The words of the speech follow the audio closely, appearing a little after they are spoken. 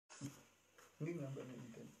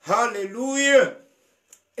Hallelujah.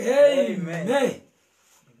 Amen.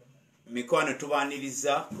 Mikwano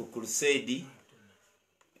tubaniriza ku crusade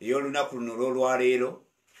ey'olunaku luno olwaleero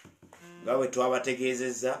nga bwe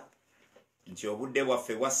twabategeezezza nti obudde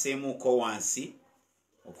bwaffe bwasseemuuko wansi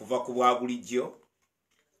okuva ku bwa bulijjo.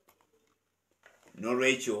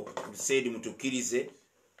 N'olwekyo crusade mutukkirize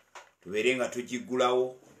tubeere nga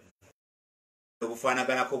tugiggulawo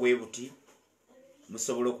obufaanaganako bwe buti,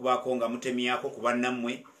 musobola okubaako nga mutemyako ku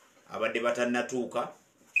bannammwe abadde batannatuuka,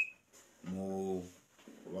 mu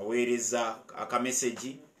baweereza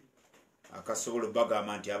akamesegi akasobola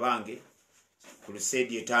okubagamba nti abange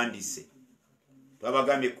crusade etandise.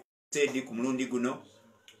 Twabagambye crusade ku mulundi guno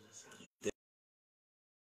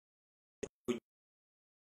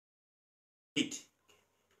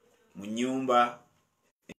mu nnyumba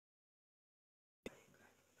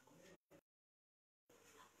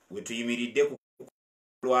we tuyimiridde ku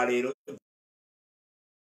lwaleero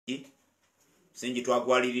singi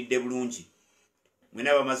twagwaliridde bulungi.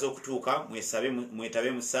 Mwena bamaze okutuuka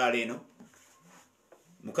mwetabe mu ssaala eno.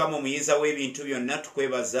 Mukama omuyinza w'ebintu byonna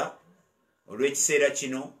tukwebaza olw'ekiseera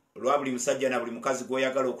kino, olwa buli musajja na buli mukazi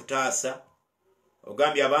gw'oyagala okutaasa.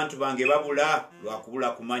 Ogambye abantu bange babula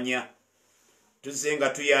lwakubula kumanya. Tuzze nga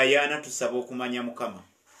tuyaayaana tusaba okumanya Mukama.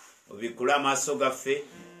 Obikkule amaaso gaffe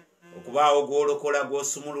okubaawo gw'olokola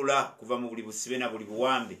gw'osumulula kuva mu buli busibe na buli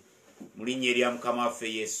buwambe mu linnya erya Mukama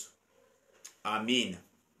waffe Yesu. Amiina.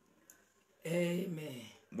 Amen.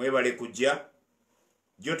 Mwebale kujja.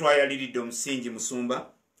 Jjo twayaliridde omusingi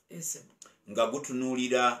musumba nga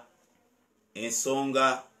gutunuulira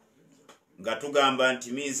ensonga nga tugamba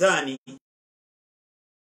nti mizaani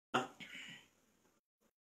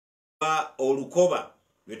olukoba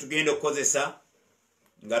lwe tugenda okukozesa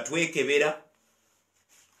nga twekebera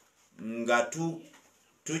nga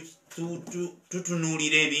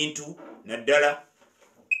tutunuulira ebintu naddala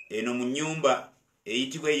eno mu nnyumba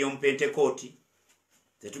eyitibwa ey'omupentekooti.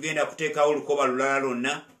 Tetugenda kuteekawo olukoba lulala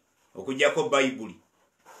lwonna okugyako Bayibuli.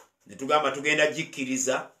 Ne tugamba tugenda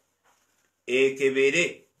gikkiriza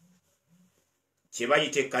ekebere kye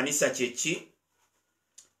bayita ekkanisa kyeki,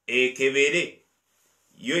 ekebere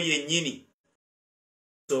yo yennyini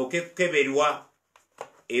sooke kukeberwa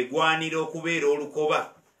egwanira okubeera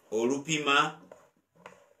olukoba olupima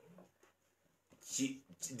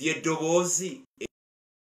lyeddoboozi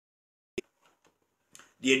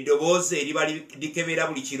eriba likebera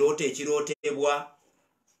buli kirooto ekirootebwa,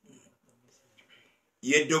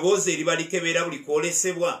 yeddoboozi eriba likebera buli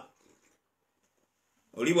kwolesebwa.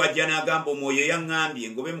 Oli bw'ajja n'agamba omwoyo yaŋŋambye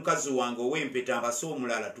ngobe mukazi wange ow'empeta mpase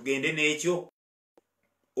omulala tugende n'ekyo,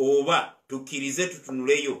 oba tukkirize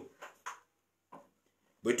tutunuleyo.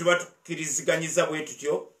 Bwe tuba tukkiriziganyiza bwe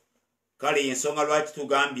tutyo, kale ensonga lwaki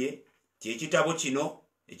tugambye kyekitabo kino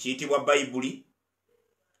ekiyitibwa Bayibuli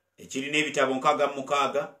ekirina ebitabo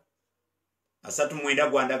 66, 39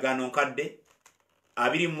 gwa ndagaano nkadde,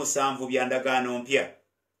 27 bya ndagaano mpya.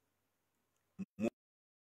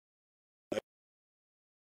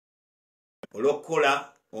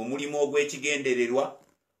 Olw'okukola omulimu ogw'ekigendererwa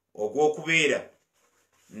ogw'okubeera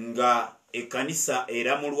nga ekkanisa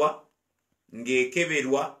eramulwa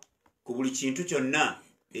ng'ekeberwa ku buli kintu kyonna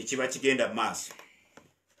ekiba kigenda mu maaso.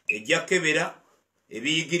 Ejja kebera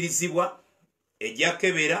ebiyigirizibwa, ejja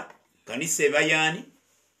kebera kanisa ebayaani,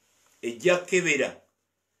 ejja kebera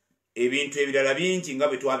ebintu ebirala bingi nga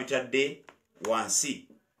bwe twabitadde wansi.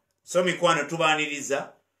 So mikwano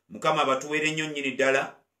tubaaniriza Mukama batuweere ennyo nnyini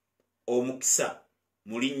ddala omukisa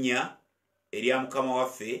mu linnya erya Mukama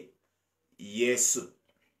waffe Yesu.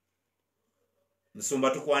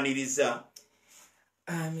 Musumba tukwaniriza.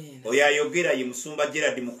 Amen. Oyo ayogera ye Musumba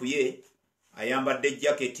Gerard Mukuye, ayambadde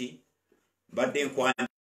jaketi, mbadde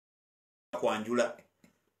nkwanjula.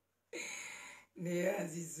 Ne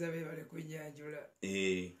azizza be bale kunyanjula.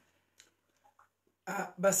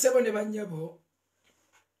 Basebo ne bannyabo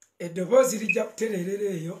eddoboozi lijja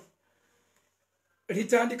kutereerera eyo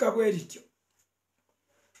litandika bwe lityo.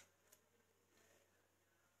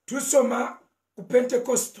 Tusoma ku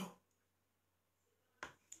Pentecostal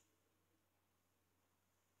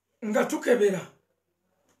nga tukebera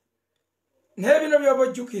n'ebino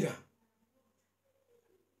by'obojjukira.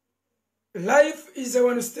 Life is a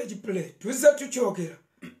one stage play. Tuzze tukyogera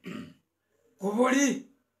ku buli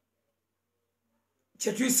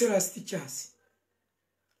kye tuyise last chance.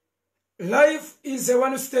 Life is a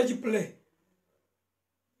one stage play.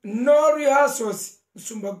 No rehearsals.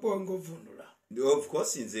 Musumba gwange ovundula. Of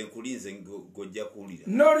course nze nkulinze gojja kuwulira.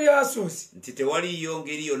 No rehearsals. Nti tewaliyo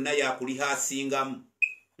ngeri yonna yakulihaasingamu.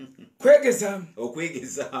 Kwegezaamu.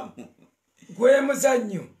 Okwegezaamu. Gwe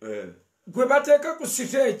muzannyo. Gwe bateeka ku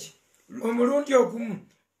stage omulundi ogumu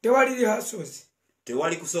tewali rehearsals.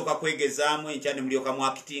 Tewali kusooka kwegezaamu enkya ne mulyoka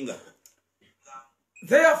mwakitinga.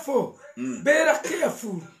 Therefore, beera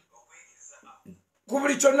careful ku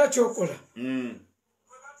buli kyonna ky'okola.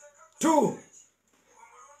 2.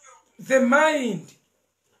 The mind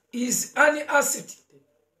is an asset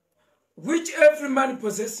which every man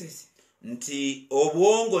possesses. Nti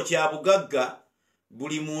obwongo kya bugagga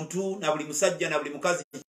buli muntu na buli musajja na buli mukazi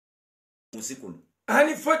munsi kuno.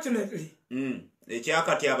 Unfortunately,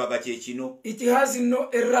 ekyakatyabaga kye kino. It has no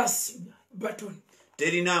erase button.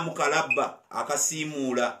 Terinaamu kalabba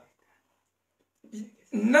akasiimuula.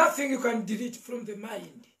 Nothing you can delete from the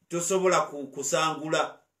mind. Tosobola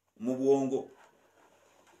kusangula mu bwongo.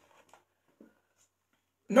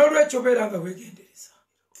 N'olwekyo beera nga weegendereza.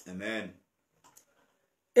 Amen.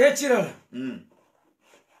 Ekirala,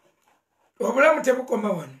 obulamu tebukoma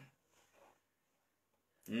wano.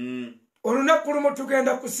 Olunaku lumu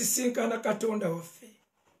tugenda kusisinkana Katonda waffe.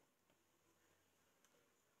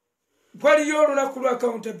 Waliyo olunaku lwa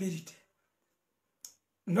accountability.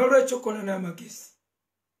 N'olwekyo kola n'amagezi.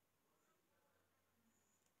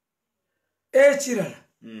 Ekirala,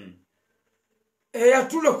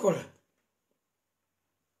 eyatulokola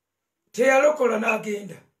teyalokola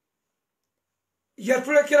n'agenda.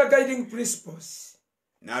 Yatulekera guiding principles.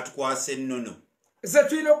 N'atukwasa ennono. Ze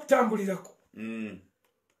tulina okutambulirako.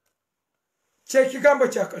 Kyekigambo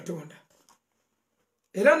kya Katonda.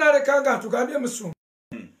 Era n'aleka nga atugambye Musumba.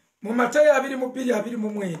 Mu Matayo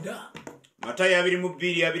 22:29. Matayo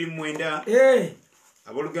 22:29.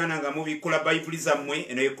 Aboluganda nga mubikula Bayibuli zammwe,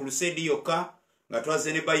 eno ye crusade yokka nga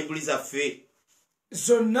twaze ne Bayibuli zaffe.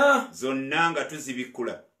 Zonna nga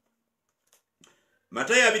tuzibikula.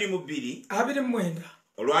 Matayo 22:29.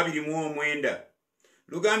 Olwa 29.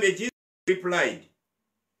 Lugambye Jesus replied,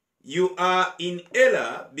 "You are in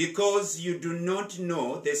error because you do not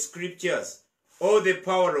know the scriptures or the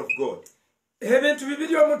power of God." Ebintu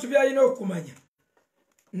bibiri omuntu byalina okumanya.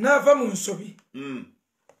 Nava mu nsobi.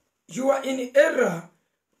 You are in error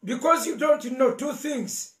because you don't know two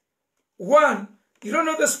things. 1, you don't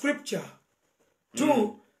know the scripture.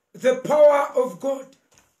 2, the power of God.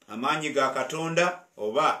 Amaanyi ga Katonda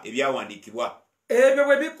oba ebyawandiikibwa. Ebyo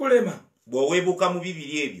bwe bikulema. Bw'oweebuka mu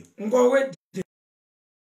bibiri ebyo. Ng'owedde.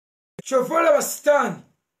 Kyova olaba Sitaani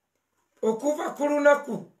okuva ku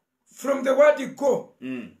lunaku from the word go.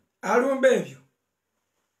 Alumba ebyo.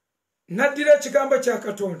 Naddira ekigambo kya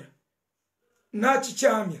Katonda.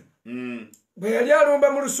 N'akikyamya. Bwe yali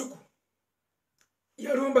alumba mu lusuku.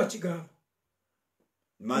 Yalumba kigambo.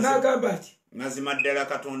 N'agamba ati. Mazima ddala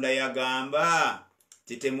Katonda yagamba.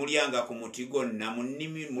 Titemulyanga ku muti gwonna mu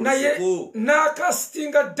nnimi mu lusuku.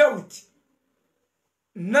 N'akasitinga Dawudi.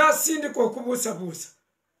 N'asindika okubuusabuusa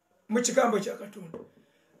mu kigambo kya Katonda.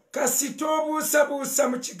 Kasita obuusabuusa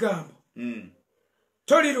mu kigambo.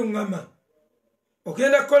 Toliruŋŋama.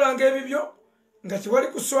 Ogenda kukolanga ebibyo nga tewali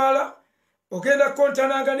kuswala. Ogenda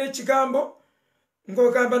kontananga n'ekigambo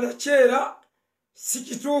ng'ogamba nakyera si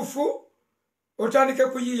kituufu. Otandike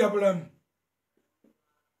kuyiiya bulamu.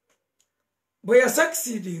 Bwe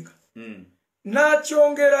yasakisidinga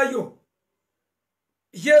n'akyongerayo.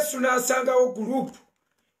 Yesu n'asangawo gurupu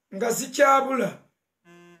nga zikyabula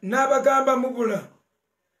n'abagamba mubula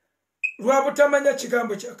lwa butamanya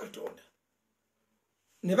kigambo kya Katonda.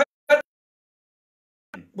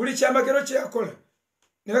 Buli kyamagero kye yakola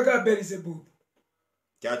ne bagamba Beelzebubu.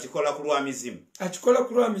 Kyakikola ku lwa mizimu. Akikola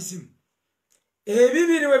ku lwa mizimu.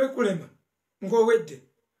 Ebibiri we bikulema ng'owedde.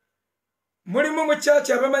 Mulimu mu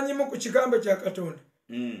kyaki abamanyimu ku kigambo kya Katonda.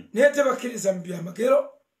 Naye tebakkiriza mu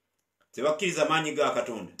byamagero. Tebakkiriza maanyi ga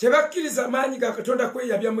Katonda. Tebakkiriza maanyi ga Katonda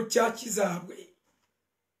kweyabya mu kyaki zaabwe.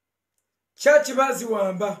 Kyaki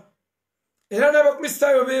baziwamba. Era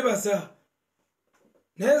n'abakristaayo beebaza.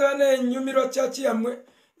 Naye n'ennyumirwa kyaki yammwe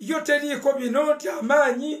yo teriiko bino nti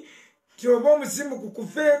amaanyi ti oba omuzimu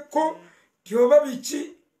gukuveeko ti oba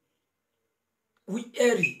biki.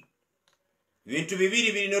 Eri. Bintu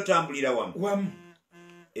bibiri birina otambulira wamu.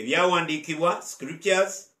 Ebyawandiikibwa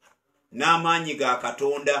scriptures n'amaanyi ga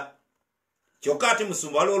Katonda. Kyokka ate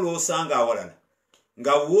Musumba waliwo lw'osanga awalala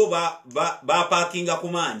nga wo bapaakinga ku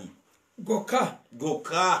maanyi. Gokka.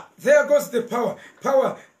 There goes the power.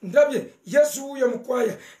 Power. Ndabye Yesu wuyo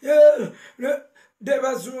mukwaya. Ne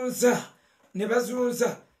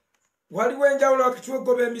bazunza. Waliwo enjawulo wakati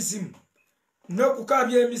w'okugoba emizimu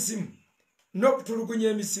n'okukaabya emizimu n'okutulugunya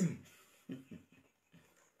emizimu.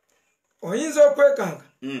 Oyinza okwekanga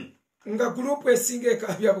nga gurupu esinga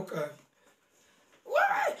ekaabya bukaabi.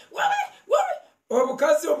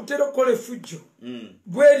 Obukazi obutera okukola effujjo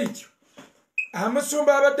bwe lityo.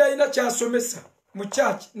 Amusumba abadde alina kyasomesa mu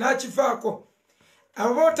kyaki n'akivaako.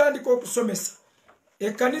 abo otandika okusomesa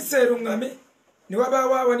ekkanisa erungame ne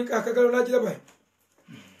wabaawo awanika akagalo n'agiraba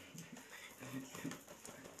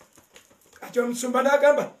kati omusumba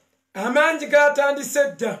n'agamba amangi gatandise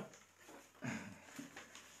dda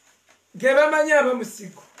ge bamanyi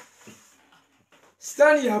abamusigo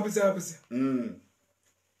sitaani yabuzaabuza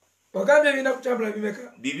ogambye ebina kutambula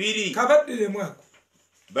bimeka 2 kabaddiremu ako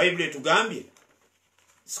bayibuli etugambye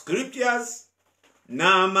scriptures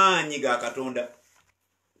n'amaanyi ga katonda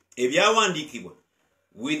ebyawandiikibwa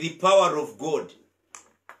with the power of God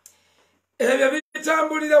ebyo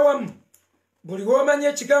bitambulira wamu buli womanya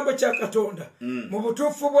ekigambo kya katonda mu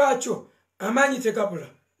butuufu bwakyo amaanyi tegabula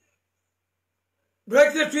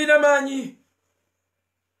lwaki tetulina maanyi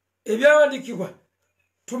ebyawandiikibwa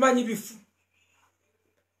tumanyi bifu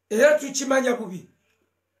era tukimanya bubi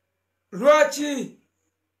lwaki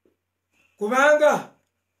kubanga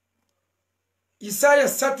Isaaya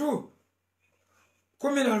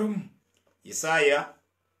 3:11 Isaaya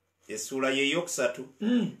esula yeyokusatu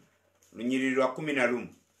lunyiriri lwa 11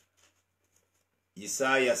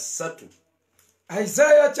 Isaaya 3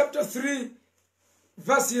 Isaiah chapter 3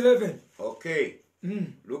 verse 11 okay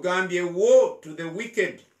lugambye woe to the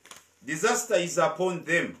wicked disaster is upon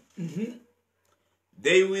them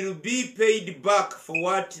they will be paid back for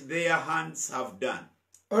what their hands have done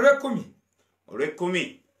olwekumi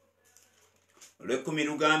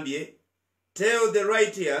lugambye tell the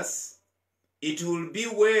righteous it will be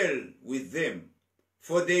well with them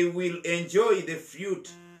for they will enjoy the fruit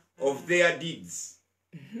of their deeds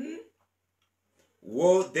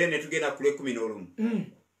woe then etugenda ku lwekumi n'olumu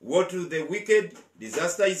woe to the wicked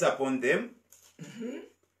disaster is upon them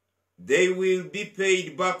they will be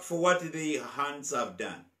paid back for what their hands have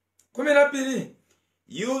done 12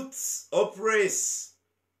 youths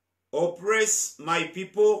oppress my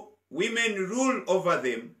people women rule over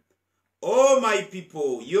them oh my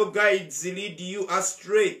people your guides lead you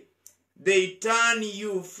astray they turn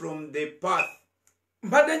you from the path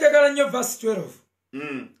mbadde njagala nnyo verse 12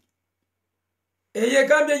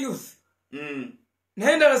 eyegambye youth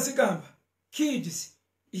naye endala zigamba kids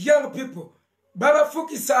young people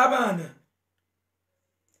babafukisa abaana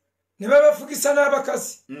ne babafukisa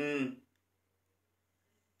n'abakazi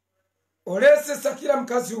oleese sakira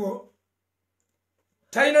mukazi wo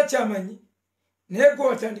talina kyamanyi naye gwe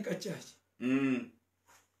watandika kyaki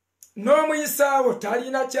n'omuyisaawo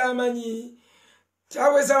talina kyamanyi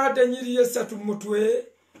kyaweza wadde enyiriri 3 mu mutwe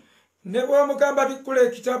ne bw'omugamba bikkula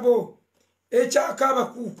ekitabo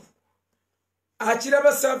ekyakaabakuuku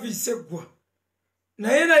akiraba saavisi eggwa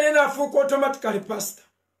naye n'afuuka automatically pastor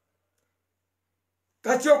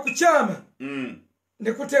kati okukyama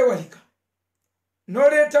ne kuteewalika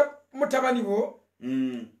n'oleeta mutabani wo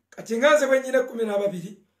kati nga nze bwennyina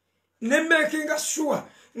 12 ne makinga sure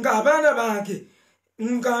ng'abaana bange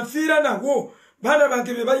nga nfiira nawo baana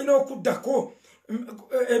bange be balina okuddako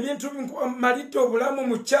ebintu malidde obulamu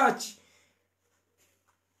mu kyaki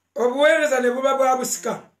obuweereza ne buba bwa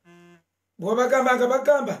busika bw'obagamba nga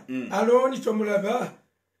bagamba alooni tomulaba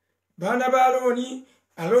baana ba alooni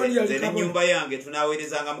yali ennyumba yange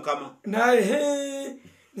tunaaweerezanga mukama naye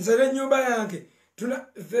nze n'ennyumba yange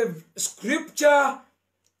the scripture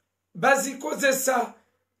bazikozesa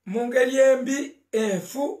mu ngeri embi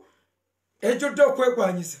enfu ejjudde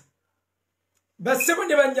okwegwanyiza bassebo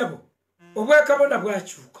ne bannyabo obwakabona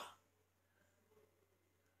bwakyuka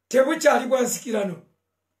tebukyali bwa nsikirano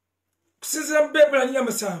kusinziira mu Bebulaniya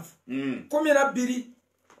 7:12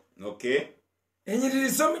 okay enyiriri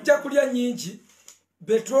z'omujja kulya nnyingi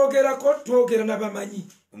betwogerako twogera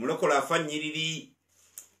n'abamanyi omulokola afa nnyiriri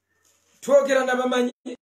twogera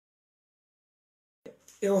n'abamanyi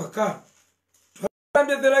ewaka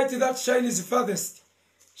twagambye the light that shines farthest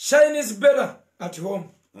shines better at home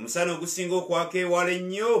omusana ogusinga okwaka ewala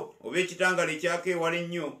ennyo oba ekitangala ekyaka ewala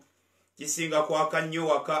ennyo kisinga kwaka nnyo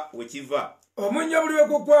waka wekiva omunyo buli we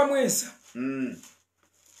gugwamu ensa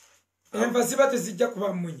enva ziba tezijja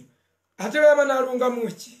kuba munyo ate baba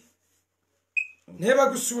nalungamu ki naye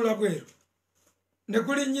bagusuula bweru ne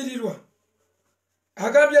gulinnyirirwa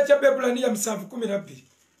agambye atya Bebulaniya 7:12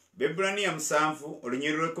 Bebulaniya 7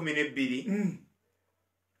 olunyiriri 12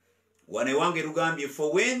 wane wange lugambye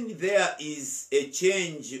for when there is a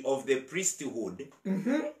change of the priesthood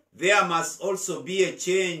there must also be a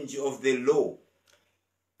change of the law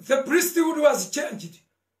the priesthood was changed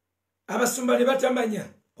abasumba ne batamanya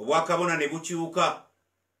obwakabona ne bukyuka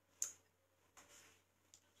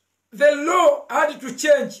the law had to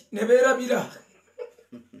change ne beerabira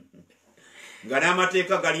nga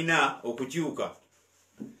n'amateeka galina okukyuka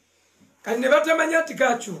kati ne batamanya nti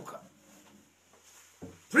gakyuka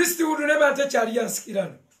priesthood ne bante kyali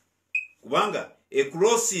yansikirano kubanga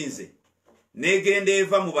ekulosinze negenda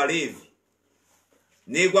eva mu Baleevi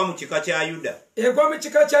negwa mu kika kya Yuda egwa mu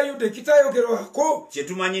kika kya Yuda ekitayogerwako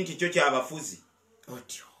kyetumanyi nti kyo kyabafuzi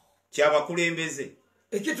otyo kyabakulembeze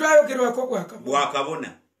ekitayogerwako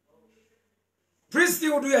bwakabona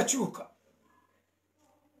priesthood yakyuka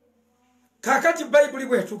kakati bayibuli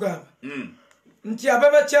bwetugamba nti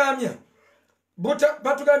ababakyamya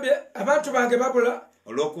batugambye abantu bange babula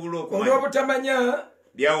olw'obutamanya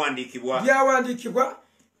byawandiikibwa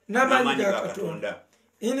n'amaanyi ga Katonda.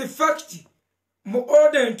 In fact mu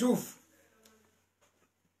order entuufu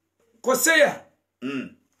Koseya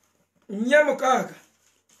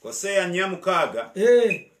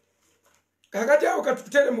 4:6 kakati awo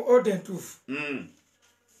katutere mu order entuufu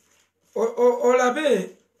olabe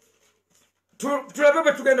tulabe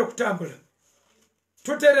bwe tugenda okutambula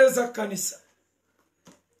tutereeza kanisa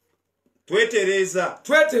twetereza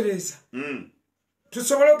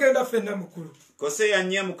tusobole okugenda ffenna mukulu. Koseya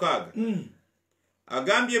 4:6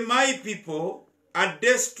 agambye my people are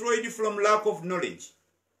destroyed from lack of knowledge.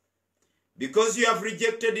 Because you have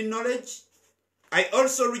rejected knowledge, I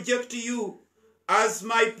also reject you as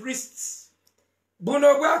my priests.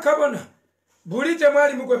 Buno bwakabona buli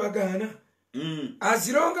temwali mugwe bagaana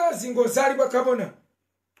azironga azingo zalibwa kabona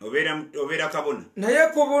obera kabona naye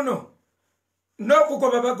ku buno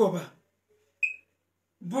n'okugoba bagoba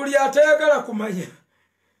buli atayagala kumanya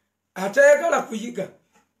atayagala kuyiga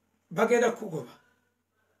bagenda kugoba.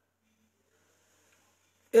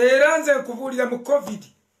 Era nze nkubuulira mu COVID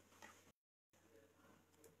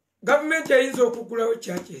gavumenti eyinza okugulawo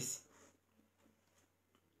churches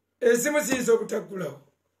ezimu ziyinza obutagulawo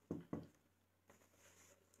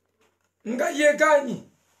nga yeganyi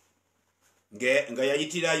nga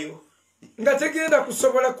yayitirayo nga tegenda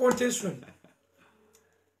kusobola contention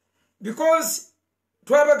because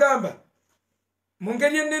twabagamba mu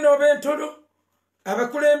ngeri ennene oba entono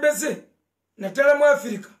abakulembeze naddala mu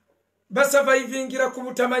Afirika basavaivingira ku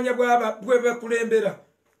butamanya bwe bakulembera.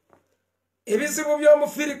 Ebizibu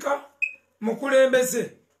by'omufirika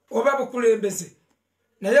mukulembeze oba bukulembeze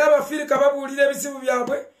naye Abafirika babuulira ebizibu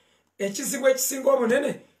byabwe ekizibu ekisinga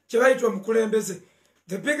obunene kye bayita omukulembeze.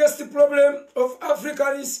 The biggest problem of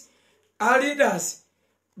Africans are leaders,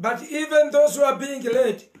 but even those who are being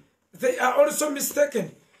led, they are also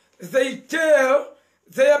mistaken. They tell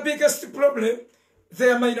their biggest problem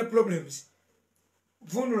their minor problems.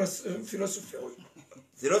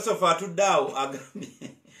 Philosopher atuddawo agambye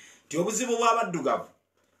nti obuzibu bw'abaddugavu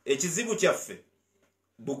ekizibu kyaffe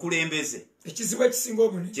bukulembeze ekizibu ekisinga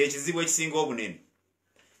obunene kyekizibu ekisinga obunene.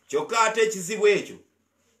 Kyokka ate ekizibu ekyo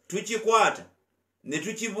tukikwata ne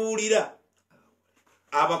tukibuulira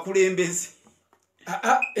abakulembeze.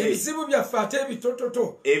 Ebizibu byaffe ate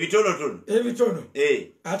ebitonotono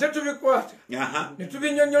ate tubikwata ne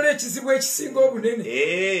tubinyonnyola ekizibu ekisinga obunene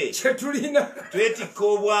kye tulina twetikka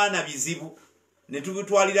obwana bizibu ne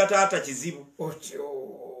tubitwalira taata kizibu.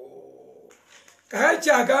 Kaya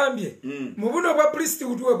kyagambye mu buno bwa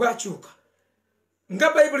priesthood we bwakyuka nga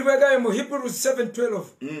bayibuli bwegambye mu Hebrews 7:12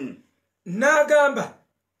 n'agamba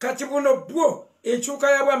kati buno bwo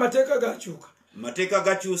enkyuka yabwe amateeka gakyuka. Amateeka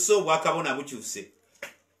gakyuse obwakabona bukyuse.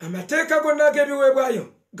 Amateeka gonna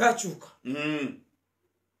ag'ebiweebwayo gakyuka.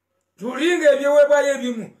 Tulinga ebiweebwayo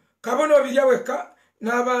ebimu kabona obirya wekka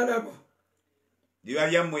n'abaana bo biba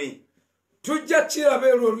byammwe tujja kiraba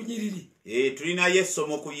olwo olunyiriri. Tulinayo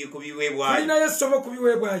essomo ku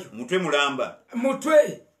biweebwayo mutwe mulamba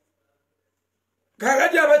mutwe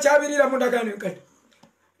kakati abakyabirira mu ndagaano enkadde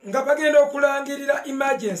nga bagenda okulangirira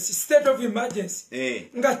emergency, state of emergency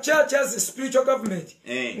nga church as a spiritual government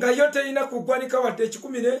nga yo terina kuggwanika wadde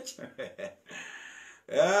 10 n'eki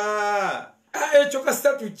ekyo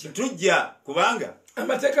kasita tujja kubanga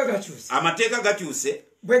amateeka gakyuse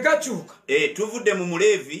bwe gakyuka tuvudde mu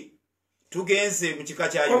Muleevi tugenze mu kika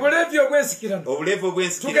kya Yuda. Obuleevi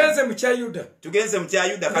obwensikirano tugenze mu kya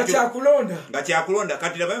Yuda nga kyakulonda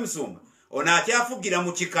kati laba Musumba ono akyafugira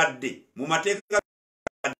mu kikadde mu mateeka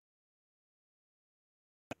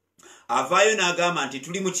avaayo n'agamba nti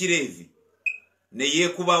tuli mu Kireevi ne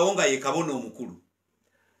yeekubawo nga ye kabona omukulu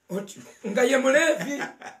nga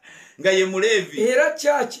ye Muleevi era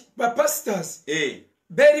church bapastors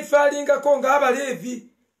beerifaalingako ng'Abaleevi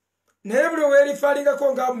naye buli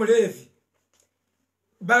weerifaalingako nga Muleevi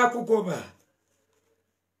bakugoba.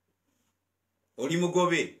 Oli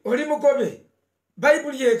mugobe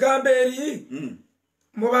bayibuli egamba eri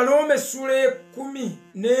mu Baloome essula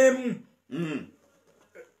 11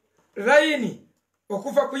 layini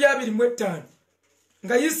okuva ku 25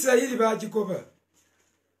 nga Isirayiri bagigoba.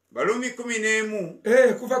 Baloome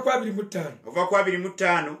 11 kuva ku 25 ova ku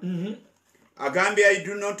 25 agambye, I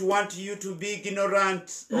do not want you to be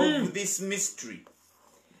ignorant of this mystery.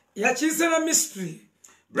 Yakiza na mystery.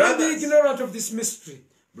 Don't be ignorant of this mystery.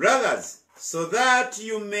 Brothers, so that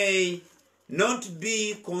you may not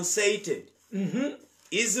be conceited.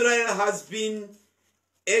 Israel has been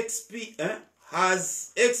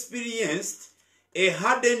has experienced a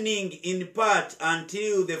hardening in part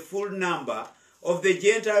until the full number of the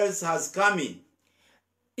Gentiles has come in.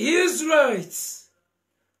 Israelites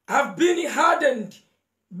have been hardened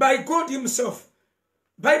by God himself.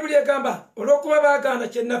 Bible yagamba olwokuba baagaana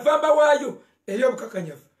kyenavamba waayo eri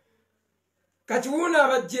obukakanyavu. Kati wuuna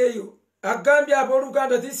abajjeeyo agambye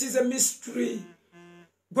abooluganda, this is a mystery.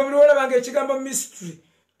 Gwe buli olabanga ekigambo mystery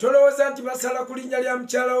tolowooza nti basala ku linnya lya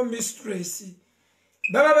mukyalawo mistress.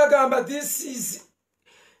 Baba bagamba this is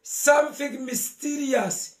something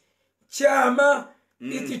mysterious. Kyama.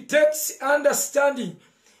 It takes understanding.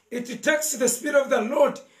 It takes the Spirit of the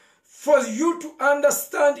Lord for you to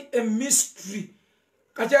understand a mystery.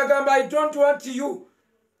 Kati agamba, I don't want you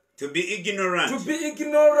to be ignorant. To be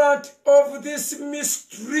ignorant of this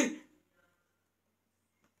mystery.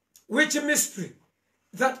 Which mystery?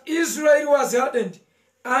 That Israel was hardened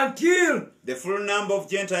until the full number of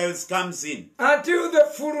Gentiles comes in. Until the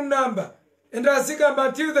full number. And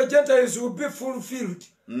until the Gentiles will be fulfilled.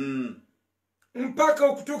 Mpaka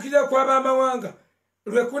okutukira kwa bamawanga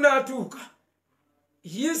lwekuna atuuka.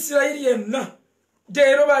 Isirayiri yenna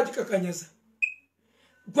deero bagikakanyaza.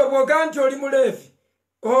 Gwe bwoga nti oli muleevi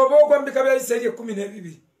oba ogwambika bya Isirayiri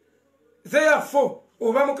 12. Therefore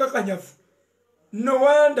oba mukakanyavu. No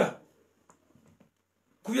wonder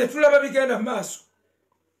ku bye tulaba bigenda mu maaso.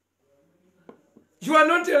 You are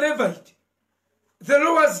not a Levite. The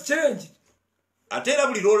law has changed. Ate era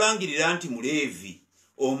buli lwolangirira nti muleevi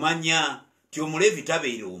omanya ti omuleevi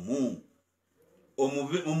tabeere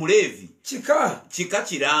omuleevi kika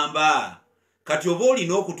kiramba. Kati oba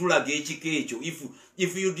olina okutulaga ekika ekyo,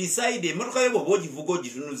 if you decide emmotoka yo bw'oba ogivuga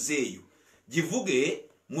ogitunuzeeyo givuge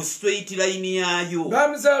mu straight line yayo.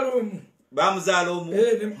 Bamuzaala omu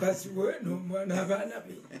ne mukazi we n'abaana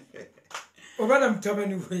be oba na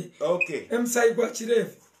mutabani we. Emusayi gwa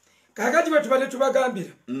kireevi. Kakati bwe tubadde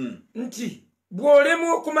tubagambira nti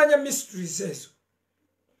bw'olemu okumanya mysteries ezo,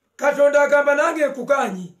 Katonda agamba nange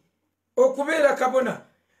nkugaanyi okubeera kabona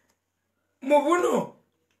mu buno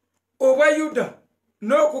obwa Yuda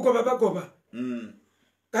n'okugoba bagoba.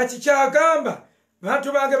 Kati kyagamba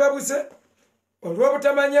bantu bange babuze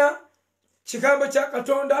olw'obutamanya kigambo kya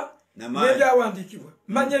Katonda n'ebyawandiikibwa.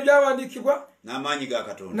 Manya ebyawandiikibwa n'amaanyi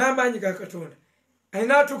ga Katonda.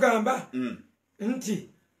 Ayina atugamba nti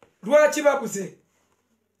lwaki babuze?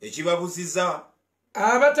 Ekibabuziza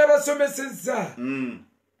abatabasomesezza.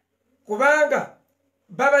 Kubanga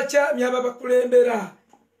babakyamya ababakulembera.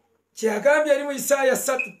 Kyagambye eri mu Isaaya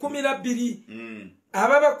 3:12.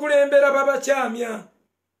 Ababakulembera babakyamya.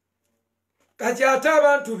 Kati ate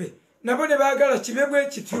abantu be nabo ne baagala kibe bwe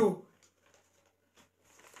kityo.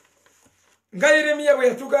 Nga Yeremiya bwe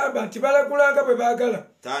yatugamba nti balagulanga bwe baagala.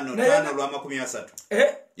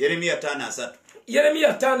 5:30. Yeremiya 5:3.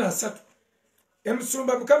 Yeremiya 5:3.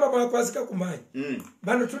 Emusumba Mukama bwakwazika ku maanyi.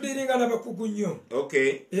 Bano tudiringa n'abakugu nnyo.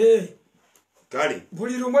 Kale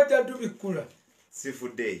buli lumu ejjaddu bikkula.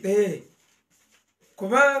 Sifudde.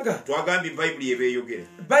 Kubanga twagambye Bible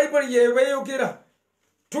yebeeyogera.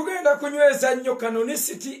 Tugenda kunyweza nnyo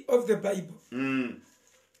canonicity of the Bible.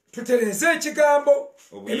 Tutereze ekigambo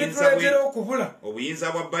ebituleetera okubula.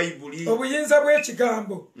 Obuyinza bwa Bayibuli. Obuyinza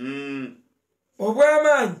bw'ekigambo.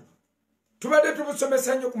 Obw'amaanyi. Tubadde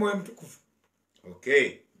tubusomesa nnyo ku Mwoyo Mutukuvu.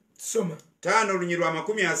 Soma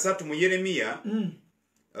 5:30 mu Yeremiya.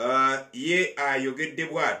 Ye ayogedde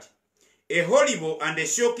bw'ati. A horrible and a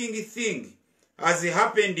shocking thing has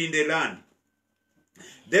happened in the land.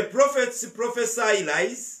 The prophets prophesy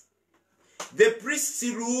lies. The priests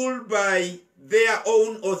rule by their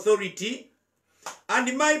own authority.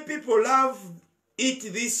 And my people love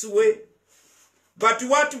it this way. But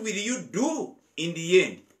what will you do in the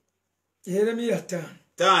end? Yeremiya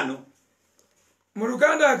 5. Mu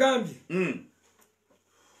Luganda agambye.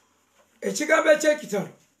 Ekigambo eky'ekitalo.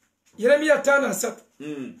 Yeremiya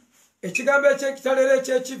 5:3. Ekigambo eky'ekitalo era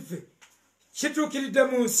eky'ekivve kituukiridde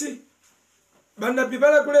mu nsi. Bannabbi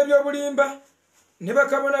balagula ebyobulimba ne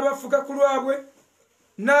bakabona bafuga ku lwabwe.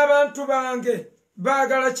 N'abantu bange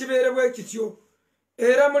baagala kibeere bwe kityo.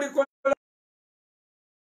 Era muliko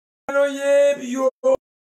y'ebyo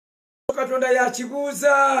Katonda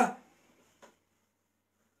yakibuuza.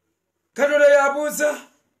 Katonda yabuuza.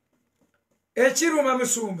 Ekiruma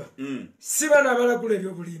musumba si bana balagula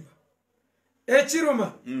ebyobulimba.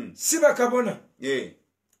 Ekiruma si bakabona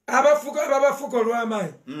abafuga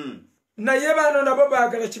olw'amaanyi. naye bano nabo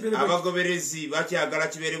baagala kibere abagoberezi bakyagala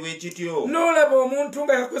kibere bwe kityo n'olaba omuntu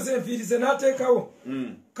nga yakoze enviirize n'ateekawo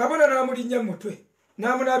kabona n'amulinnya mu mutwe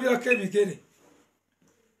n'amunaabirako ebigere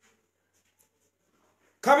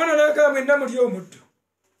kabona n'agamba mwenna muli omuddo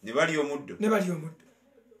ne bali omuddo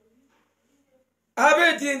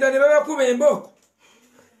abeetinda ne babakuba embooko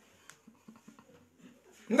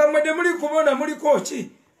nga mwedde muli kubona muliko ki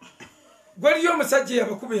gwaliyo omusajja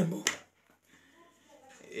yabakuba embooko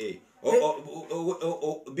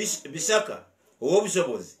bisaka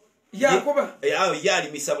ow'obusobozi yakuba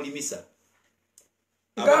yalimisa buli misa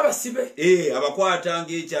ng'abasibe abakwata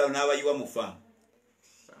ng'ekyalo n'abayiwa mu faamu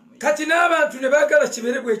kati n'abantu ne baagala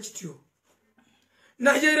kibere bwe kityo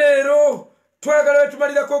naye leero twagala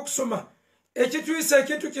wetumalirako okusoma ekituyisa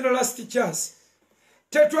ekintu kino last chance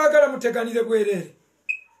tetwagala muteganire bwereere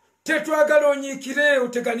tetwagala onyiikire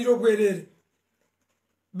oteganire obwereere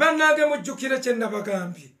bannange mujjukire kye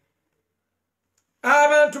nabagambye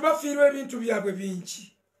abantu bafiirwa ebintu byabwe bingi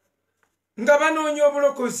nga banoonya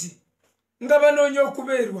obulokozi nga banoonya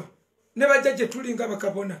okubeerwa ne bajja gye tuli nga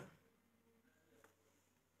bakabona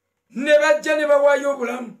ne bajja ne bawaayo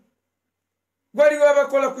obulamu waliwo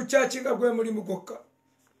abakola ku kyaki nga gwe mulimu gwokka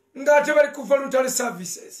ng'ate bali ku voluntary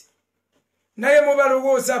services naye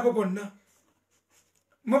mubalowooza abo bonna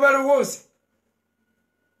mubalowooza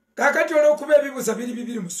kakati olw'okuba ebibuuza biri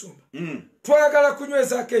bibiri musumba twagala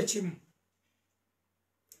kunywezaako ekimu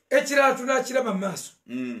ekirala tunaakiraba mu maaso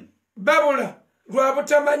babula lwa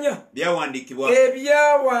butamanya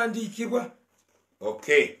ebyawandiikibwa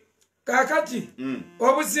kakati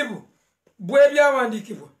obuzibu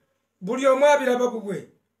bw'ebyawandiikibwa buli omu abiraba bubwe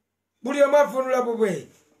buli omu avunula bubwe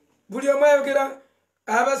buli omu ayogera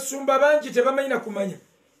abasumba bangi tebamanyina kumanya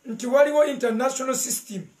nti waliwo international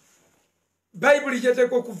system bayibuli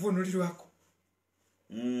gyeteeka okuvunulirwako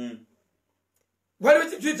waliwo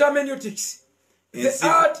kituyita hermeneutics the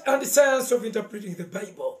art and science of interpreting the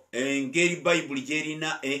bible engeri bayibuli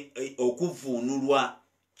gyerina okuvunulwa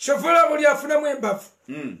kyovula buli afunamu embavu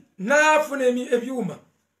n'afuna ebyuma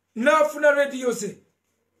n'afuna rediyo ze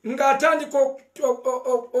ng'atandika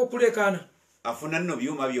okulekaana afuna nno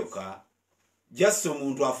byuma byokka jasi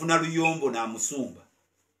omuntu afuna luyombo n'amusumba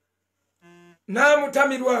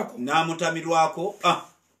n'amutamirwako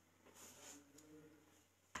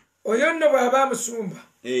oyo nno bw'aba amusumba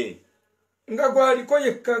nga gwaliko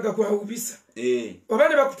yekka nga gwawubisa oba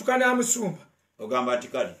ne bakutuka n'amusumba ogamba nti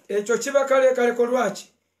kale ekyo kiba kalekaleko lwaki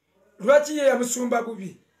ye yamusumba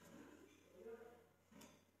bubi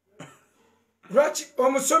lwaki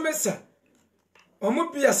omusomesa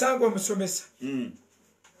omubbi yasanga omusomesa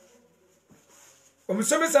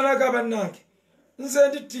omusomesa n'agamba nange nze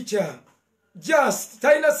ndi ticca just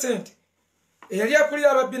talina sente eyali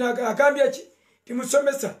akulira ababbi agambye ki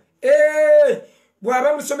timusomesa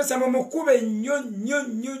bw'aba musomesa mumukube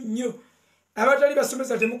nnyo abatali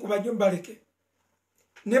basomesa temukuba nnyo mbaleke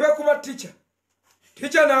ne bakuba ticca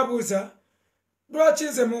n'abuuza lwaki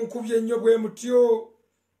nze munkubye nnyo bwe mutyo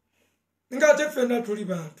ng'ate ffenna tuli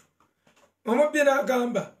bantu omubbi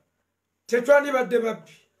n'agamba tetwandibadde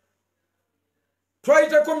babbi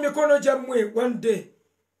twayitako mu mikono gyammwe one day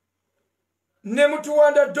ne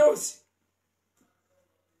mutuwanda doozi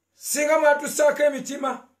singa mwatussaako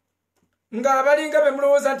emitima ng'abalinga be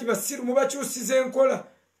mulowooza nti basiru mubakyusiza enkola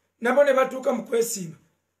nabo ne batuuka mu kwesiima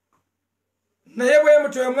naye bwe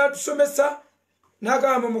mutyo mwatusomesa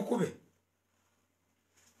n'agamba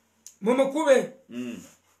mumukube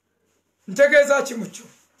ntegeeza ki mukyo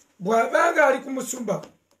bw'abanga ali kumusumba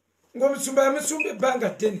ng'omusumba yamusumba ebbanga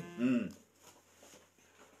ddene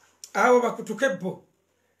awo bakutuke bo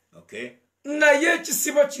naye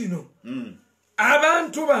ekisibo kino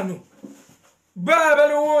abantu bano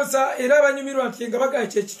balowooza era banyumirwa nti nga bagaya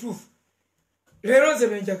kyekituufu leero nze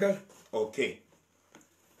benjagala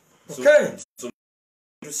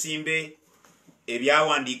tusimbe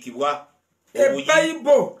ebyawandiikibwa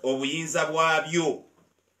ebayibo obuyinza bwabyo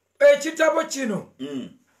ekitabo kino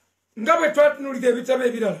nga bwe twatunulira ebitabo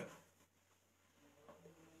ebirala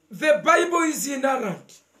the bible is inerrant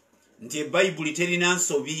nti ebayibuli terina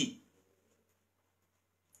nsobi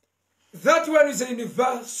that one is a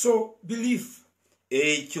universal belief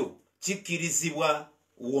ekyo kikkirizibwa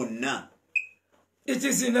wonna it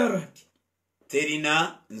is inerrant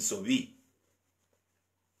terina nsobi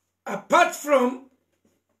apart from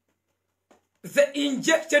the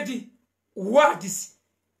injected words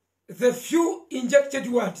the few injected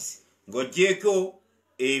words ng'ogyeko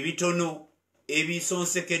ebitono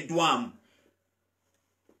ebisonsekeddwamu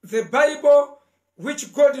the bible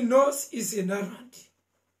which God knows is inerrant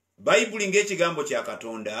bayibuli ng'ekigambo kya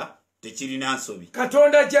katonda tekirina nsobi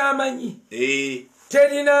katonda gy'amanyi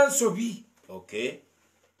terina nsobi. Okay.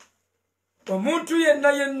 Omuntu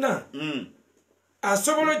yenna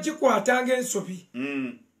asobola ogikwatanga ensobi.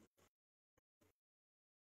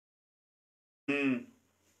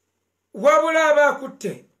 Wabula aba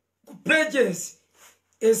akutte ku pages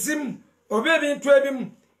ezimu oba ebintu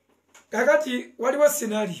ebimu. Kakati waliwo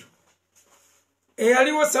scenario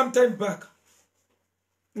eyaliwo sometime back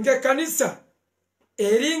ng'ekkanisa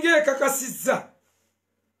eringa ekakasizza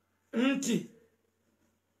nti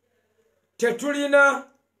tetulina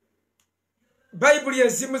bayibuli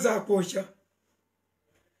ezimu za kwokya.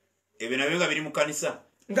 Ebyo nabyo nga biri mu kkanisa,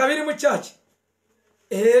 nga biri mu kyaki,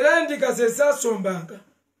 era endiga ze zaasombanga.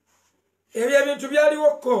 Ebyo ebintu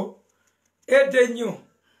byaliwoko edda ennyo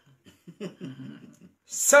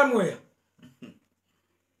somewhere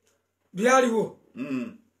byaliwo.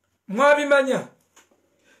 Mwabimanya,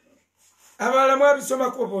 abalala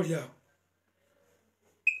mwabisomako obaolyawo,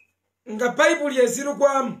 nga bayibuli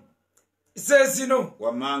ezirugwamu ze zino.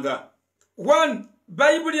 wammanga. One,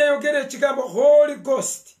 bayibuli eyogera ekigambo Holy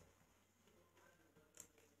Ghost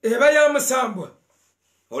eba ya musambwa.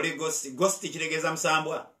 Holy Ghost, ghost kitegeeza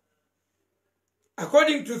musambwa.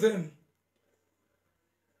 According to them.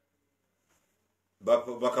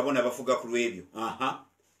 Bakabona bafuga ku lwebyo.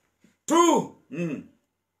 Two,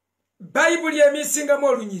 bayibuli emisingamu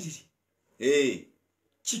olunyiriri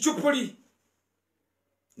kicupuli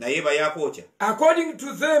naye bayakwokya. According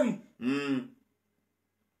to them.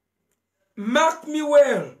 Mark me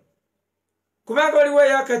well. Kubanga waliwo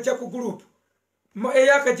eyakajja ku group,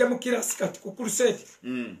 eyakajja mu kirasi kati ku crusade,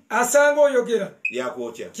 asanga oyogera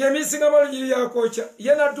yakwokya, kyemisingamu olunyiriri yakwokya,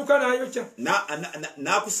 ye nadduka n'ayokya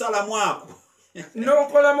n'akusalamu ako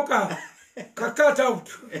n'okolamu ka cut out.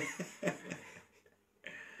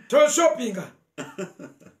 Toshopinga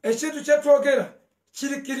ekintu kyetwogera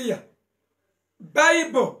kiri kiriya.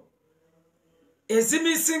 Bible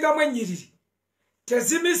ezimisingamu ennyiriri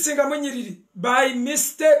tezimisingamu ennyiriri by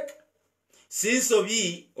mistake. Si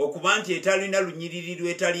nsobi okuba nti etalina lunyiriri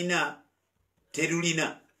lwetalina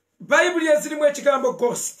terulina. Bayibuli ezirimu ekigambo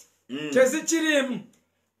ghost tezikirimu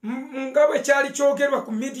nga bwe kyali kyogerwa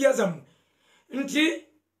ku media zammwe nti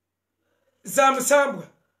za musambwa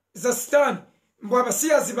za sitaani, mbw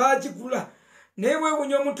abasiyazi baagigula. Naye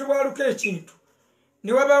weewunya omuntu bwaluka ekintu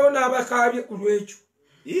ne wabaawo n'abakaabye ku lwekyo.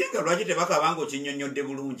 Nga lwaki tebakaba nga okinnyonnyodde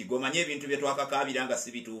bulungi gomanye ebintu bye twakakaabira nga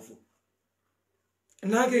si bituufu.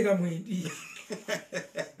 Nange nga mwendi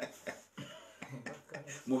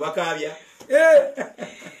mubakaabya.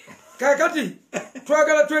 Kakati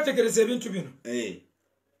twagala twetegereza ebintu bino.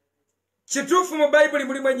 Kituufu mu bayibuli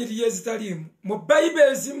mulimu ennyiriri ezitaliimu mu bayibuli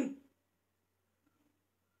ezimu.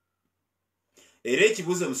 Era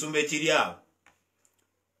ekibuuzo musumba ekiri awo,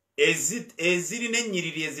 ezirina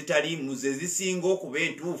ennyiriri ezitaliimu ze zisinga okuba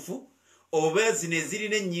entuufu oba zino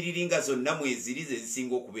ezirina ennyiriri nga zonna mweziri ze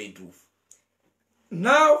zisinga okuba entuufu?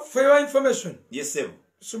 Now for your information. Yes sir.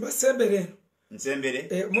 Sumba sembere.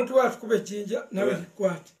 Nsembere. Omuntu watukuba ejjinja nawe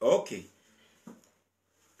likwate. Okay.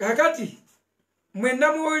 Kakati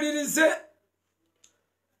mwenna muwulirize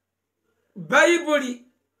bayibuli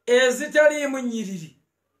ezitaliimu nnyiriri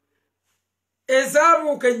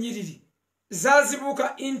ezaabuuka ennyiriri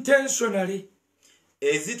zaazibuuka intentionally.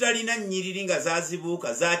 Ezitalina nnyiriri nga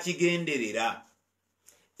zaazibuuka zaakigenderera.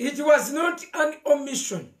 It was not an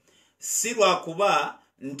omission. Si lwakuba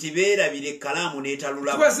nti beerabira ekkalaamu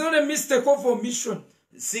n'etalulaba. It was not a mistake of omission.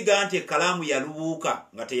 Siga nti ekkalaamu yalubuuka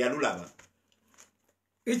nga teyalulaba.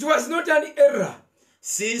 It was not an error.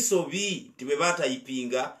 Si nsobi ti bwe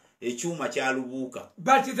baatayipinga ekyuma kyalubuuka.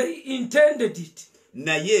 But they intended it.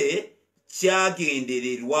 Naye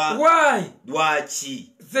kyagendererwa. Why? Lwaki?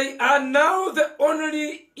 They are now the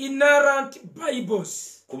only inerrant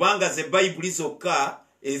Bibles. Kubanga ze Bayibuli zokka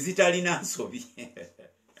ezitalina nsobi.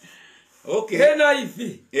 Okay.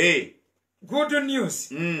 NIV. Good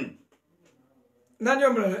news. Nani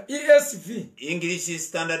omulala? ESV. English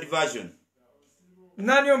Standard Version.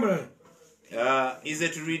 Nani omulala? Easy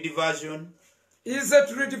to read version. Easy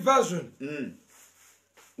to read version.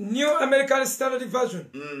 New American Standard Version.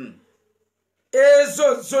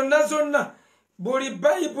 Ezo zonna buli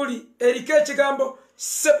Bayibuli eriko ekigambo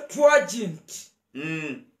Septuagint.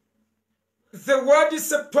 The word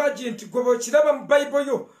Septuagint gobo kiraba mu Bible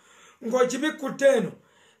yo ng'ogibikutte eno.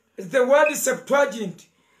 The word Septuagint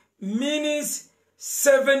means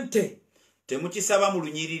 70. Temukisaba mu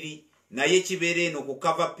lunyiriri naye kibeera eno ku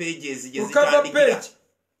cover pages gye zitandikira.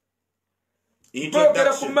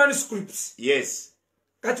 Twogera ku manuscripts. Yes.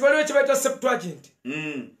 Kati waliwo ekibayita Septuagint.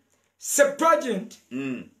 Septuagint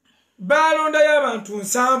baalondayo abantu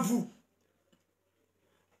 7.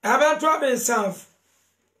 Abantu abo 7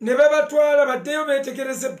 ne babatwala baddeyo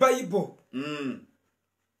beetegereze bayibuli.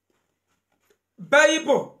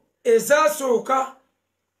 Bayibuli ezasooka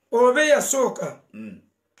oba eyasooka.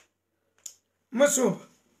 Musumba.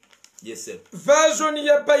 Yes, sir. Version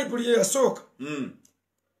ya bayibuli eyasooka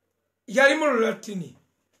yali mu Lulatini.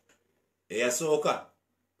 Eyasooka?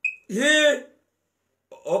 Ye.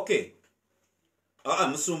 Okay.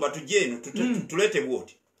 Musumba tujeno tulete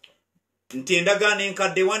bwoti. Nti endagaano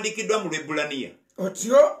enkadde ewandiikiddwa mu Lwebbulaniya.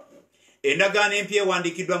 Otyo. Endagaano empya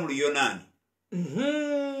ewandiikiddwa mu Luyonaani.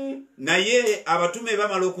 Naye abatume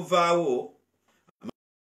bamala okuvaawo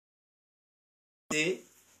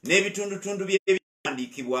n'ebitundutundu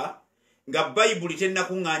by'ebiwandiikibwa nga bayibuli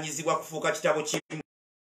tennakuŋŋaanyizibwa kufuuka kitabo kimu.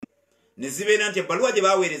 Ne zibeera nti ebbaluwa gye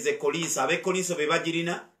baaweereza Ekkolinso, ab'Ekkolinso be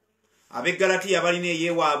bagirina, ab'Eggalatiya balina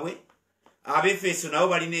eyeewaabwe, ab'Efeso nabo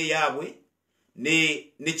balina eyaabwe,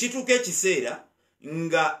 ne kituuka ekiseera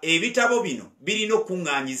nga ebitabo bino birina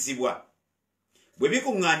okuŋŋaanyizibwa. Bwe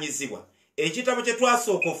bikuŋŋaanyizibwa, ekitabo kye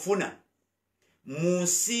twasooka okufuna mu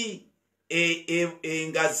nsi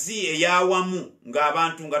engazi ey'awamu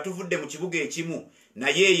ng'abantu nga tuvudde mu kibuga ekimu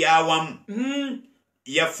naye ey'awamu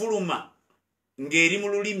yafuluma ng'eri mu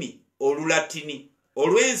lulimi Olulatini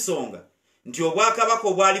olw'ensonga nti obwakabaka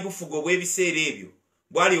obwali bufuga obw'ebiseera ebyo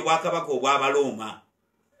bwali obwakabaka obw'Abalooma,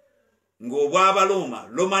 ng'obw'Abalooma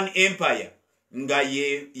Roman Empire nga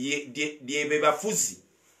be bafuzi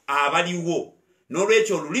abaliwo,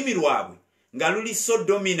 n'olwekyo olulimi lwabwe nga luli so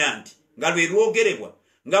dominant nga lwe lwogerebwa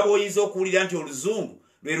nga bw'oyinza okuwulira nti Oluzungu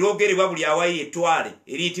lwe lwogerebwa buli awayi ettwale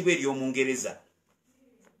eriyitibwa ery'Omungereza.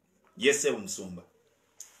 Yese Musumba.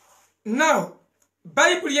 Now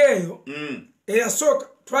bayibuli eyo eyasooka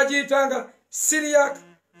twagiyitanga Syriac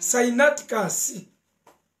Sinaiticus.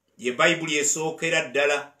 Ye bayibuli esookera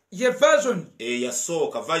ddala. Ye version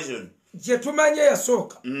eyasooka version gye tumanye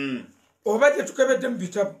yasooka oba gye tukebedde mu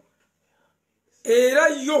bitabo. Era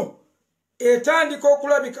yo etandika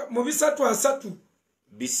okulabika mu 3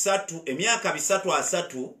 emyaka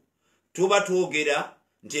 3 tuba twogera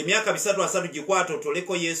nti emyaka 3 gikwata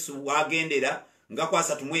otoleko Yesu wagendera nga kwa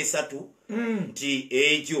 3 nti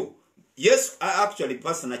ejo Yesu actually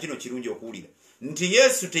pastor na kino kirungi okuwulira nti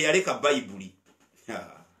Yesu teyaleka bayibuli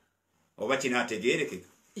oba kinategeerekeka.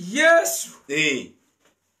 Yesu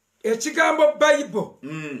ekigambo Bible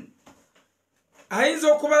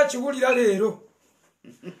ayinza okuba akiwulira leero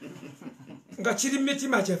nga kiri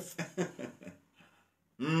mitima gyaffe.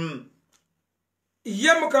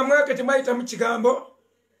 Ye mukamwa ke temayita mu kigambo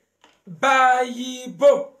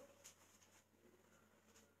Bible.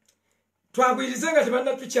 Twagwirize nga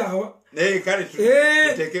tebanna tukyawa.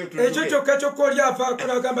 Ekyo kyokka kyokka oli avaako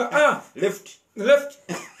n'agamba left.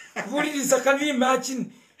 Kubuuliriza, can you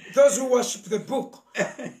imagine those who worship the book?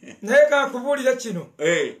 Naye kankubuulira kino.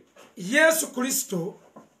 Yesu Kristo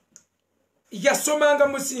yasomanga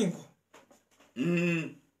muzingo.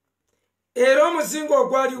 Era omuzingo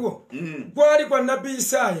ogwaliwo gwali gwa Nabbi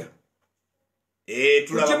Isaaya.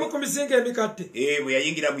 Tukimu ku mizingo emikadde. Bwe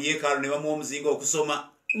yayingira mu yeekaalu ne bamuwa omuzingo okusoma.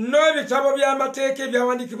 N'ebitabo by'amateeka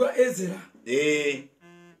ebyawandiikibwa Ezera.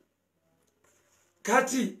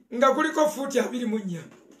 Kati nga guliko fuuti 24.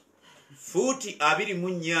 Fuuti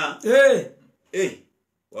 24?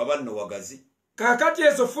 Waba nno wagazi. Kakati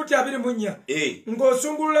ezo fuuti 24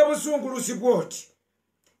 ng'osungulula busunguluzi bw'oti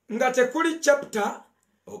nga tekuli chapter,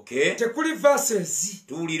 tekuli verses,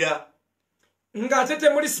 tuwulira nga ate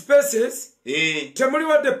temuli spaces, temuli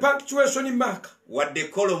wadde punctuation mark, wadde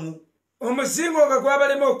column. Omuzingo nga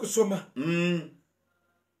gwabalema okusoma.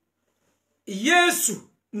 Yesu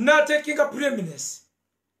n'atekinga preeminence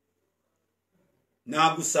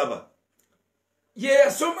n'agusaba. Ye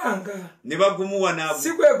yasomanga ne bagumuwa n'abo.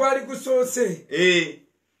 Si gwe gwali gusoose.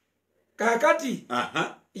 Kakati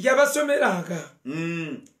yabasomeranga.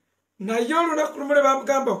 Naye olunaku lumu ne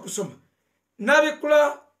bamugamba okusoma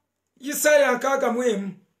n'abikula Isaaya 61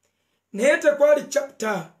 naye tekwali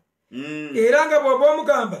chapter. Era nga bw'oba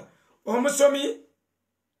omugamba omusomi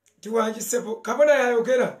tiwangisebo kabona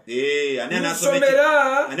yayogera.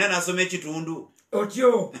 Ani anasoma ekitundu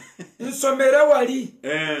otyo nsomera wali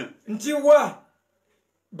nti wa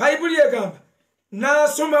bayibuli egamba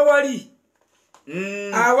n'asoma wali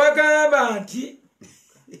awagamba nti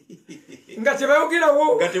nga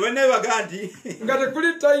tebawogerawo nga tebannebaga nti nga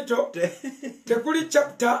tekuli title tekuli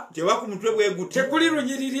chapter tebakumutwe bweguti tekuli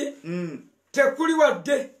lunyiriri tekuli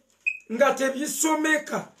wadde nga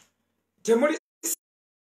tebisomeka temuli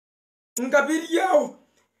nga biriyawo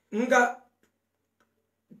nga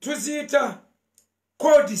tuziyita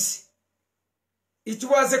codes. It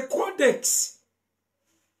was a codex.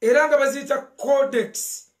 Era nga baziyita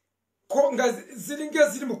codex nga ziringa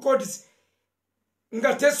ziri mu codes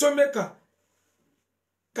nga tesomeka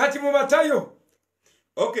kati mu Matayo.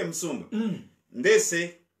 Okay Musumba.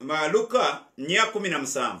 Ndese Luka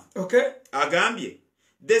 17. Okay. Agambye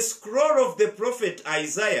the scroll of the prophet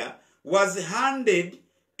Isaiah was handed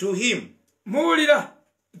to him. Muwulira,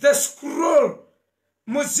 the scroll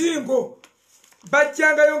muzingo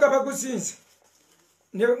bajjangayo nga baguzinze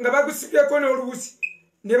nga bagusibyeko n'olubuzi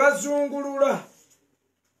ne bazungulula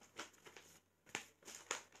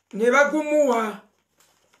ne bagumuwa.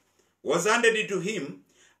 Was handed to him,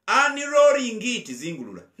 unrolling it,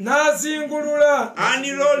 zingulula. Nazingulula.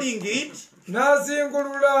 Unrolling it,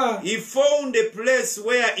 nazingulula. he found a place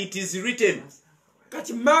where it is written.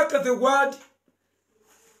 Kati mark the word.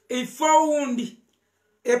 He found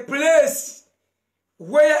a place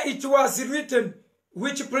where it was written.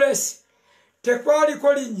 Which place?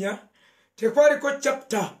 Tekwaliko linnya, tekwaliko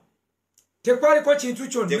chapter, tekwaliko kintu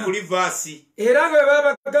kyonna. Tekuli verse. Era nga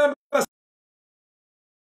baba bagamba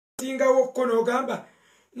singawo kono gamba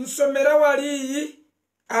nsomera wali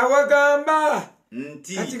awagamba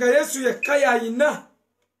nti kati nga Yesu yekka yalina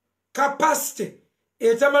capacity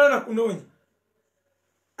etamala na kunoonya.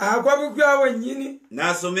 Agwa bugwawo nnyini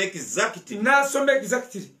n'asoma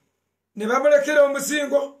exactly ne bamulekera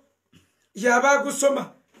omuzingo yaba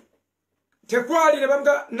agusoma. Tekwali ne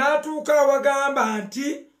bamuga n'atuuka awagamba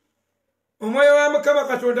nti omwoyo wa Mukama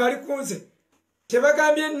Katonda ali kunze.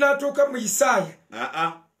 Tebagambye n'atuuka mu Isaaya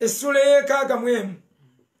essula y'enkaaga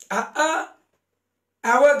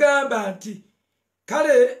awagamba nti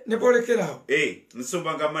kale ne bolekerawo.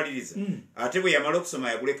 Musumba nga maliriza ate bwe yamala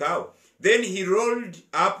okusoma yagulekaawo. Then he rolled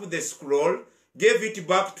up the scroll, gave it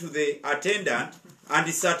back to the attendant, and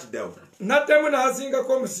he sat down. N'addamu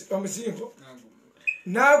n'azingako omuzingo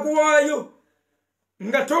n'aguwaayo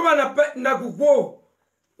nga toba nagugwo.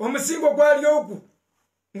 Omuzingo gwali ogwo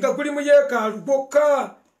nga guli mu yeekaalu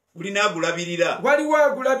gwokka. Bulina agulabirira. Waliwo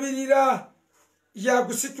agulabirira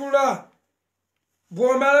yagusitula.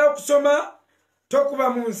 Bw'omala okusoma tokuba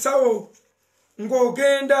mu nsawo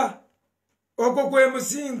ng'ogenda. Ogwo gwe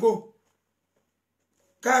muzingo.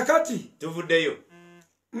 Kakati tuvuddeyo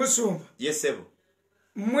Musumba. Yes sebo.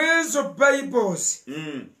 Mwezo Bibles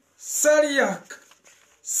Syriac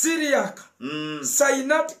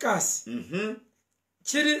Sinaiticus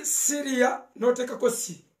kiri Syria notekako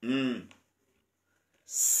si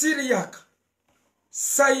Syriac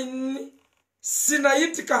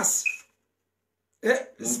Sinaiticus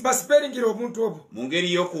basiperingira omuntu obwo mu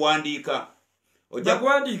ngeri y'okuwandiika ojja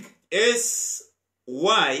kuwandiika SYRIAC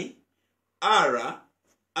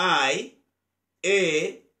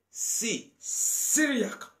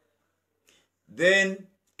Syriac then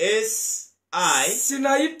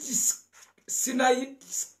Sinaiticus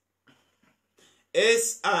SINAITICIS.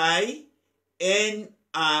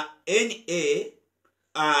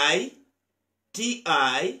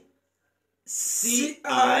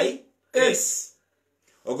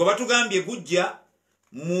 Ogwo batugambye gujja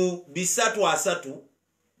mu bisatu asatu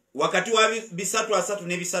wakati wa bisatu asatu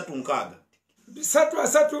ne bisatu nkaaga. Bisatu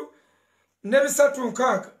asatu ne bisatu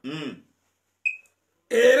nkaaga.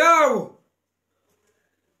 Era awo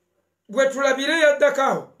bwe tulabire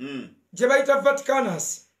yaddakaawo gye bayita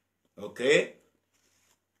Vaticanus. Okay.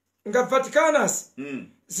 Nga Vaticanus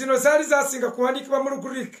zino zaali zasinga kuwandiikibwa mu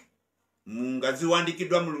Lugiriki. Nga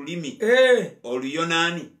ziwandiikiddwa mu lulimi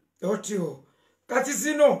Oluyonaani. Otyo kati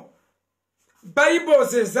zino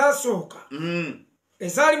Bibles ezasooka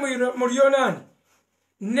ezaali mu Luyonaani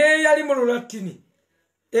n'eyali mu Lulatini.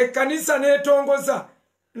 Ekkanisa n'etongoza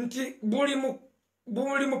nti buli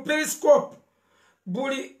mu Periscope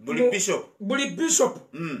buli bishop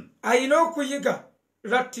ayina okuyiga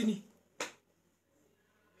Latini.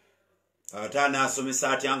 Ate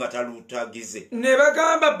anaasomesa atya nga talutagize. Ne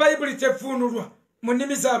bagamba Bible tevuunulwa mu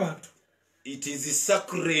nnimi z'abantu. It is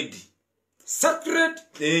sacred.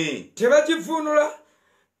 Tebagivuunula,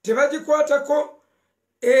 tebagikwatako.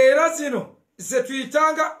 Era zino ze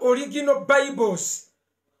tuyitanga original Bibles.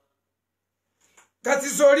 Kati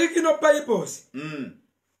zo original Bibles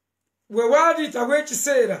we waadiyitawo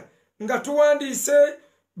ekiseera nga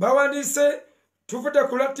bawandiise tuvudde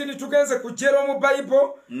ku Latini tugenze ku Jeromu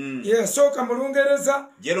Bible yesooka mu Lungereza.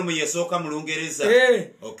 Jeromu yesooka mu Lungereza.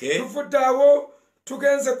 Okay. Tuvudde awo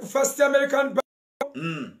tugenze ku First American Bible.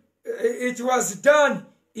 It was done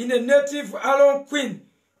in a native Algonquin.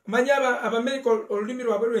 Manya Abamerika olulimi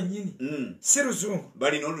lwabwe lwennyini si Luzungu.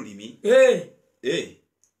 Balina olulimi.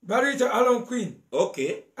 Baluyita Algonquin.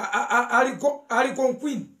 Okay.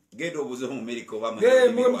 Algonquin. Genda obuuze mu Amerika oba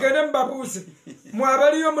mugende mubabuuze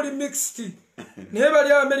mwabaliyo muli mixed naye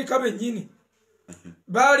bali Amerika bennyini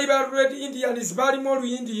baali ba Red Indians baalimu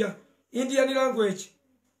Indian language.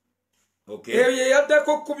 Okay. eyo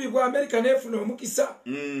yeyaddako okukubibwa America n'efuna omukisa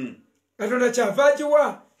Katonda kyava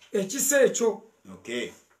agiwa ekisa ekyo.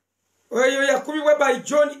 Okay. Eyo yakubibwa by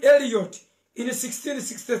John Eliot in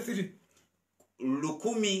 1663.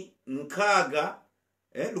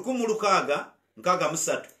 Nkaaga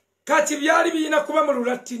musatu. Kati byali biyina kuba mu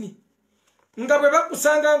Lulatini nga bwe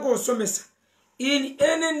bakusanga ng'osomesa in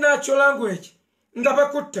any natural language nga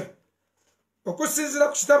bakutta okusinziira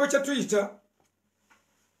ku kitabo kye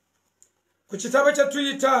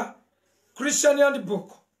tuyita Christian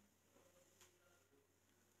Handbook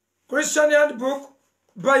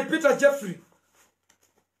by Peter Jeffrey.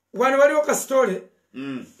 Wano waliwo kasitole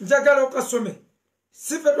njagala okasome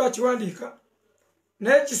sife lwakiwandiika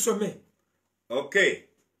naye kisome. Okay.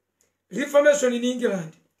 Reformation in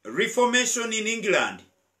England.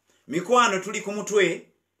 Mikwano tuli ku mutwe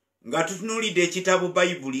nga tutunulidde ekitabo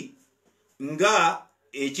Bayibuli nga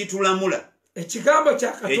ekitulamula. Ekigambo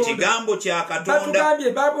kya Katonda.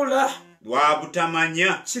 Batugambye babula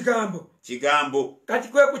lwabutamanya kigambo. Kati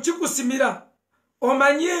kwe kukikusimira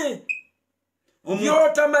omanye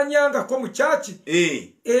byotamanyangako mu kyaki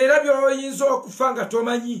era byoyinza okufa nga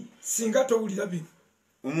tomanyi singa towulira bino.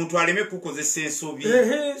 Omuntu aleme kukozesa ensobi.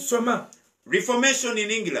 Soma. Reformation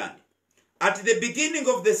in England. At the beginning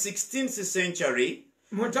of the 16th century,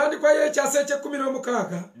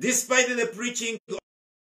 despite the preaching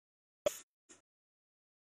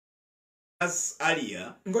as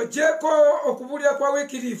earlier,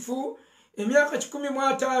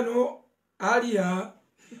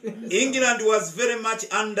 England was very much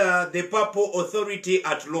under the papal authority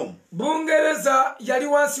at Rome.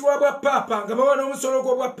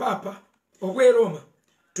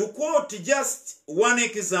 To quote just one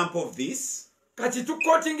example of this, on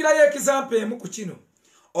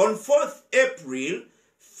 4th April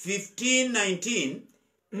 1519,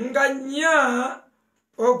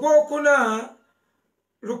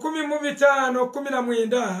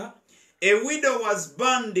 a widow was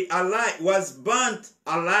burnt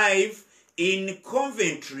alive in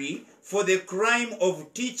Coventry for the crime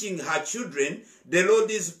of teaching her children the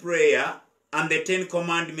Lord's Prayer and the 10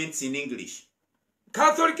 Commandments in English.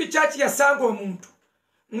 Catholic Church yasanga omuntu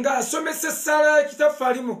nga asomesa essala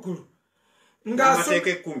ekitafaali mukulu nga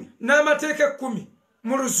n'amateeka 10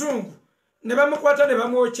 mu Luzungu ne bamukwata ne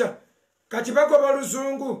bamwokya. Kati bagoba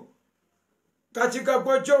Luzungu kati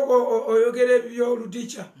gagojja oyogera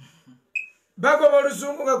eby'Oludica bagoba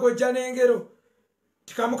Luzungu nga gojja n'engero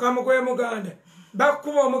tikamukamu gwe Muganda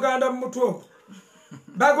bakuba Omuganda mu mutwe ogwo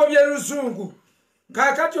bagobye Luzungu.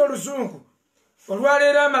 Kakati Oluzungu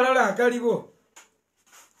olwaleero amalala agaliwo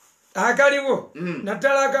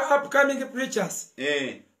naddala upcoming preachers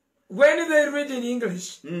when they read in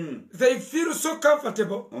English they feel so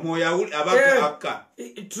comfortable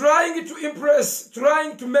trying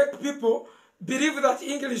to make people believe that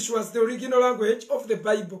English was the original language of the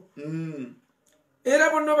Bible. Era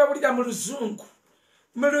bonna bawulira mu Luzungu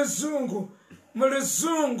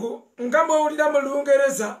nga bawulira mu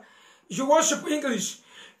Lungereza you worship English.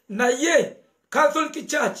 Naye Catholic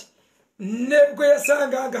Church nebwe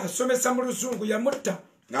yasanga nga asomesa mu Luzungu yamutta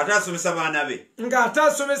ng'ate asomesa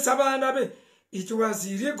baana be. It was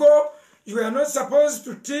illegal. You are not supposed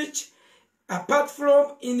to teach apart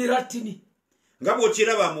from in Latin. Nga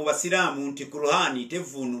bw'okiraba mu Basiraamu nti Qur'ani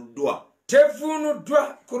tevuunuddwa.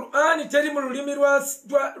 Qur'ani teri mu lulimi lwa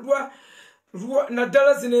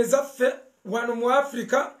naddala zino ezaffe wano mu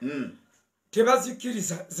Africa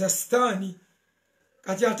tebazikiriza za sitaani.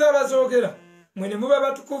 Kati ate abazoogera mwene muba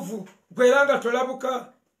batukuvu gweranga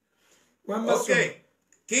tolabuka. Okay.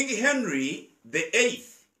 King Henry VIII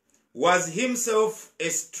was himself a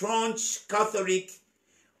staunch Catholic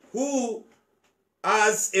who,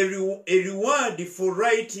 as a reward for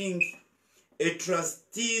writing a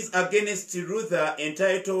treatise against Luther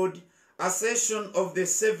entitled Assertion of the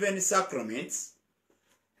Seven Sacraments.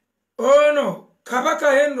 Oh no,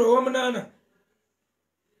 Kabaka Henry omunana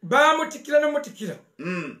bamutikira n'omutikira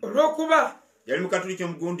olw'okuba yali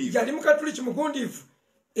mukatuliki mugundiivu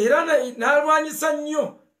era n'alwanyisa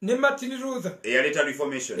nnyo ne Martin Luther eyaleeta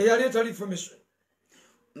reformation.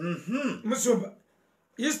 Musumba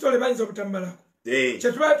history bayinza obutamalako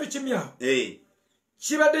kyetubala tukimyawo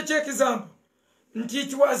kibadde ky'ekizampo nti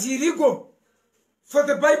it was illegal for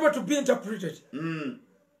the Bible to be interpreted.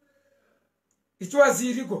 It was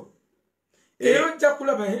illegal. Eyo nja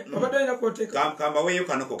kulaba obadde olina kwoteeka kambaweeyo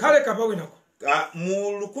kanoko kale kabawe nako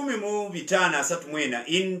mu 1534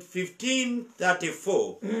 in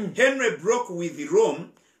 1534 Henry broke with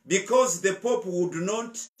Rome because the Pope would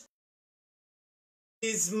not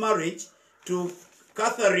his marriage to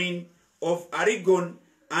Catherine of Aragon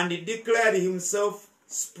and declared himself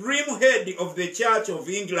supreme head of the Church of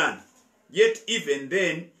England, yet even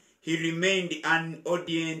then he remained an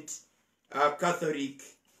ordained Catholic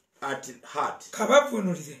at heart.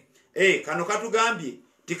 Kano katugambye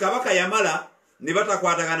tikabaka yamala ne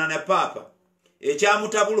batakwatagana na papa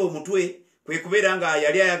ekyamutabula omutwe kwe kubeera nga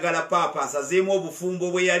yali ayagala papa asazeemu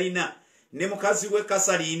obufumbo bwe yalina ne mukazi we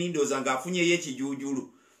Kasalini ndoza ngaafunyeyo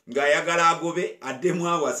ekijuujulu ng'ayagala agobe addemu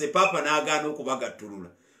awase papa n'agaana okubagattulula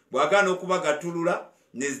bw'agaana okubagattulula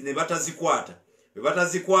ne batazikwata bwe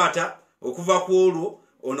batazikwata okuva ku olwo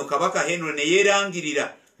ono kabaka Henry ne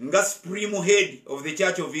yeerangirira nga supreme head of the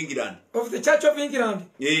Church of England. Of the Church of England.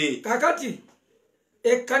 Kakati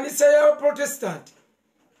ekkanisa ya Protestant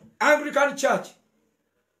Anglican Church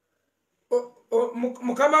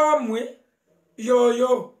mukama wammwe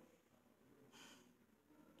yoyo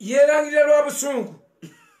yerangirira lwa busungu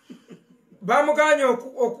bamuganya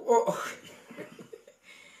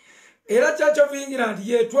era Church of England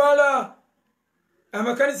yetwala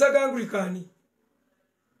amakanisa ga Anglicani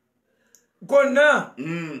gonna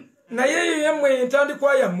naye yemmwe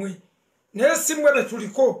entandikwa yammwe naye simmwe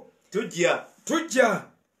betuliko tujja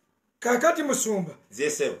kakati musumba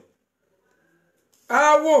zesewo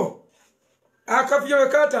awo akavuyo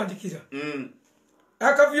wekatandikira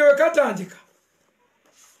akavuyo wekatandika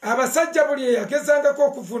abasajja buli eyagezangako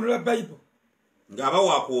okuvunula Bible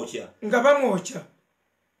ng'abawakwokya nga bamwokya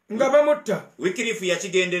nga bamutta Wycliffe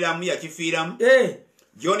yakigenderamu yakifiiramu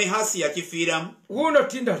John Huss yakifiiramu wuno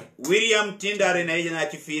Tindale William Tyndale naye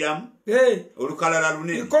yakifiiramu olukalala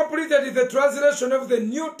lunene. He completed the translation of the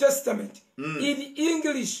New Testament in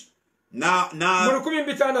English mu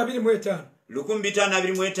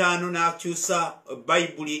 1525 n'akyusa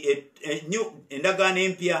Bayibuli endagaano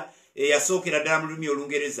empya eyasookera ddala mu lulimi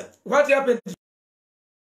Olungereza. What happened?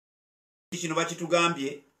 Kino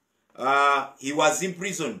bakitugambye he was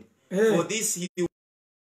imprisoned. For this he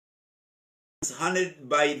was handed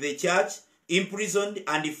by the church, imprisoned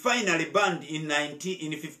and finally banned in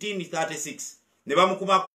 1536. Ne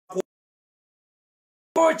bamukuma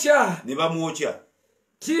ne bamwokya.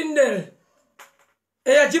 Tyndale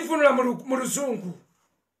eyakifunula mu Luzungu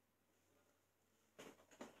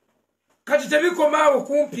kati tebikomaawo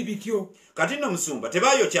kumpi bityo. Kati no musumba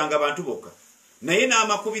tebayokyanga bantu bokka naye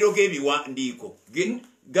n'amakubiro g'ebiwandiiko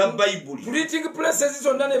ga Bayibuli printing presses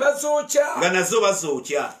zonna ne bazookya nga nazo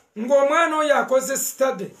bazookya ng'omwana oyo akoze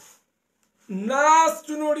study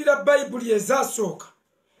n'atunuulira Bayibuli ezasooka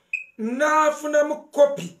n'afunamu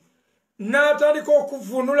kopi n'atandika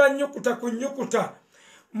okuvunula nnyukuta ku nnyukuta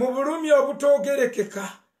mu bulumi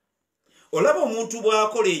obutoogerekeka. Olaba omuntu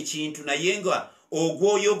bw'akola ekintu naye nga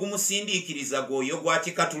ogwoyo ogumusindiikiriza gwoyo gwa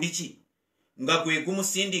kikatuliki nga gwe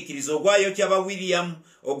gumusindiikiriza ogwayo kyaba William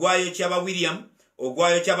ogwayo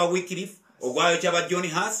kyaba Wycliffe ogwayo kyaba John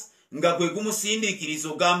Huss nga gwe gumusindiikiriza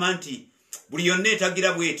ogamba nti buli yonna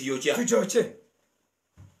etagira bweti yokya tukyoke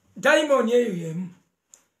daimoni eyo yemu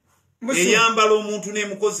eyambala omuntu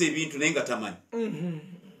n'emukoza ebintu naye nga tamanyi.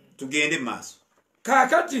 Tugende mu maaso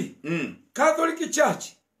kaakati Catholic Church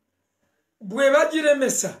bwe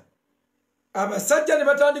bagiremesa abasajja ne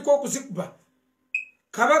batandika okuzikuba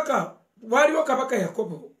kabaka waliwo kabaka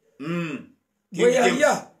Yakobo bwe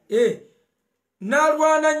yalya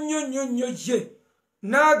n'alwana nnyo ye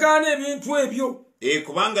n'agaana ebintu ebyo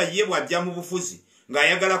kubanga ye bw'ajja mu bufuzi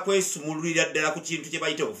ng'ayagala kwesumululira ddala ku kintu kye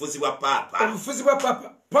bayita obufuzi bwa papa.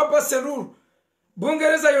 Papa Cyril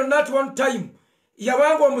Bungereza yonna at one time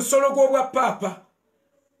yabanga omusolo gw'obwa papa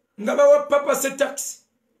nga bawa papa setax.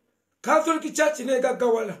 Catholic Church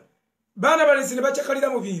negaggawala baana balenzi ne bacakalira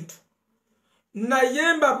mu bintu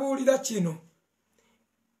naye mbabuulira kino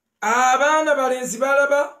abaana balenzi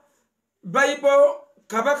balaba Bible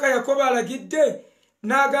kabaka Yakobo alagidde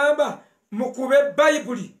n'agamba mukube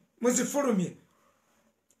Bayibuli muzifulumye.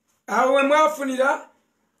 Awo we mwafunira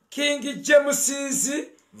King James's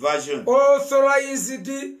version,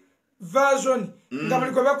 authorized version nga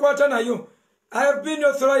buli kwe bakwata nayo. I have been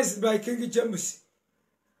authorized by King James.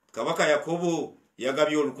 Kabaka Yakobo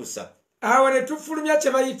yagabye olukusa. Awo ne tufulumya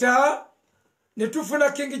kye bayita ne tufuna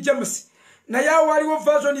King James naye waliwo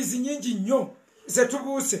versions nyingi nnyo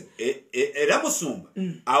zetubuuse. Era musumba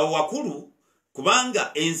awo wakulu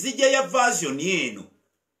kubanga enzija ya version eno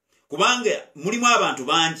kubanga mulimu abantu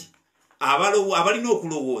bangi abalina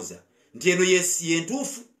okulowooza nti eno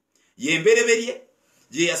yentuufu yembereberye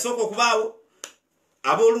gye yasooka okubaawo.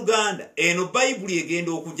 Abooluganda eno Bayibuli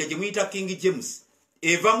egenda okujja gye muyita King James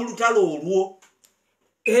eva mu lutalo olwo.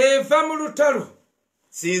 Eva mu lutalo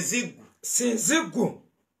sinziggu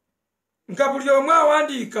nga buli omu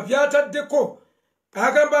awandiika byataddeko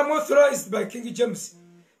agamba authorized by King James.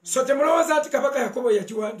 So temulowooza nti kabaka Yakobo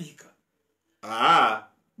yakiwandiika.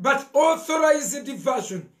 But authorized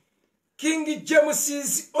version, King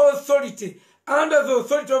James's authority, under the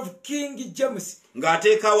authority of King James.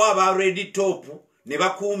 Ng'ateekawo aba ready top ne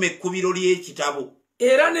bakuuma ekkubiro ly'ekitabo.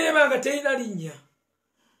 Era neeba nga terina linnya.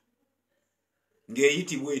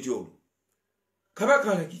 Ng'eyitibwa etyo.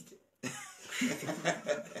 Kabaka alagidde.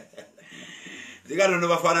 Zigano no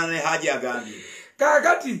bafaanana ne Haji agambye.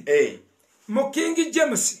 Kaakati mu King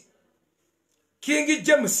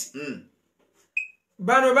James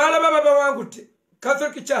bano balaba babawangute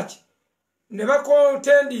Catholic Church ne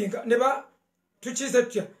bakontendinga ne ba tukize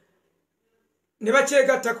tutya ne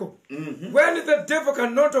bakyegattako. When the devil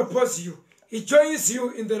cannot oppose you, he joins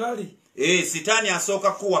you in the rally. Sitaani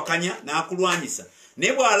asooka kuwakanya n'akulwanyisa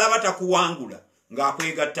naye bw'alaba takuwangula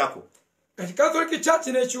ng'akwegattako. Kati Catholic Church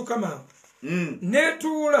n'ekyuka mangu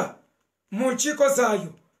netuula mu nkiiko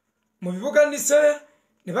zaayo mu bibuga Niseya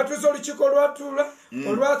ne batuuza olukiiko olwatuula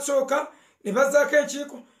olwasooka ne bazaako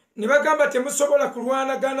enkiiko ne bagamba temusobola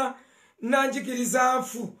kulwanagana nanjigiriza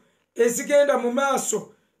nfu ezigenda mu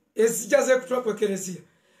maaso ezijja zeekutula ku ekereziya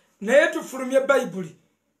naye tufulumye Bayibuli.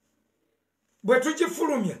 Bwe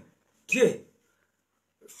tugifulumya tye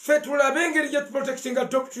ffe tulabe engeri gye tuprotectinga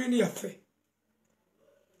doctrine yaffe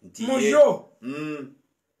muyo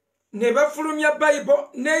ne bafulumya Bible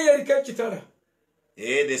neyo eriko ekitala.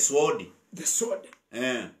 The sword.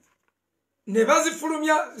 Ne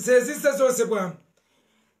bazifulumya zezizze zoosebwamu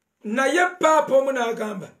naye paapa omu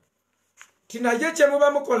n'agamba ti naye kye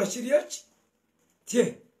muba mukola kiri eki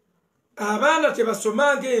tye abaana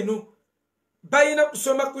tebasomanga eno balina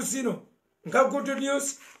kusoma ku zino nga Good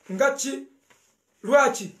News nga ki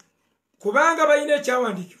lwaki kubanga balina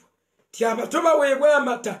ekyawandiikibwa ti abato baweebwa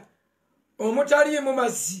amata omutaliimu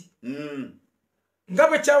mazzi nga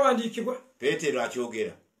bwe kyawandiikibwa. Peetero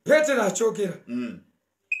akyogera.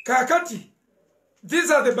 Kaakati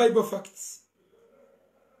these are the Bible facts.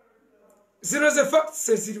 Zino ze facts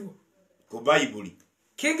eziriwo ku Bayibuli.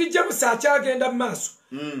 King James akyagenda mu maaso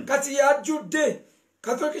kati yajjudde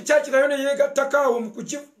Catholic Church nayo ne yeegattakaawo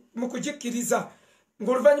mu kugikkiriza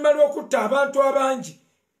ng'oluvannyuma lw'okutta abantu abangi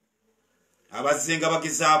abazze nga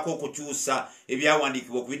bagezaako okukyusa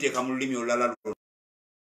ebyawandiikibwa okubiteeka mu lulimi olulala.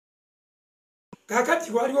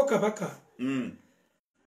 Kaakati waliwo kabaka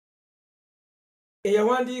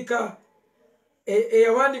eyawandiika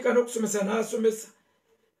n'okusomesa n'asomesa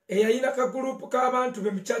eyayina kagurupu k'abantu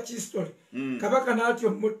be mu church history kabaka n'atyo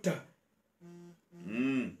mutta.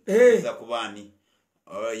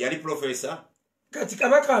 Yali professor. Kati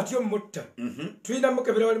kabaka atyo mutta tulina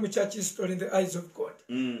mukebera wali mu church history in the eyes of God.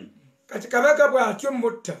 Kati kabaka bw'atyo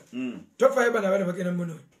mutta tofaayo bana bana bagenda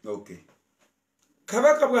muno.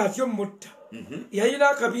 Kabaka bw'atyo mutta yayina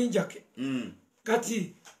akabinja ke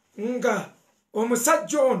kati nga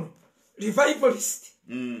omusajja ono revivalist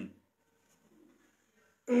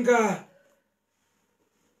nga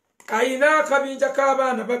ayina akabinja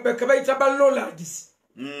k'abaana kabayita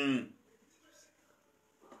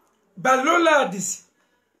baloladies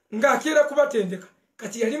ng'akeera kubatendeka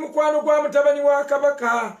kati yali mukwano gwa mutabani wa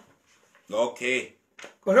kabaka.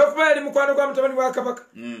 Olw'okuba yali mukwano gwa mutabani wa kabaka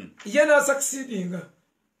ye n'asakisiidinga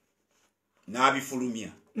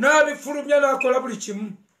n'abifulumya n'akola buli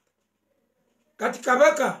kimu. Kati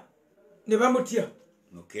kabaka ne bamutya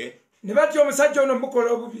ne batya omusajja ono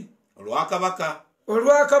mukola obubi olwa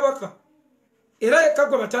kabaka era yekka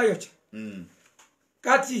gwe batayokya.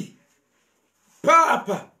 Kati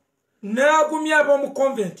paapa n'agumya ab'omu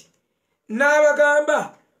convent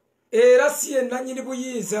n'abagamba era si ye nannyini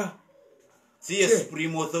buyinza, si ye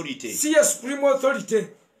supreme authority.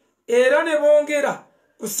 Era ne bongera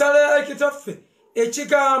kusala ekitaffe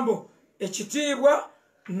ekigambo ekitiibwa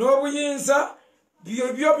n'obuyinza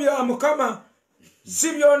byobyo bya Mukama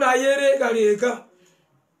si byona yereegaleega.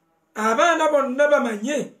 Abaana bonna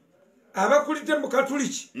bamanye abakulidde mu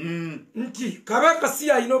Katuliki nti kabaka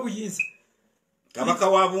si alina obuyinza. Kabaka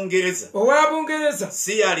wa Bungereza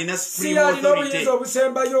si alina supreme authority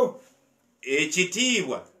obusembayo.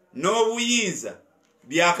 Ekitiibwa n'obuyinza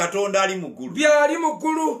bya Katonda ali mu ggulu. Byali mu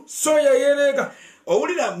ggulu so yeyereega.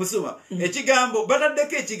 Owulira Musuma ekigambo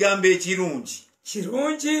bataddeko ekigambo ekirungi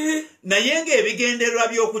naye ng'ebigendererwa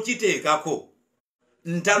by'okukiteekako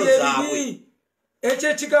ntalo zaabwe. Ekyo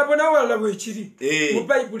ekigambo n'awalala bwe kiri mu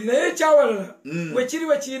Bayibuli naye ekyawalala bwe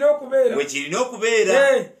kirina okubeera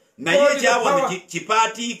naye ekyawa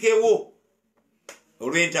kipaatiikewo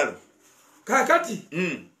olw'entalo. Kaakati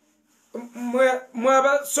mwe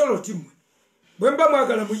abasoloti mmwe bwe mba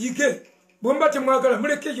mwagala muyige, bwe mba temwagala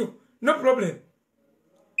mulekeyo, no problem.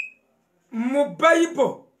 Mu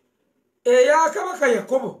Bayibuli eya kabaka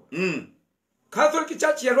Yakobo Catholic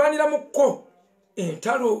Church yalwanira mukko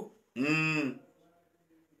entalo.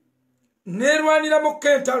 nerwanira mu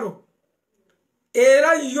kentalo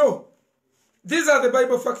era yo. These are the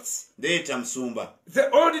Bible facts. Leeta Musumba.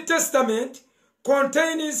 The Old Testament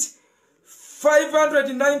contains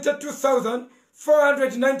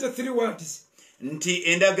 592,493 words. Nti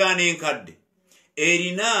endagaano enkadde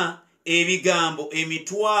erina ebigambo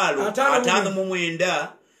emitwalo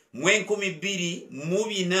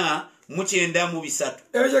 59,243.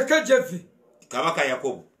 Ebyo KJV. Kabaka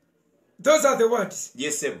Yakobo. Those are the words.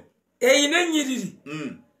 Yes, sir. Eyina ennyiriri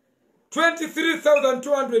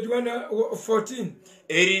 23,214.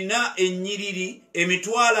 Erina ennyiriri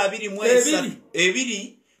emitwalo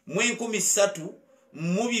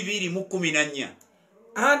 23,214.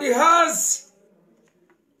 And it has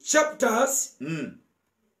chapters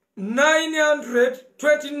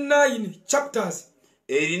 929 chapters.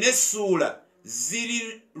 Erina essuula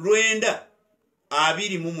ziri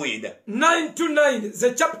 929. 929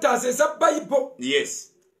 the chapters is a Bible.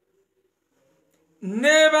 Yes.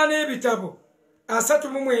 Neba n'ebitabo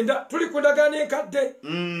 39 tuli ku ndagaano enkadde.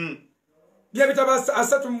 By'ebitabo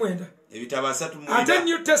 39. Ebitabo 39. Ate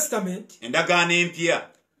New Testament endagaano empya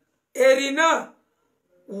erina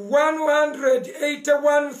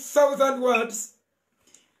 181,000 words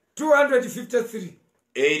 253.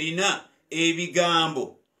 erina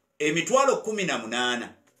ebigambo emitwalo 18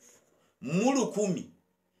 mu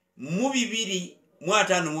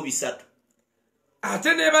 1,253.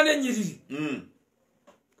 Ate neba n'ennyiriri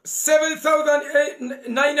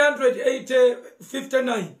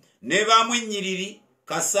 7,959. Nebaamu ennyiriri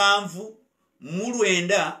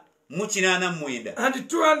 7,989. And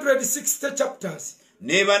 260 chapters.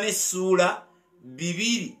 Neba n'essuula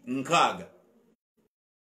 260.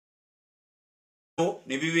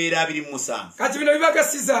 Ne bibeera 27. Kati bino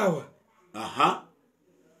bibagasizaawa.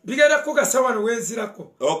 Bigenda kugasa wano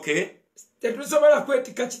wenzirako. Okay. Tetusobola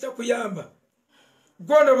kwetika kitakuyamba.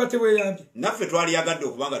 Gwono bateweeyambye. Naffe twaliyagadde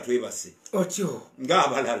okubanga twebase. Otyo.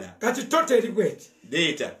 Ng'abalala. Kati toto eri bweti.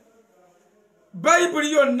 Leeta.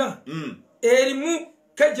 Bayibuli yonna erimu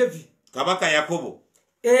KJV. Kabaka Yakobo.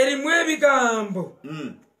 Erimu ebigambo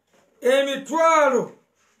emitwalo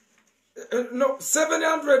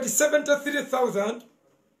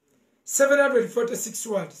 773,746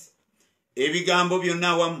 words. Ebigambo byonna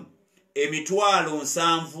awamu emitwalo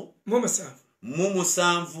 7 mu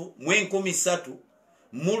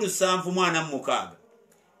 7,346.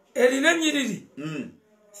 Erina ennyiriri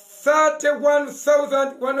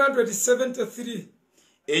 31,173.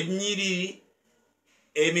 Ennyiriri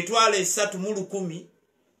emitwalo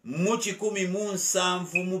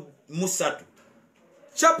 3,113.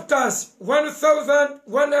 Chapters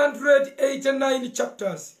 1,189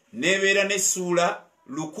 chapters. Nebeera n'essuula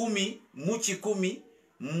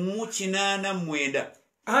 1,189.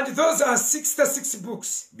 And those are 66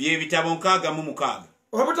 books. By'ebitabo 66.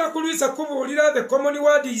 Obutakulwisa kubuulira the common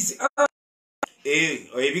word is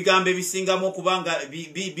ebigambo ebisingamu okubanga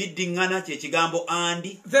biddiŋŋana kyekigambo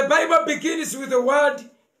andi. The Bible begins with the word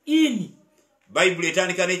in. Bayibuli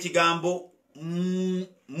etandika n'ekigambo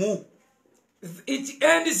mu. It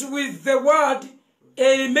ends with the word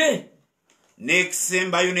amen.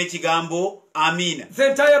 N'ekisembayo n'ekigambo amina. The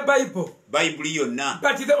entire Bible. Bayibuli yonna.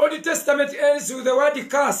 But the Old Testament ends with the word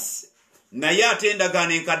curse. Naye ate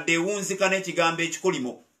endagaano enkadde ewunzika n'ekigambo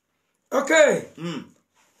ekikolimo. Okay.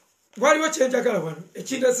 Waliwo kyenjagala wano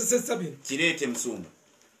ekindesesesa bino. Kireete Musumba.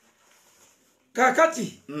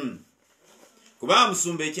 Kaakati. Kubanga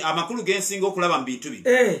Musumba amakulu gensinga okulaba mu bintu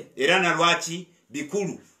bino. Era nalwaki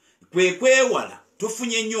bikulu. Kwe kwewala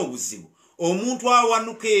tufunye nnyo obuzibu. Omuntu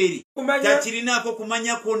awanuka eri takirinaako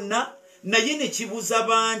kumanya kwonna naye ne kibuza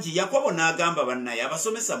bangi. Yakobo n'agamba bannaye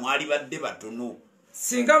abasomesa mwali badde batono.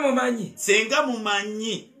 Singa mumanyi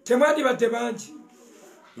temwandibadde bangi.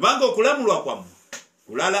 Kubanga okulamulwa kwammwe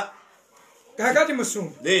kulala. Kaakati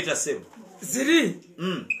Musumba. Leeta ssebo. Ziri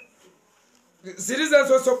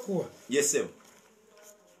zensoose okukuwa. Yes ssebo.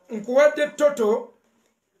 Nkuwadde toto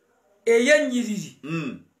ey'ennyiriri.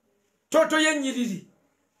 Toto y'ennyiriri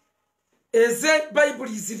eze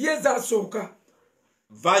Bayibuli ziri ezasooka.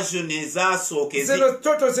 Version ezasooka zero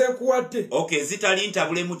toto zenkuwadde. Okay, zitali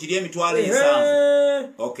ntabulemu giri emitwalo 7.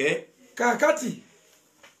 Okay. Kaakati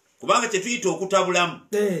kubanga kyetuyita okutabulamu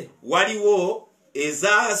waliwo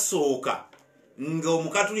ezasooka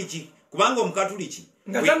ng'omukatuliki kubanga omukatuliki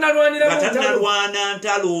nga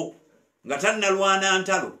tannalwana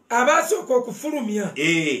ntalo abasooka okufulumya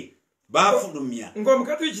baafulumya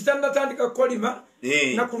ng'omukatuliki tannatandika kukolima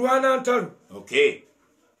na kulwana ntalo. Okay.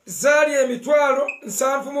 Zaali emitwalo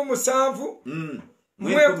 7,700 mu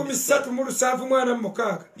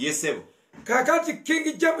 13,746. Yes sebo. kakati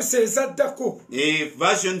King James ezaddako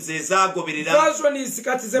versions ezagoberera versions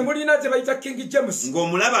kati ze mulina gye bayita King James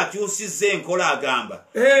ng'omulaba akyusizza enkola agamba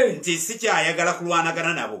nti si kyayagala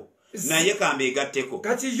kulwanagana nabo naye kamba egatteko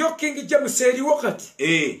kati yo King James eriwo kati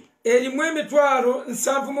erimu emitwalo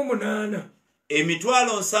 78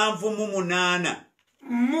 78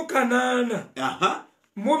 mu kanaana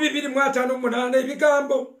mu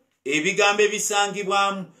 258 ebigambo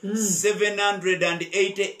ebisangibwamu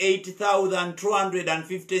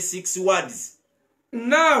 788,256 words.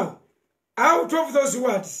 Now out of those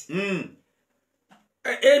words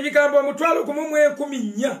ebigambo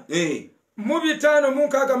 1,014 mu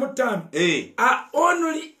 565 are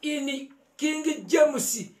only in King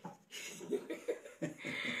James.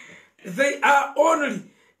 They are only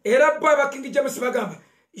era baba King James bagamba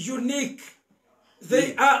unique.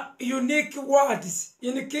 They are unique words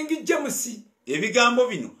in King James. Ebigambo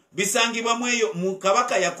bino bisangibwa mweyo mu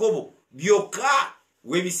kabaka Yakobo byokka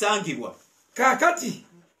we bisangibwa. Kakati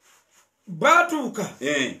batuuka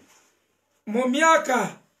mu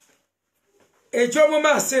myaka ekyomu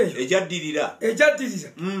maaso eyo ejaddirira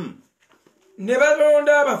ne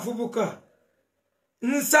balonda abavubuka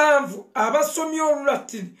 7 abasomya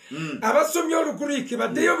Olulatini abasomya Olugiriki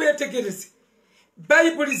baddeyo beetegereze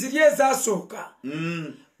Bayibuli ziri ezasooka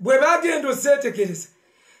bwe bagenda ozeetegereza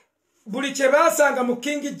buli kye baasanga mu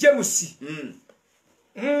King James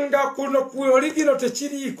nga kuno ku original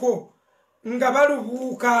tekiriiko nga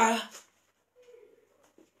balubuuka.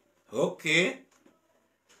 Okay.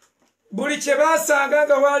 Buli kye baasanga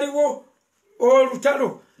nga waliwo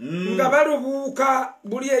olutalo nga balubuuka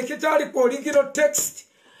buli ekitali ku original text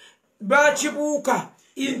bakibuuka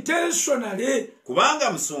intentionally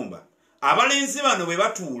kubanga Musumba abalenzi bano bwe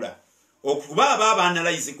batuula okuba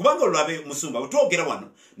abaanalyze kubanga olwabe Musumba butwogera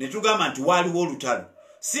wano ne tugamba nti waliwo olutalo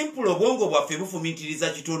simple obwongo bwaffe bufumintiriza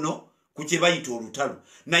kitono ku kye bayita olutalo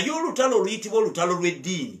naye olutalo oluyitibwa olutalo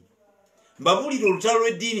lw'eddiini mbabulira olutalo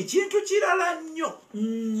lw'eddiini kintu kirala nnyo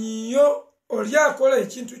oli akola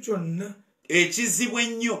ekintu kyonna ekizibu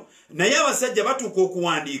ennyo naye abasajja batuuka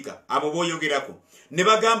okuwandiika abo b'oyogerako ne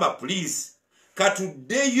bagamba please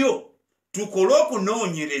katuddeyo tukole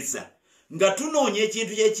okunoonyereza nga tunoonya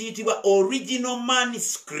ekintu kyekiyitibwa original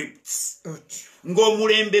manuscripts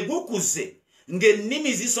ng'omulembe gukuze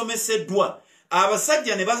ng'ennimi zisomeseddwa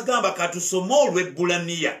abasajja ne bagamba katusome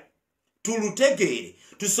olw'Ebbulaniya tulutegeere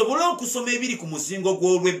tusobole okusoma ebiri ku muzingo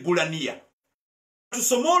gw'olw'Ebbulaniya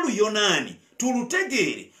tusome Oluyonaani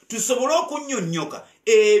tulutegeere tusobole okunnyonnyoka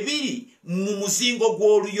ebiri mu muzingo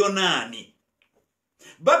gw'Oluyonaani.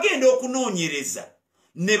 Bagenda okunoonyereza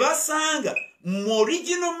ne basanga mu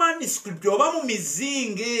original manuscript oba mu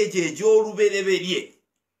mizingo egyo egy'olubereberye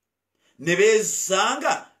ne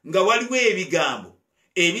beesanga nga waliwo ebigambo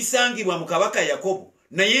ebisangibwa mu kabaka Yakobo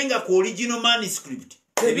naye nga ku original manuscript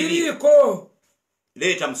tebiriiko.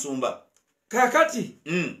 Leeta Musumba kakati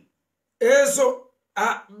ezo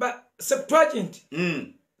Septuagint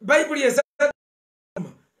Bible eza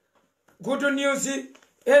Good News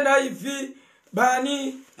NIV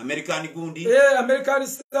bani American gundi American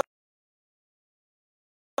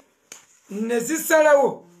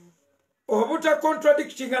nezisalawo obuta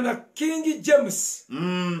contradicting na King James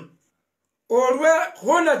olwe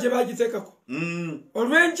hona gye bagitekako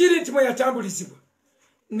olw'enjiri nti mwe yatambulizibwa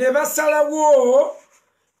ne basalawo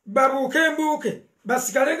babuuke mbuuke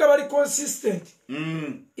basigale nga bali consistent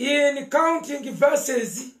in counting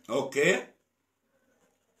verses. Okay.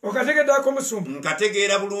 Okategeddako Musumba?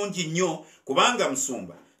 Nkategeera bulungi nnyo kubanga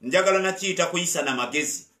Musumba njagala nakiyita kuyisa na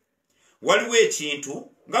magezi. Waliwo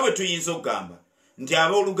ekintu nga bwe tuyinza okugamba nti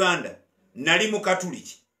abooluganda nali mu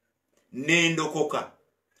Katuliki nendokoka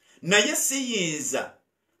naye siyinza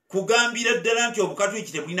kugambira ddala nti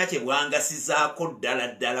Obukatuliki tebulina kye bwangasizaako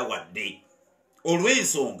ddala wadde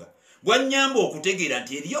olw'ensonga bwannyamba okutegeera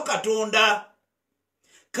nti eriyo Katonda.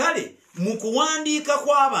 Kale mu kuwandiika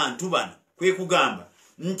kw'abantu bano kwe kugamba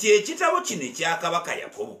nti ekitabo kino ekya kabaka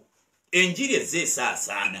Yakobo enjiri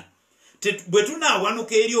ezeesaasaana bwe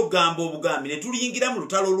tunaawanuka eri okugamba obugambi ne tuliyingira mu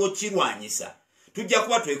lutalo lw'okirwanyisa tujja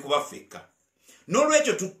kuba twekuba ffekka.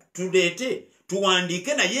 N'olwekyo tuleete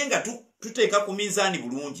tuwandiike naye nga tuteeka ku minzaani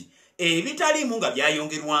bulungi ebitaliimu nga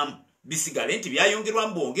byayongerwamu bisigale nti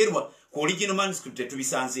byayongerwamu bwongerwa ku original manuscript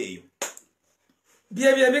tetubisanzeeyo.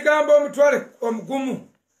 Byebyo ebigambo omutwale omugumu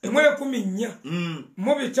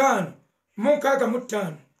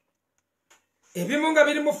 14,565 ebimu nga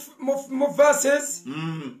biri mu verses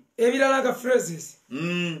ebirala nga phrases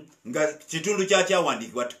nga kitundu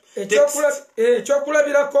kyakyawandiikibwa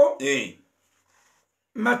ekyokulabirako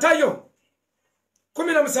Matayo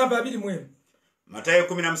 17:21 Matayo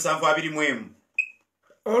 17:21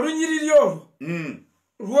 olunyiriri olwo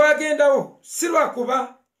lwagendawo si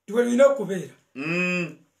lwakuba twe lulina okubeera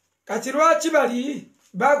kati lwaki bali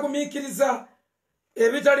bagumiikiriza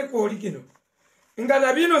ebitali ku oligino nga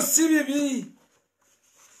nabino si bibi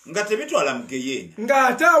nga tebitwala mugeyeni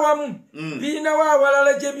ng'ate awamu biinawo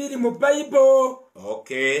awalala gye biri mu bayibolo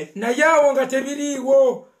naye awo nga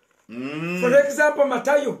tebiriiwo for example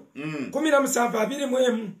Matayo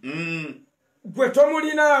 17:21 gwe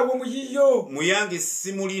tomulina awo muyiyo muyange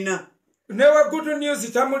simulina newa good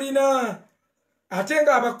news tamulina ate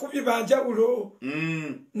nga abakubi banjawulo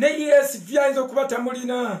ne ESV ayinza okuba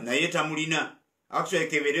tamulina naye tamulina actually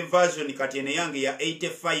kebere version kati ene yange ya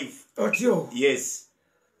 85 otyo yes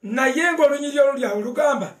naye ng'olunyiri olulyawo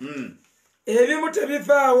lugamba ebimu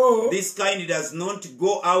tebivaawo this kind does not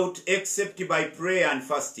go out except by prayer and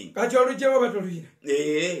fasting kati olugyewo batoluyina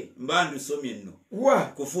mba ndusomye nno wa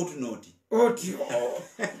ku footnote otyo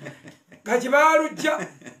kati baalujja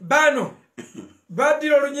bano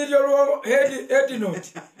baddira olunyiri olwo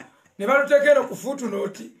headnote ne baluteeka eno ku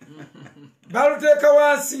footnote baluteeka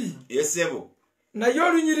wansi yesebo naye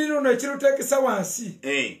olunyiri luno ekiruteekesa wansi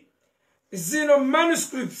zino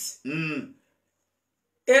manuscripts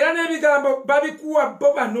era n'ebigambo babikuwa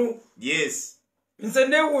bo bano yes nze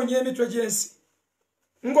neewuunya emitwe gy'ensi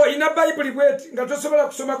ng'olina bayibuli bweti nga tosobola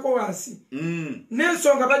kusomako wansi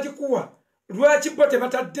n'ensonga bagikuwa lwaki bo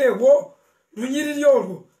tebataddeewo lunyiriri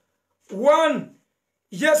olwo 1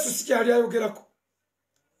 yesu si kyali ayogerako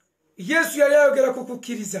yesu yali ayogera ku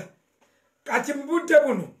kukkiriza kati mu budde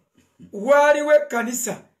buno waaliwo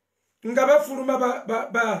ekkanisa nga bafuluma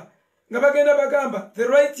nga bagenda bagamba the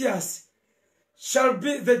righteous shall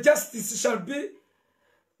be the justice shall be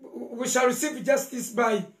we shall receive justice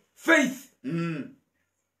by faith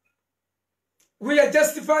we are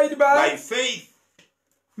justified by faith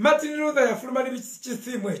Martin Luther yafuluma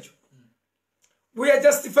n'ekithiimu ekyo we are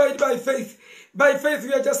justified by faith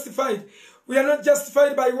we are justified we are not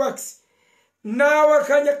justified by works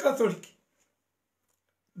n'awakanya Catholic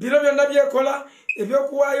bino byonna byekola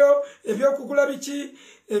ebyokuwaayo ebyokugula biki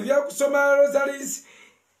ebyokusoma rosaries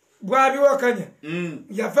bwabiwakanya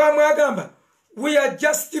yavaamu agamba we are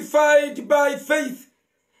justified by faith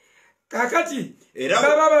kakati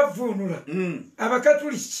baba bavunula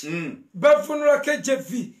abakatuliki bavunula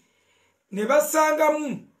KJV ne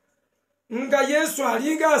basangamu nga Yesu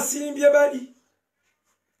alinga asimbye bali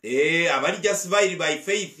abali justified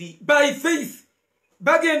by faith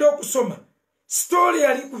bagenda okusoma story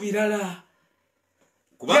yali ku birala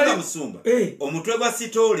kubanga musumba omutwe gwa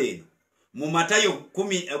story eno mu Matayo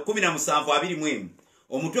 17:21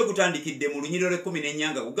 omutwe gutandikidde mu lunyiriro lwe 10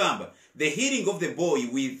 n'ennyanga kugamba the healing of the boy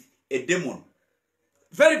with a demon.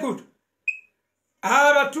 Very good.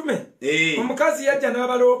 Abatume omukazi yajja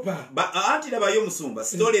n'abaloopa anti labayo musumba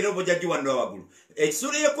story ero bojja wano wagulu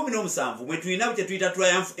ekisula ye 17 mwe tulina kye tuyita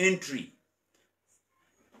triumph entry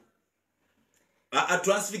a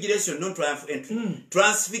transfiguration non triumph entry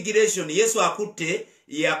transfiguration Yesu akutte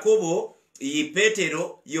Yakobo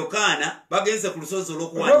Petero Yokana bagenze ku lusozi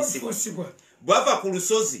olw'okuwanisibwa bwava ku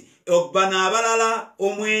lusozi bana abalala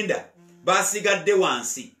omwenda basigadde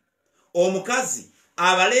wansi omukazi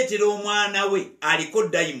abaleetera omwana we aliko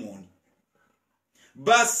daimoni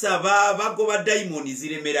basaba bagoba daimoni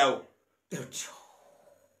ziremerawo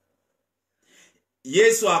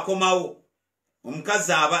Yesu akomawo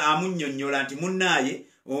omukazi amunnyonnyola nti munnaye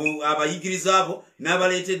abayigiriza abo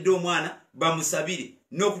n'abaleetedde omwana bamusabire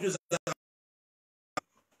n'okutuza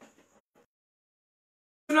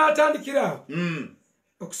n'atandikirawo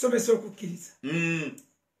okusomesa okukkiriza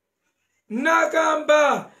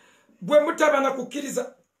n'agamba bwe mutabana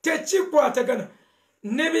kukkiriza tekikwatagana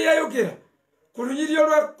ne bye yayogera ku lunyiriri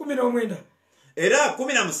olwa 19 era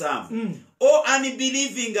 17 o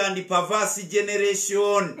unbelieving and perverse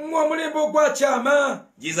generation omulembe ogwakyama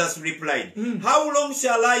Jesus replied how long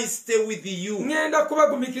shall I stay with you ngenda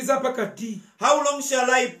kubagumikiriza mpaka ddi how long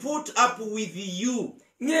shall I put up with you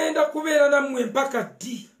ngenda kubeera nammwe mpaka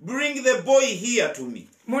ddi bring the boy here to me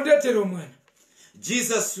mundeetere omwana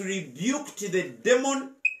Jesus rebuked the demon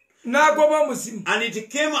n'agoba omuzimu and it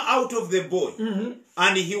came out of the boy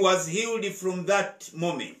and he was healed from that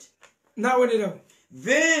moment n'awonerawo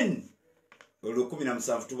then olwo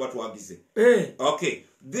 17 tuba twagize okay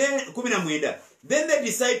then 19 then the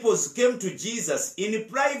disciples came to Jesus in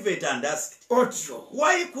private and asked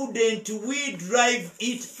why couldn't we drive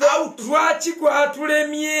it out lwaki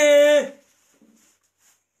gwatulemye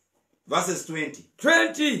verses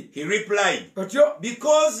 20 he replied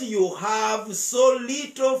because you have so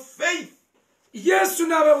little faith Yesu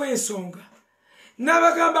n'abawa ensonga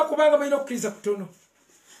n'abagamba kubanga balina okukkiriza kutono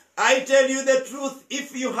I tell you the truth,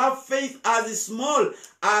 if you have faith as small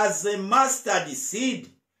as a mustard seed,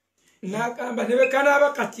 n'agamba ne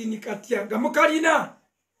bekanaba katini katya nga mukalina,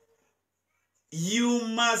 you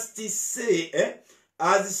must say,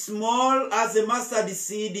 as small as a mustard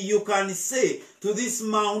seed, you can say to this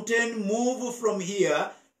mountain, move from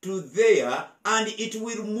here to there, and it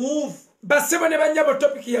will move. Basebo ne banyabo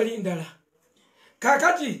topic yali ndala.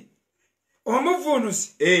 Kakati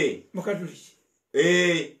omuvunuzi mukatuliki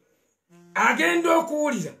agenda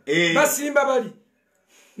okuwulira basimba bali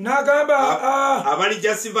n'agamba abali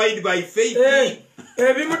justified by faith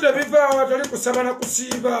ebimu tebivaawo atali kusaba na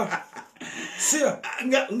kusiiba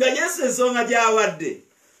nga Yesu ensonga gy'awadde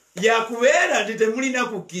yakubeera nti temulina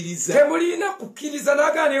kukkiriza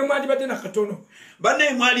n'agamba naye mwandibadde na katono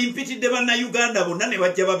bannaye mwali mpitidde bannayuganda bonna ne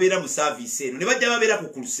bajja babeera mu saaviisi eno ne bajja babeera ku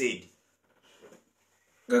crusade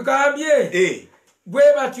gambye bwe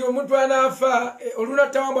bati omuntu anaafa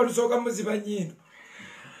olunatawamba lusooka muziba nnyindo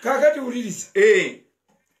kakati wuliriza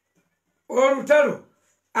olutalo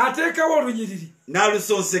ateekawo olunyiriri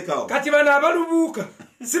n'alusonsekawo kati bano abalubuuka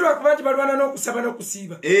si lwakuba nti balwana n'okusaba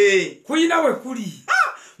n'okusiiba kuyina we kuli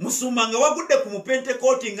musumba nga wagudde ku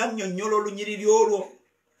mupentekooti nga nnyonnyola olunyiriri olwo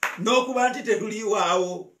n'okuba nti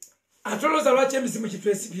teruliwaawo atolooza lwaki emizimu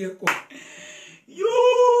kitwesibyeko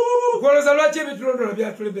gwolooza lwaki ebitulondola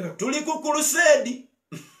byatuleberako tuli ku kurusedi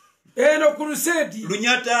eno kurusedi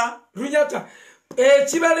lunyata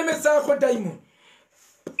ekibalemesaako daimoni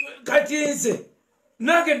kati nze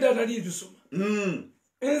nange eddala liitusoma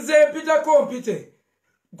nze mpitako mpite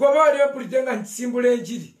goba waliwo mpulidde nga nkisimbula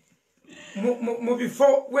enjiri mu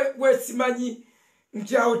bifo wesimanyi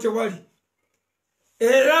nti awo tewali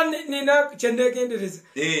era nina kyendegendereza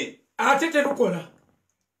ate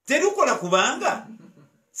terukola kubanga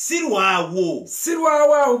sirwawo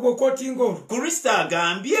awo bw'okootinga olwo Kristo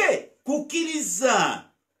agambye kukkiriza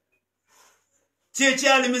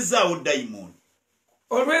kyekyalemezaawo dayimoni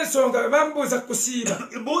olw'ensonga bamubuuza kusiiba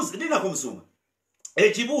dinako musumba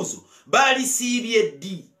ekibuuzo balisiibye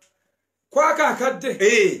ddi kwaka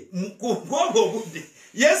akadde kwogwo obudde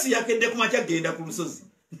Yesu yakedde ku makya genda ku lusozi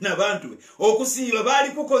nabantu be okusiiba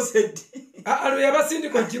baali kukoze ddi alwo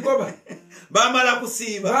yabasindika kigoba bamala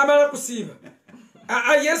kusiiba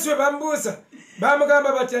Yesu we bamubuuza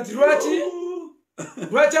bamugamba bati ati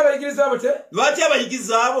lwaki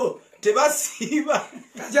abayigiriza abo tebasiiba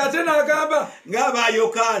kati ate n'agamba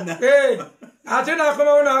ng'abayokaana ate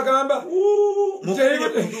n'akomawo n'agamba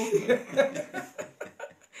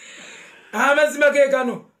amazima ge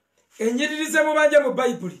gano enyiririze mubanja mu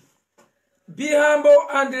bayibuli be humble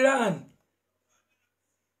and learn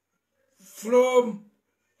from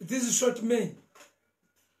this short man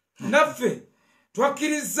naffe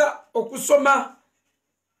twakkiriza okusoma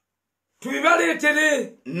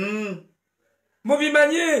tubibaleetere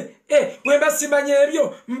mubimanye bwe basimanye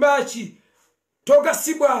ebyo mbaki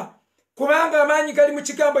togasibwa kubanga amaanyi gali mu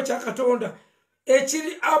kigambo kya Katonda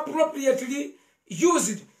ekiri appropriately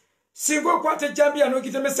used singa okwata ejjambiya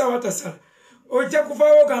n'ogitemesa watasala ojja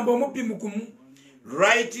kuvaawo ogamba omubbi mugumu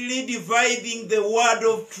rightly dividing the word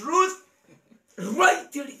of truth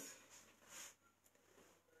rightly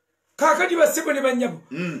kakati basebo ne banyabo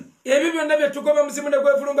ebyo byonna byetugoba muzimu ne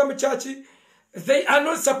gwevulunga mu kyaki they are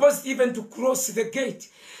not supposed even to cross the gate.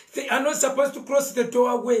 They are not supposed to cross the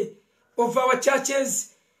doorway of our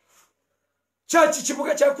churches. Church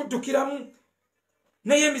kibuga kya kuddukiramu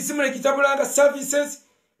naye emizimu negitabulanga services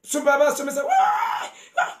sumba abasomesa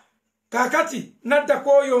kakati nadda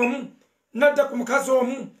kwoyo omu nadda ku mukazi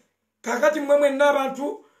omu kakati mmwe mwenna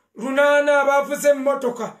abantu lunaana abavuze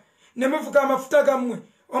emmotoka ne muvuga amafuta gammwe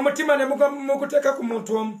omutima ne muguteeka ku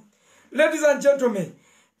muntu omu. Ladies and gentlemen,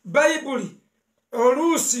 Bible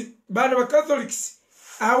oluusi bano ba Catholics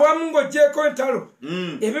awamu ng'oggyeko entalo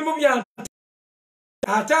ebimu bya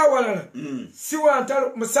ate awalala si wa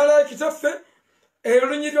ntalo musala kitaffe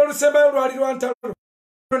olunyiri olusembayo lwali lwa ntalo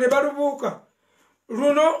ne balubuuka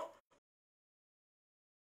luno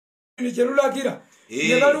gye lulagira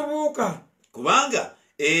ne balubuuka kubanga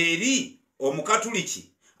eri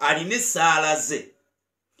omukatuliki alina essaala ze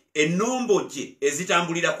ennombo gye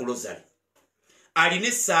ezitambulira ku lozali alina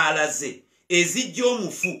essaala ze ezijja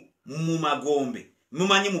omufu mu magombe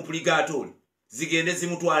mumanyi mu puligatori zigende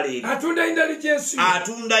zimutwala eri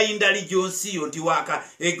atunda indaligensiyo nti waka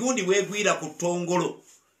egundi bwegwira ku ttongolo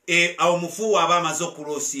omufu aba amaze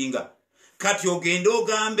okulosinga kati ogende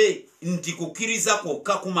ogambe nti kukkiriza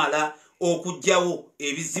kwokka kumala okugjawo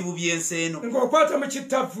ebizibu by'ensi eno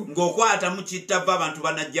ng'okwata mu kittavu abantu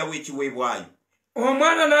banajjawo ekiweebwayo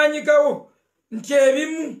omwana n'anyigawo nti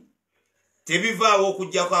ebimu tebivaawo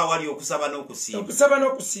okujjako awali okusaba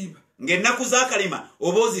n'okusiiba ng'ennaku z'akalema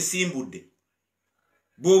oba ozisimbudde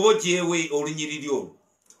bw'oba ogyewe olunyiriri olwo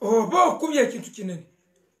oba okubya ekintu kinene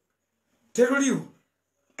teruliwo.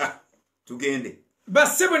 Tugende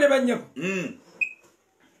bassebo ne bannyabo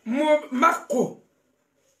mu Makko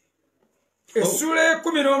essula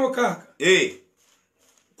 16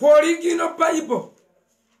 ku original Bible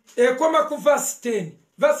ekoma ku verse 10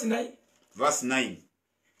 verse 9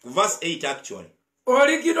 ku verse 8 actually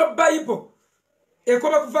original Bible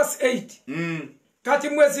ekoma ku verse 8 kati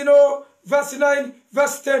mwezino verse 9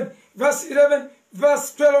 verse 10 verse 11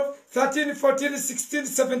 verse 12 13 14 16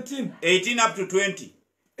 17 18 up to 20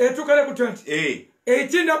 etukale ku 20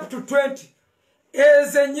 18 up to 20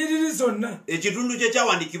 ezenyiriri zonna ekitundu kye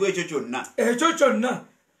kyawandikibwa ekyo kyonna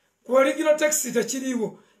ku original text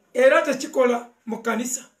tekiriiwo era tekikola mu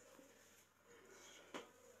kanisa.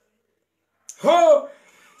 Ho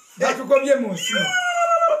batugobye mu nsi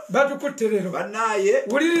batukutte leero bannaye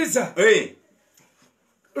wuliriza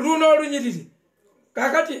luno olunyiriri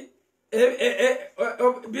kakati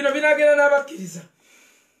bino binagenda n'abakkiriza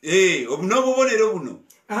n'obubonero buno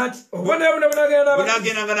anti obubonero buno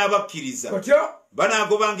bunagendanga n'abakkiriza otyo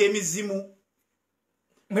banaagobanga emizimu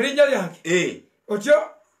mu linnya lyange otyo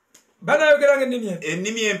banayogeranga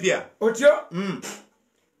ennimi empya otyo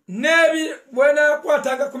nebi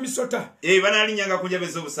bwenakwatanga ku misota banalinyanga ku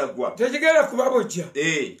njabeza obusagwa tekigenda kubabojja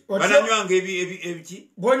bananywanga ebiki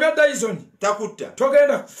bwonywa dayizoni takutta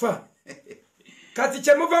togenda kufa kati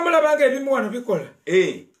kyemuva mulabanga ebimu wano bikola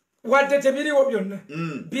wadde tebiriwo byonna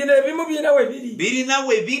bino ebimu birina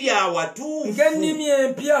we biri awatuufu ng'ennimi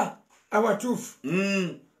empya awatuufu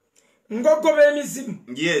ng'ogoba emizimu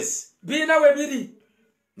birina we biri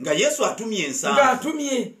nga Yesu atumye ensanvu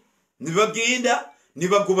ng'atumye ne bagenda ne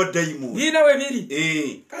bagoba dayimoni birina we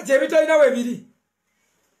biri kati ebitalina we biri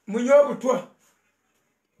munywe obutwa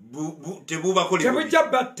tebujja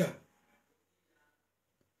batta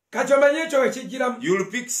kati omanye ekyo wekijjiramu you'll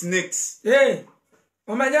pick snakes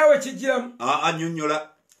omanye awo ekijjiramu annyonnyola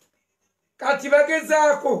kati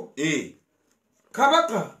bagezaako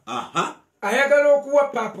kabaka ayagala okuwa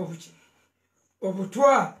paapa buki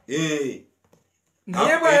obutwa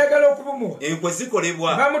naye bw'ayagala okubumuwa enkwe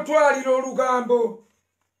zikolebwa bamutwalira olugambo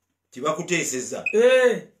tibakuteeseza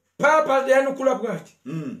paapa yanukula bw'ati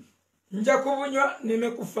nja kubunywa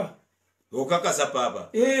neme kufa okakasa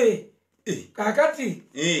paapa kakati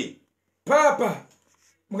paapa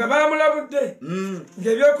nga bamulabudde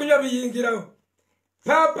ng'ebyokunywa biyingirawo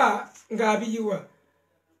paapa ng'abiyiwa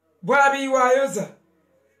bw'abiyiwa ayoza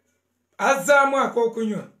azzaamu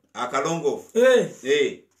ak'okunywa akalongoofu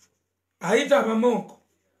ayita abamonko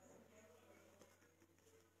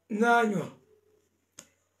nanywa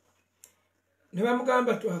ne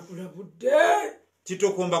bamugamba twakulabudde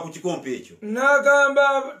kitokomba ku kikompe ekyo n'agamba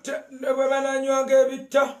bwe bananywanga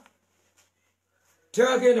ebitta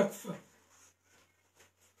tebagenda kufa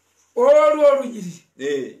olwo olunyiriri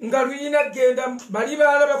nga luyina genda bali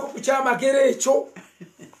balabako ku kyamagero ekyo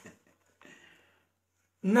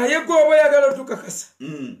naye gwe oba oyagala otukakasa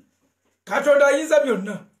katonda ayinza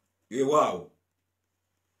byonna ewaawo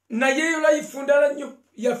naye eyo layifu ndala nnyo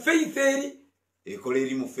ya faith eri ekola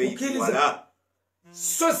eri mu faith wala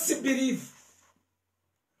so si believe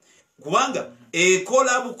kubanga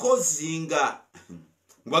ekola bukozi nga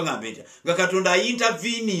ngwagambe ntya nga katonda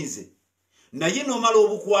ayintervenize naye n'omala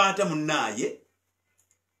obukwata munnaaye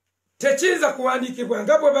tekiyinza kuwandiikibwa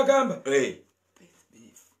nga bwe bagamba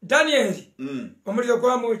Danieli omuliro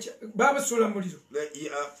gwamwokya bamusuula mu muliro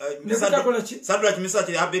nekutakola ki Sadraki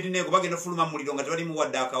Mesaki Abedinego bagenda fuluma mu muliro nga tebalimu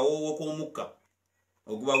wadde akawoowo k'omukka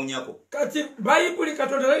ogubawunyako kati bayibuli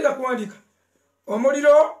katonda tayinza kuwandiika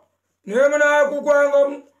omuliro naye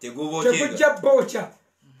munaagugwangamu tegujja bookya.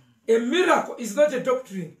 A miracle is not a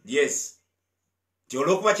doctrine. Yes.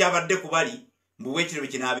 Olw'okuba kyabadde ku bali mbu bwekiro bwe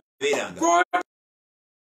kinaabeeranga God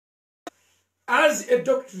as a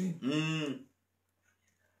doctrine.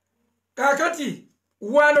 Kakati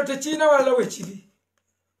wano tekirina walala we kiri.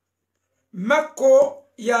 Makko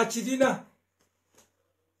ya kirina.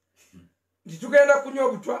 Titugenda kunywa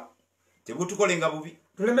obutwa. Tebutukolenga bubi.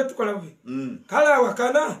 Tuleme tukola bubi. Kale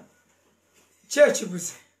awakana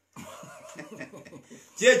kyekibuze.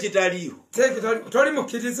 Kyekitaliiwo. Toli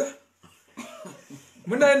mukkiriza.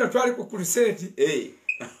 Muna eno twali ku crusade.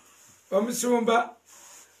 Omusumba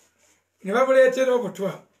ne bamuleetera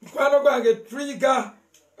obutwa. Mukwano gwange tuyiga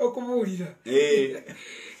okubuulira.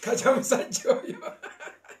 Kaja musajja oyo.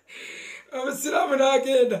 Omusiraamu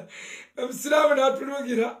n'agenda. Omusiraamu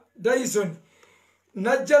n'atulugira Dyson.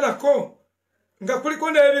 Najja nako nga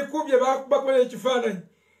kuliko n'ebiku bye bakubakola ekifaananyi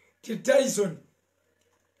ti Dyson.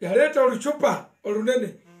 Yaleeta olucupa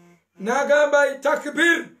olunene. N'agamba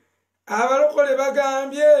takbir abalokole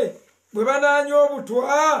bagambye bwe bananywa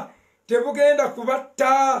obutwa tebugenda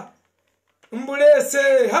kubatta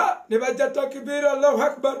mbulese ha ne bajja takbira Allahu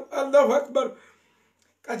akbar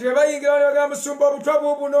kati bwe bayingira ne bagamba musumba obutwa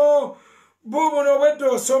bubuno bwedde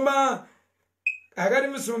osoma agali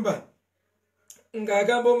musumba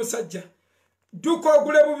ng'agamba omusajja dduka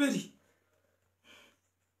ogule bubiri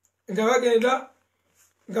nga bagenda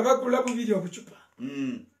nga bagula bubiri obucupa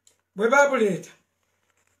bwe babuleeta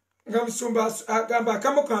nga musumba agamba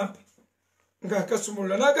akamu kampe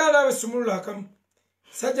ng'akasumulula n'agamba nawe sumulula akamu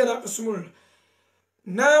sajja n'akasumulula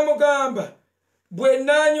n'amugamba bwe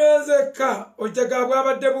nanywa nzekka ojaga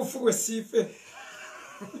bwabadde bufu bwe siife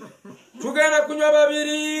tugenda kunywa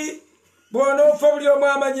babiri bw'onoofa buli omu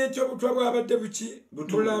amanye nti obutwa bwabadde buki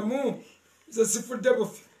bulamu nze sifudde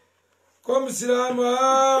bufi k'omusiraamu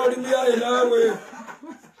oli muyaye naawe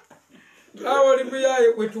oli muyaye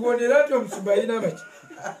wetuwonera nti omusumba alina amaki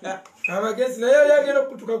abagenzi naye yali agenda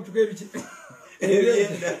okutuka kutuka ebiki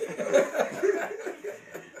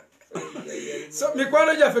so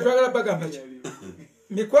mikwano gyaffe twagala bagamba ki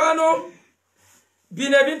mikwano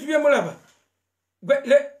bino ebintu bye mulaba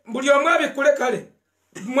buli omu abikule kale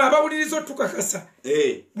mwe abawuliriza otukakasa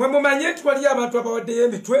mwe mumanye nti waliyo abantu abawaddeyo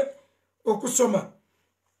emitwe okusoma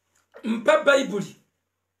mpa bayibuli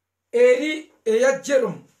eri eya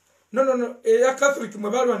Jerome eya Catholic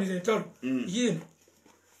mwe balwanira entalo yino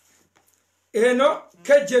eno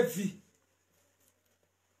KJV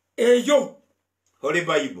eyo Holy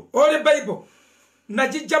Bible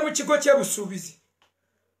najijja mu kigo ky'ebusuubizi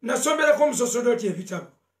nasomberako omusosodoti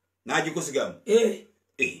ebitabo n'agikusigamu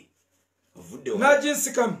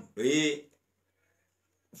n'aginsikamu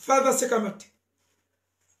Father Sekamate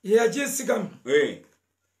ye yaginsigamu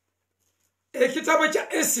ekitabo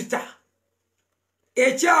kya Esita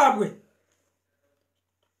ekyabwe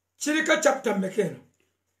kiriko chapter mmekeno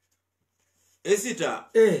Esita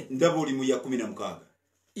ndaba oli mu ya 16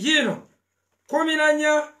 yino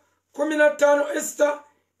 14 15 Esther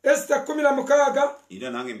 16 ira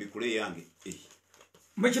nange mbikule yange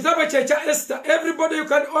mu kitabo kya Esther. Everybody, you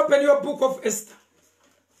can open your book of Esther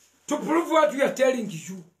to prove what we are telling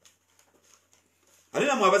you.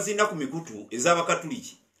 Alina mwabazinda ku mikutu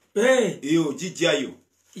ez'abakatuliki iyo jijjayo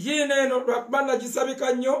yino eno lwakubanda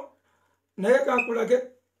gisabika nnyo naye kankulage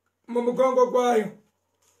mu mugongo gwayo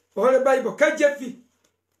Holy Bible KJV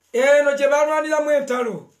eno gye balwaniramu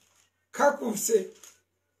entalo kakuse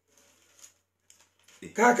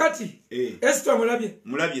kakati Esther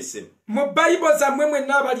mulabye sebo mu Bible zammwe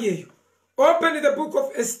mwenna abali eyo open the book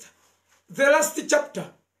of Esther, the last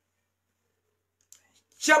chapter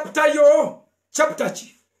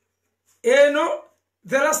ki eno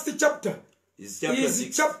the last chapter is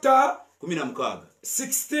chapter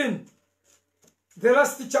 16 the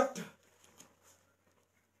last chapter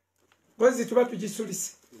wazi tuba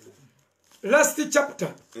tugisulise last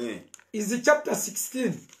chapter is chapter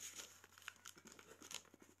 16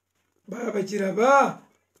 baba kiraba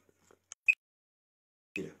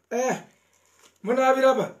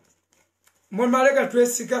munabiraba mumalega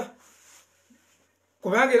twesiga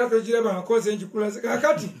kubanga era twegiraba nkoze njikulaze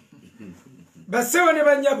kakati basewa ne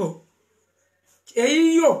banyabo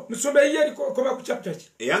eyiyo musombe yiye likoma ku chapter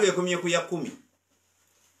ki eyange ekomye ku ya 10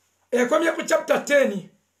 ekomye ku chapter 10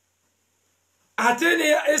 atene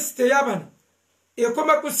ya Esther yabano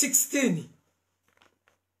ekoma ku 16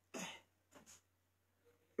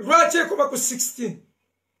 lwaki ekoma ku 16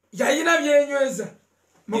 yayina byenyweza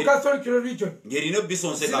mu Catholic religion ngerino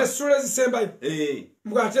bisonse ka sura zisembayo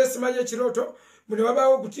mbwate simaye kiroto mune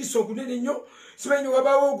wabawo gutiso okunene nnyo simanyi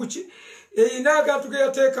wabawo guki inaga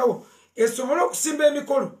tugeyateekawo esobola okusimba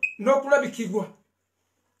emikolo n'okulabikirwa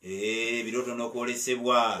biroto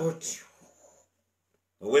n'okwolesebwa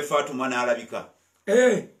owe Fatuma n'alabika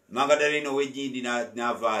Mangadalino wejindi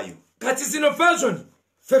n'avaayo kati zino version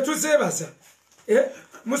fe tuzeebaza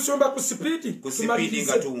musumba ku speed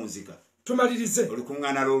nga tuwunzika tumalirize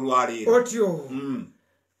olukungana lw'olwaleero otyo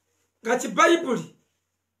kati Bible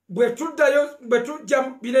bwe tujja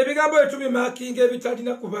bino ebigambo bye tubimakinga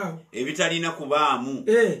ebitalina kubaamu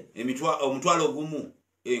omutwalo gumu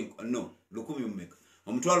no 10 mmeka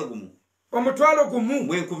omutwalo gumu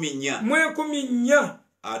mu 1004 mu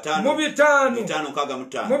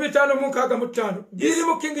 565 biri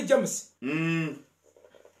mu King James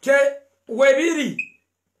te webiri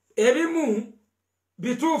ebimu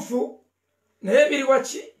bituufu naye biri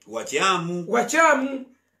wakyamu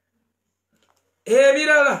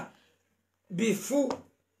ebirala bifu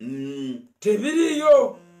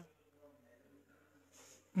tebiriyo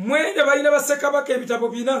mwene balina basekabaka ebitabo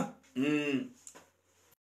bina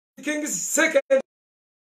Kings second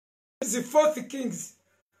is the fourth Kings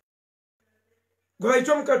gwe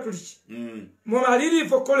bayita omukatuliki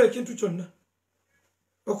mumalirivu okukola ekintu kyonna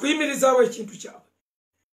okuyimirizaawo ekintu kyabwe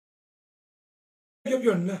ebyo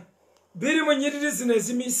byonna biri mu nnyiriri zino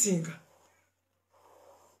ezimiisinga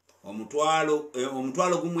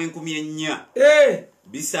omutwalo gumu 4,000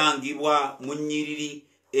 bisangibwa mu nnyiriri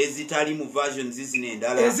ezitali mu versions zino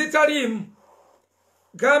endala ezitaliimu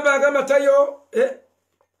gamba Matayo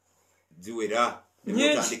ziwera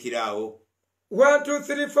nemutandikiraawo 1 2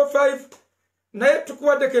 3 4 5 naye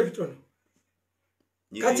tukuwaddeko ebitono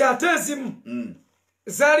kati ate ezimu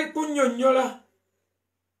zaali kunnyonnyola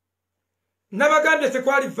nabagambye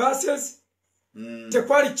tekwali verses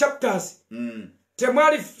tekwali chapters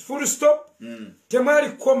temwali full stop temwali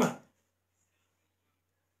koma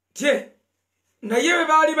tye naye bwe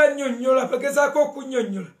baali bannyonnyola bagezaako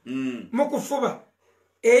okunnyonnyola mu kufuba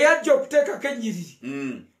eyajja okuteekako ennyiriri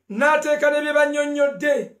n'ateeka ne bye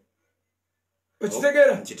bannyonnyodde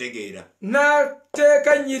okitegeera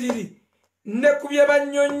n'ateeka ennyiriri ne ku bye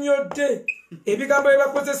bannyonnyodde ebigambo bye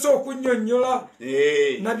bakozesa okunnyonnyola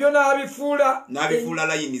nabyo n'abifuula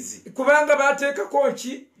layinizi kubanga baateekako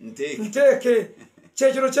nki nteeke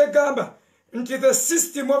kyekiro kyegamba nti the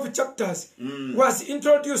system of chapters was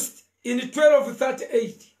introduced in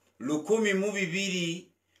 1238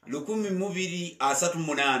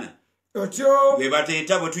 1238 otyo bwe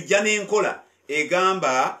bateeta bwe tujja n'enkola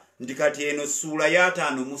egamba nti kati eno ssuula ya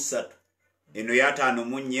 53 eno ya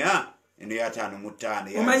 54 eno ya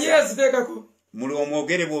 55 omanyi yaziteekako muli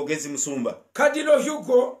omwogere bwogezi musumba Cardinal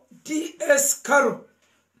Hugo D.S. Carroll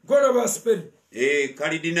goloba spelling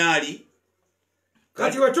kalidinaali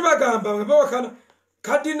kati we tubagamba we bawakana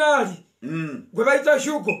kadinaali gwe bayita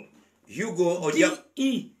Hugo oja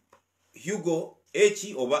Hugo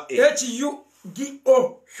H oba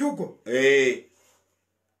H-U-G-O Hugo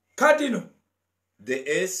Cardinal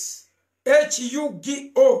the S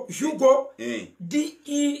H-U-G-O Hugo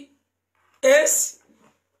D-E-S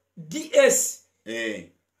D-S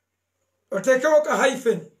otekewo ka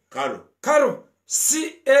hyphen Carroll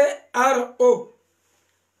C-A-R-O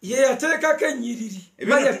ye yateekako ennyiriri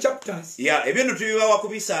manya chapters ebyo no tubibawa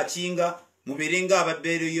kubisaakinga muberenga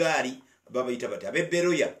ababeroyali babayita bati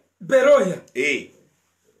abeberoya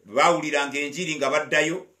baawuliranga enjiri nga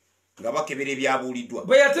baddayo nga bakebera ebyabuuliddwa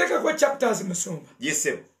bwe yateekako chapters musumba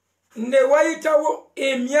yesebo ne wayitawo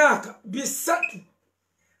emyaka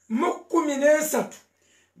 313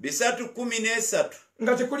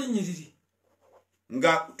 nga tekuli nnyiriri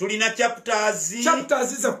nga tulina chapters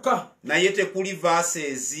zokka naye tekuli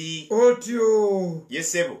verses otyo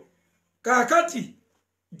yesebo kaakati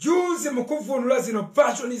juzi mu kuvunula zino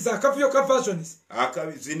versions akavuyo ka versions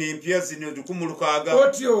zino empya zino 16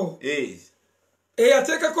 otyo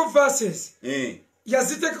eyateekako verses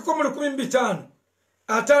yaziteekako mu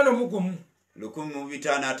 1551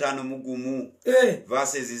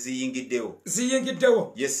 verses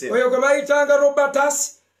ziyingiddewo oyo gwe bayitanga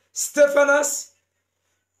Robertus Stephanus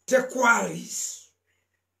Tequaris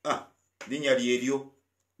linnya lyeryo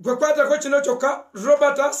gwe kwatako kino kyokka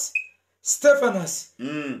Robertus Stephanus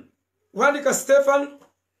wandika Stephan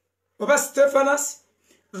oba Stephanus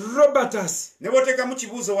Robertus ne bw'oteekamu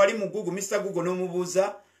kibuuzo wali mu Google Mr. Google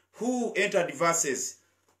n'omubuuza who entered verses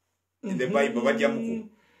in the Bible bajja muku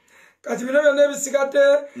kati bino byonna ebisigadde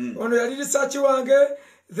ono yali research wange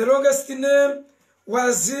the longest name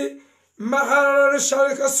was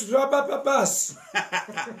Maharashalakas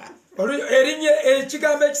erinnya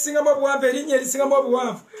ekigambo ekisingamu obuwanvu erinnya erisingamu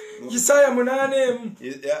obuwanvu Isaya 8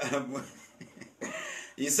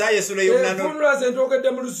 Isaya esula y'omunano funulaze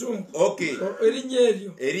ntogedde mu Luzungu erinnya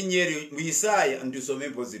eryo mu Isaya ndusome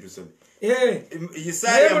mpozi tusome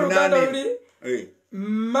Isaya 8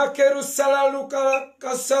 Makerusalaluka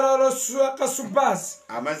kasararoswa kasubasi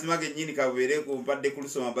amazima gennyini kabeere kumpadde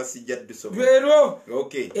kulusoma basijja ddusoma lwero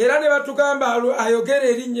era ne batugamba ayogera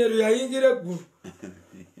erinnya eryo yayingira eggulu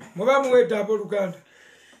muba muwedde abooluganda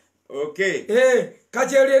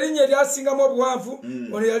kati eryo erinnya eryasingamu obuwanvu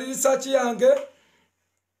ono yali risaaki yange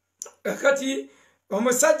kati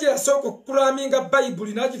omusajja yasooka okukulaminga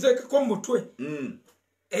bayibuli n'agiteekako mu mutwe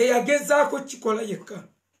eyagezaako kikola yekka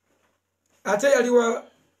ate yali wa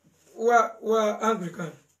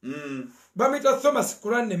Anglican bamwita Thomas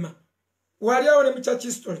Kuranema wali awo ne mu church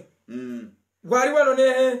history wali wano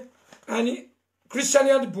ne Christian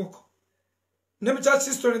Handbook ne mu church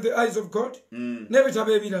history in the eyes of God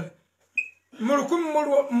n'ebitabo ebirala mu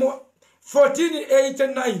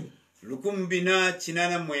 1489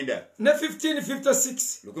 ne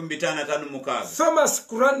 1556 Thomas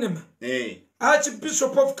Kuranema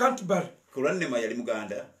Archbishop of Canterbury Kuranema yali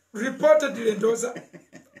muganda reportedly ndoza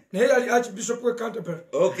naye yali Archbishop we Canterbury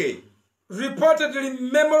reportedly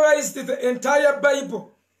memorized the entire Bible.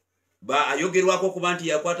 Ayogerwako kuba nti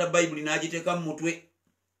yakwata Bible n'agiteeka mu mutwe.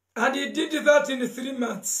 And he did that in 3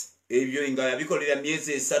 months. Ebyo nga yabikolera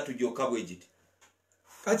myezi 3 gyokka bwe giti.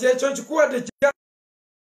 Kati ekyo nkikuwadde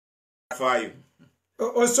faayo.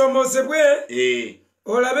 Osomozebwe.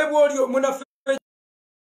 Olabe bw'oli omunafu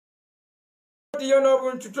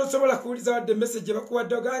n'obuntu tosobola kuwuliza wadde message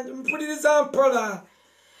bakuwadde oganje mpuliriza mpola.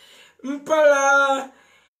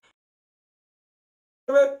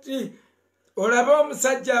 Olabe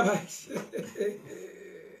omusajja aba.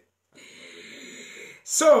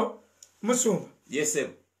 So, Musumba. Yes, sir.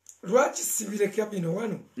 Lwaki sibireka bino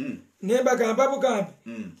wano? Ne bagamba bugambi.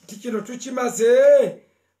 Nti kino tukimaze.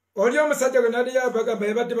 Oli omusajja gwe nali yabagamba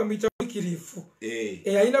yabadde bamuyita wikirifu.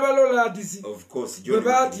 Eyalina baloladizi. Of course, John.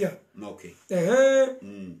 Batya. Okay.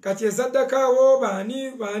 Kati ezaddakawo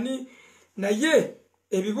baani naye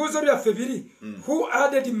ebibuuzo byaffe biri. Who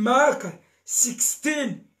added Mark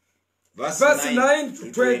 16 verse 9 to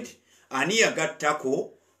 20? Ani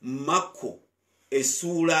yagattako Marko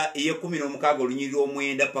esula ye16 olunyiriri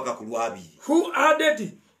omwenda paka ku lwabiri? Who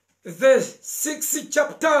added the 6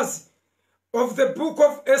 chapters of the book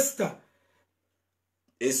of Esther?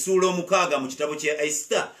 Esula 6 mu kitabo kya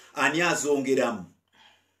Esther ani azongeramu?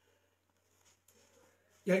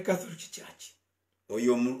 Yali Catholic Church.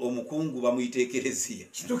 Oyo omukungu bamuyiteekerezia.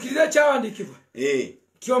 Kitukirira kyawandiikibwa.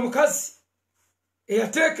 Ti omukazi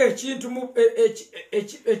eyateeka ekintu mu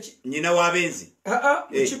nyina w'abenzi.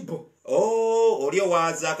 Mu kibbo. Oli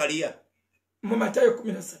owa Zakariya. Mu Matayo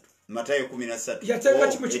 13. Matayo 13. Yateeka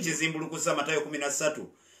kimu ekizimbulukusa Matayo 13.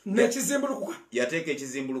 N'ekizimbulukuka. Yateeka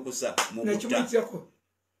ekizimbulukusa mu n'ekimuyitako.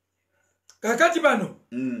 Kakati bano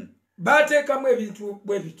baateekamu ebintu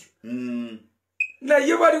bwe bityo.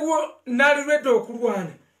 Naye waliwo n'alirwedde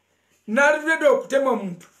okulwana. N'alirwedde okutema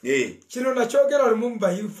omuntu. Kino nakyogera lumu mu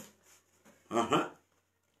bayufu.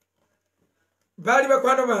 Baali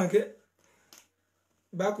bakwano bange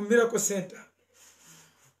bakumirako center.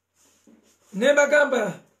 Ne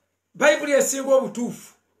bagamba Bible esinga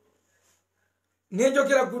obutuufu. Ne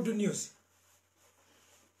njogera good news.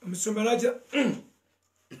 Omusumba n'ajja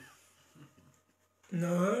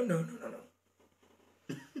no.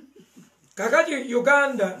 Kakati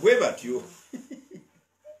Uganda bwe batyo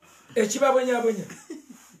ekibabonyabonya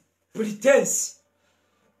pretense.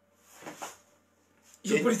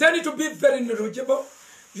 You pretend to be very knowledgeable.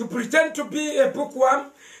 You pretend to be a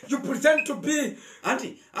bookworm. You pretend to be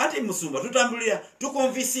anti Musumba tutambulira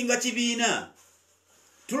tukonvisinga kibiina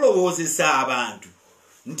tulowoozesa abantu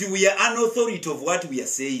nti we are an authority of what we are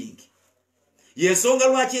saying. Yensonga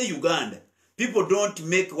lwaki e Uganda people don't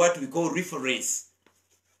make what we call reference.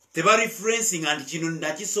 Teba referencing and kino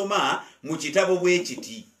nakisoma mu kitabo bwe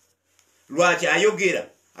kiti. Lwaki ayogera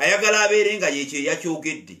ayagala abeere nga yekyo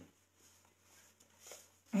yakyogedde.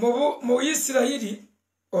 Mu Isirayiri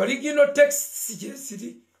original texts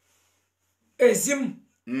jesiri ezimu.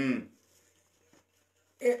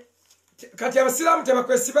 Kati abasiraamu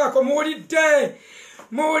tebakwesibaako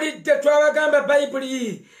muwulidde twabagamba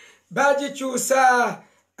Bayibuli bagikyusa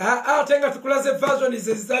ate nga tukulaze version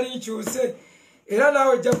zezitali nkyuse era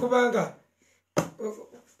naawe ojja kubanga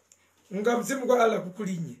nga muzimu gwa Allah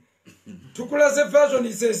gukulinnye. Tukulaze version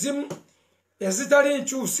ezimu ezitali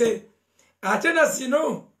nkyuse ate na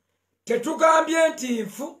zino tetugambye nti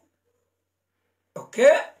nfu.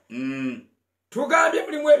 Okay? Tugambye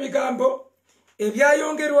mulimu ebigambo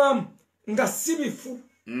ebyayongerwamu nga si bifu.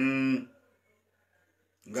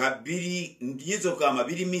 Nga biri ndizo kama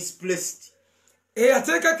biri misplaced.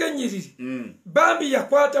 Eyateekako ennyiriri bambi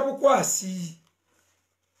yakwata bukwasi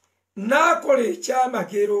n'akola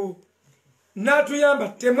ekyamagero n'atuyamba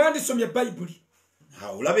temwandisomye Bayibuli.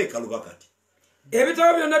 Olabe kaluba kati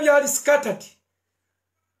ebitabo byonna byali scattered.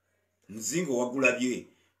 Muzingo wagulabye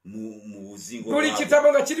mu buzingo buli kitabo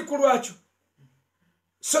nga kiri ku lwakyo.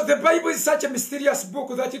 So the Bible is such a mysterious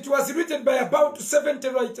book that it was written by about 70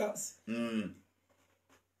 writers.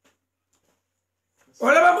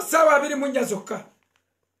 Olaba mu ssaawa 24 zokka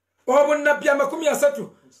obunnabbi 30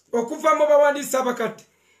 okuva mu bawandiisi abakadde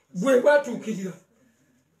bwe bwatuukirira.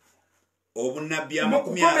 Obunnabbi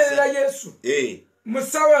 30 Yesu mu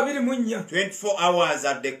ssaawa 24 24 hours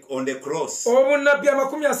on the cross. Obunnabbi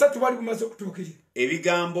 30 bwali bumaze okutuukirira.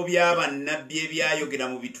 Ebigambo by'abannabbi ebyayogera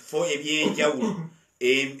mu bifo ebyenjawulo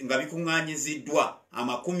nga bikuŋŋaanyiziddwa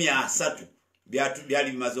 30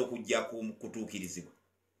 byali bimaze okujja kutuukirizibwa.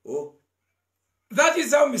 That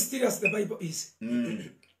is how mysterious the Bible is.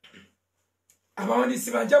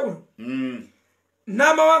 Abawandiisi banjawulo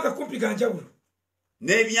n'amawanga kumpi ganjawulo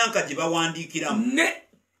n'ebyanka gye bawandiikiramu ne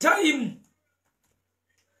time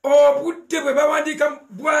obudde bwe bawandiika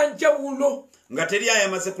bwanjawulo nga teri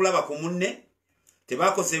ayamaze kulaba ku munne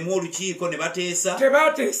tebakozeemu olukiiko ne bateesa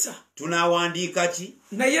tebateesa tunaawandiika ki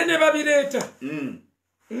naye ne babireeta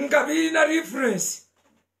nga birina reference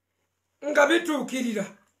nga bituukirira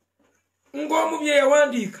ng'omu bye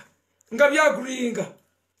yawandiika nga byaguliyinga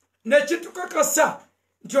nekitukakasa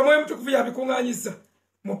nti Omwoyo Mutukuvu yabikuŋŋaanyiza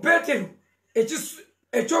mu Peetero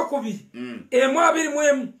ekyokubiri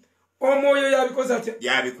 2:1 Omwoyo yabikoze atya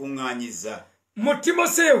yabikuŋŋaanyiza mu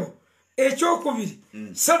Timoseewo ekyokubiri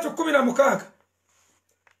 3:16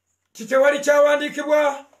 kitewali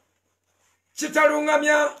kyawandiikibwa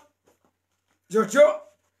kitaluŋŋamya gyotyo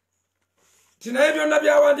tinaye byonna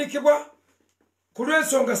byawandiikibwa ku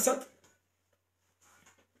lw'ensonga 3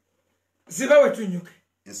 ziba we tunnyuke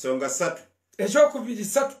ensonga 3 ekyokubiri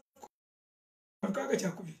 3:6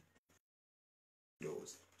 kyakubiri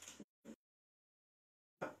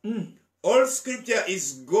all scripture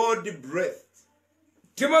is God breathed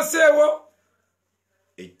Timoseewo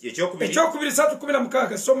ekyokubiri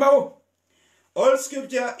 3:16 somawo all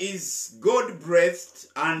scripture is God breathed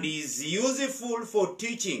and is useful for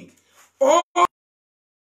teaching all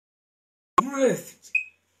breathed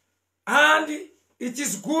and it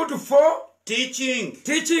is good for teaching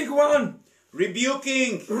 1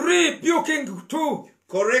 rebuking 2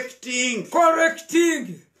 correcting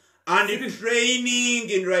and training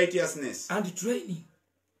in righteousness and training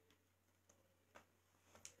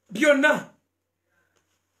byonna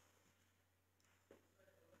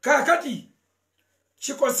kakati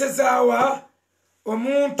kikosezaawa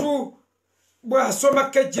omuntu bw'asoma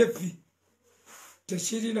KJV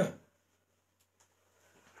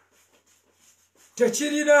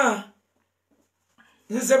tekirina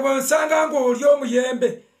nze bw'onsanga ng'oli omuyembe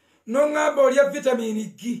n'oŋŋamba olya vitamini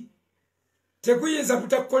G teguyinza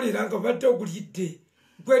butakukolera nga obadde ogulidde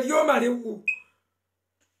gwe lyomalewo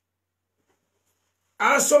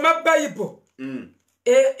asoma Bayibuli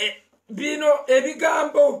bino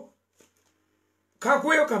ebigambo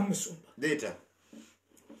kakweyo kamusumba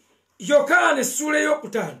Yokaana essuula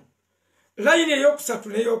ey'okutaano layini ey'okusatu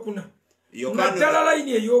n'ey'okuna naddala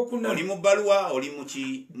layini ey'okuna oli mu bbaluwa oli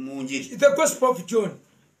mu njiri the Gospel of John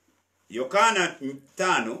Yokaana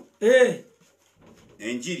 5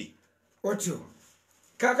 enjiri otyo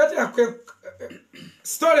kakati akwe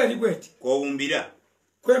story eri bweti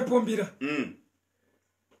kwempumbira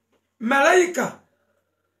malayika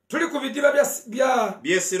tuli ku bidiba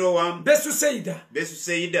Silowamu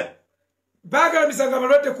Besuseyida bagalamisanga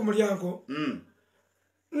abalwadde ku mulyango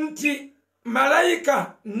nti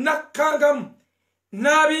malayika nakkangamu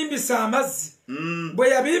n'abimbisa amazzi bwe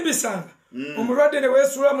yabimbisanga omulwadde ne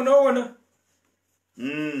weesulamu n'owona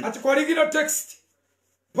kati ku original text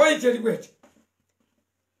point eri bweti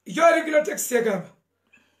yo original text egamba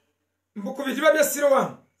mbu ku bidiba bya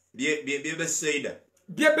Silowamu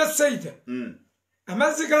Besuseyida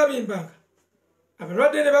amazzi gabimbanga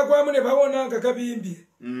abalwadde ne bagwamu ne bawona nga gabimbye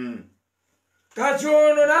kati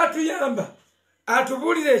ono n'atuyamba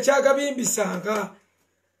atubuulire ekyagabimbisanga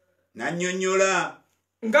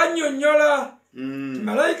nga nnyonnyola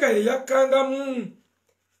malayika ye yakkangamu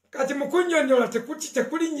kati mu kunnyonnyola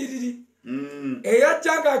tekuli nnyiriri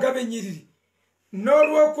eyajja ng'agaba ennyiriri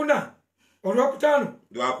olwokutaano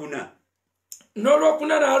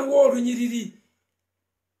n'olwokuna n'aluwa olunyiriri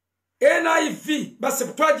NIV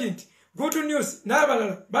Septuagint Good News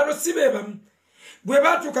n'abalala bano si be bamu bwe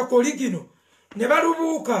batuuka ku oligino ne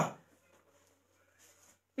balubuuka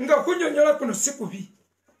nga kunnyonnyola kuno si kubi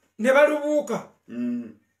ne balubuuka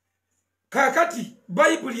kaakati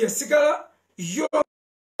Bayibuli esigala yo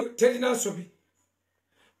terina nsobi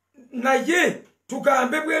naye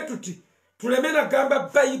tugambe bwe tuti tuleme nagamba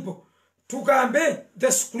Bayibuli tugambe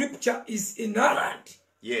the scripture is inerrant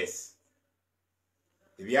yes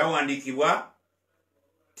ebyawandiikibwa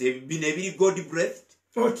bino ebiri God breathed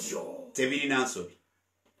otyo tebirina nsobi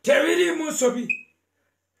tebirimu nsobi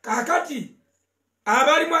kaakati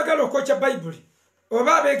abali mwagala okwokya Bayibuli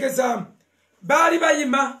oba abeegezaamu baali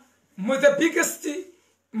bayima mu the biggest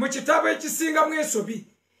mu kitabo ekisingamu ensobi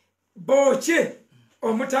bookye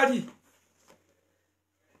omutali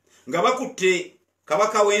nga bakutte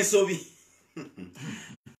kabaka w'ensobi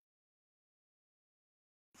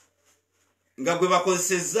nga gwe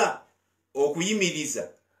bakozesezza okuyimiriza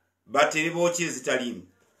batere bookye ezitaliimu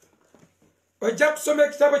ojja kusoma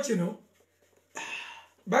ekitabo kino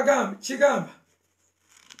kigamba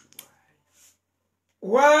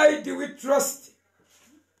why do we trust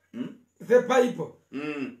the Bible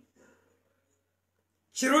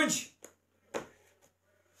kirungi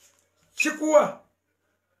kikuwa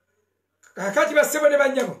kakati bassebo ne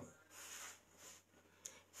bannyabo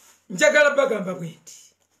njagala bagamba bwe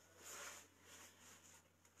nti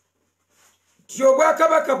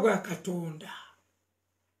obwakabaka bwa Katonda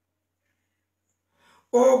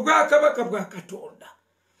obwakabaka bwa Katonda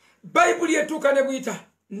Bayibuli etuuka ne buyita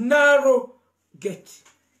narrow gate.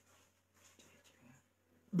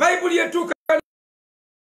 Bayibuli etuuka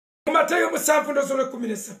mu Matayo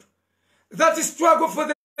 7:13. That is struggle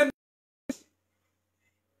for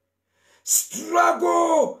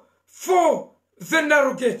the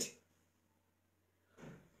narrow gate.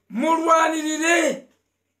 Mulwanirire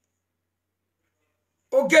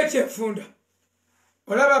ogete enfunda.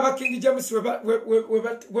 Olaba aba King James we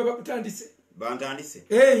bakutandise. Bantandise.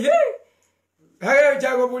 Hayo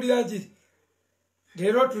jago bulira jiri.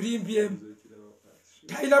 Lero tulimbye.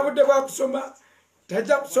 Taila budde bwa kusoma.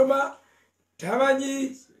 Tajja kusoma.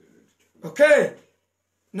 Tamanyi. Okay.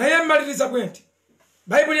 Naye mmaliriza bwenti.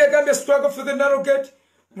 Bible yagambye struggle for the narrow gate.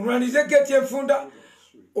 Mulwanirire gate enfunda.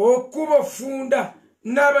 Okuba funda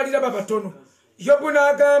n'abalira babatono. Yobu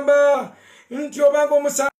n'agamba nti obanga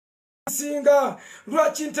omusinga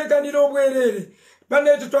lwaki nteganira obwerere.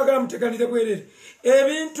 Banne tetwagala muteganire bwerere.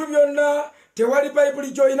 Ebintu byonna tewali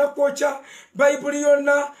Bible gy'olina kwokya. Bible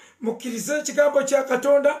yonna mukkirize ekigambo kya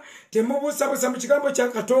Katonda. Temubuusabuusa mu kigambo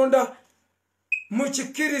kya Katonda.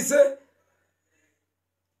 Mukikkirize.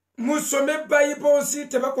 Musome Bibles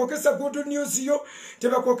tebakwokesa good news yo.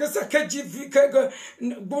 Tebakwokesa KJV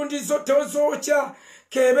gundi zo tozookya.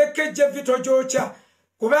 Kebe KJV tojookya.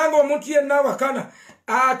 Kubanga omuntu yenna wakana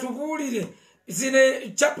atubuulire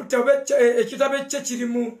zine chapter ekitabo ekye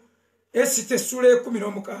kirimu Esite sura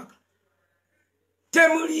 16.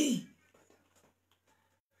 Temuli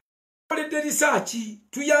olede research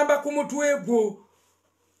tuyamba ku mutwe gwo.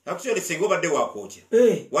 Actually singo badde wakookya.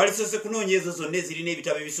 Wali sose kunoonyezo zonna ezirina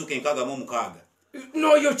ebitabo ebisuuka 66.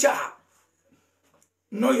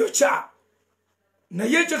 Noyocha.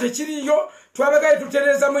 Naye ekyo tekiriyo twabagaye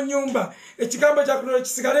tutereza mu nnyumba. Ekigambo kya kuno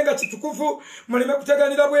kisigale nga kitukuvu. Muleme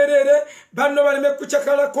kuteganira bwerere. Banno baleme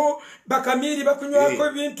kuchakalako. Bakamiri bakunywako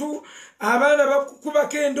ebintu. Abaana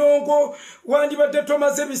bakukubako endongo. Wandibadde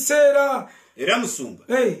tomaze biseera. Era musumba.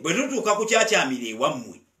 Bwe tutuuka ku kyakyamira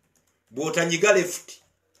ewammwe. Bw'otanyiga left.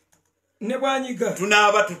 Ne bwanyiga.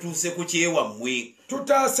 Tunaaba tutuuse ku kyewammwe.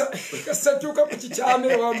 Tutaasa kasatuuka ku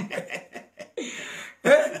kikyamira ewammwe.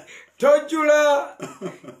 Tojula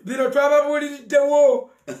biro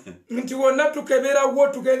twababuliriddewo nti wonna tukeberawo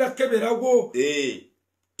tugenda kukeberawo.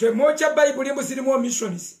 Temwocha Bible muzirimu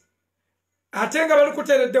missions. Ate nga bali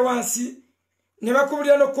kuteredde wansi ne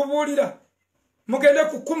bakubulira n'okubuulira mugende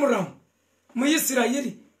ku Qumran mu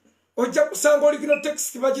Isirayiri ojja kusanga original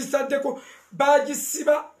text bagisibaddeko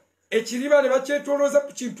bagisiba ekiriba ne bakyetolooza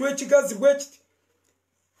ku kintu ekigazi bwe kiti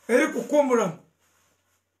eri ku Qumran.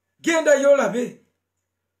 Genda yolabe.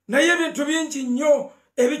 Naye ebintu bingi nnyo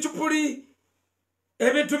ebicupuli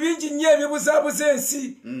ebintu bingi nnyo ebibuzaabuza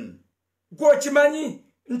ensi. Gwokimanyi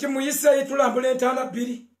nti mu Isirayiri tulambula entaana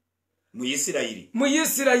 2. Mu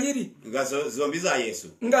Isirayiri nga zombi za Yesu.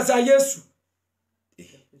 Nga za Yesu.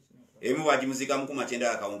 Emu bagimuzigamu ku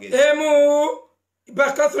matenda akawungeza. Emu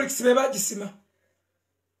ba Catholics be bagisima.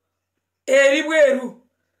 Eri bweru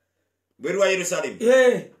wa Yerusalemu.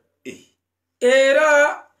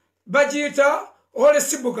 Era bagiyita Ole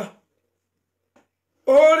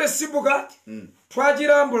Sibuga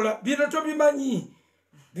twagirambula. Bino tobimanyi.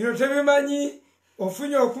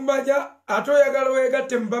 Ofunye okumanya ate oyagala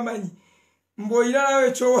weegatte mubamanyi mbw'olina nawe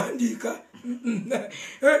ekyowandiika.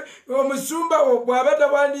 Omusumba bw'aba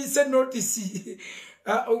tawandiise notisi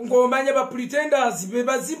ng'omanya bapretenders be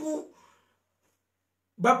bazibu.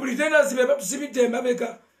 Bapretenders be batusibidde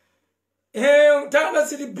emabega. Ntaana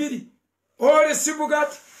ziri 2. Ole Sibuga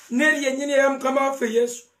neri yennyini eya Mukama waffe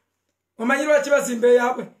Yesu. Omanyi lwaki bazimba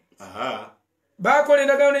eyaabwe? Baakola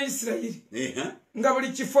endagaano ne Isirayiri. Nga buli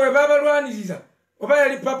kifo we baabalwanirira oba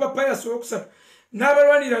yali Papa Pius II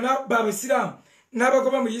n'abalwanirira b'Abasiraamu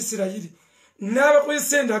n'abagoba mu Isirayiri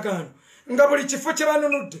n'abakozesa endagaano nga buli kifo kye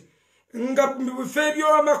banunudde nga mu bifo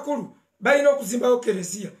eby'amakulu balina okuzimbawo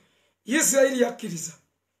kereziya. Isirayiri yakkiriza.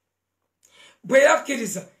 Bwe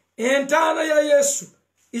yakkiriza entaana ya Yesu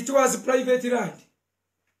it was private land.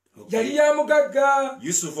 Yali ya mugagga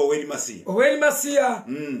Yusuf oweri Masiya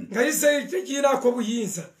nga Isirayiri tekiinaako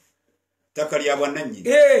buyinza. Ttaka lya bwannannyini.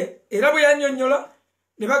 Era bwe yannyonnyola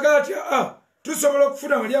ne bagamba ati tusobola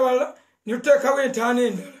okufuna wali awalala ne tuteekawo entaana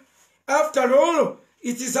endala. After all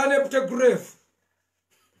it is an empty grave.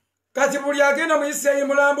 Kati buli agenda mu Isirayiri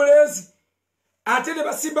mulambuleezi ate ne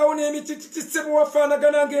basimbawo n'emiti titise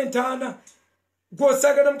wafaanagana ng'entaana.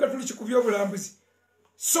 Gw'osaagana mu Katuliki ku by'obulambuzi.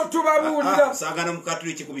 So tubabuulira saagana mu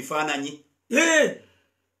Katuliki ku bifaananyi.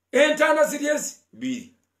 Entaana ziri ezi 2.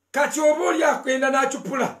 Kati oba oli akwenda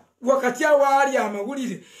n'acupula wakati awali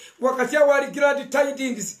amawulire wakati awali glad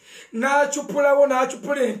tidings n'acupulawo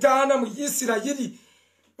n'acupula entaana mu Isirayiri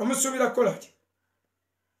bamusuubira kukola ati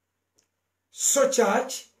so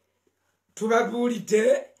church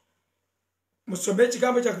tubabuulidde musome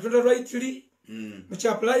ekigambo kya Katonda rightly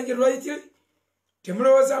mukyapplying rightly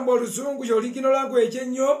temulowooza mbu oluzungu y'original language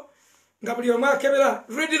ennyo nga buli omu akebera.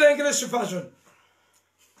 Read the English version.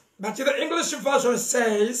 But the English version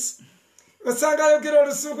says basanga ayogera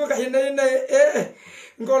oluzungu nga yenna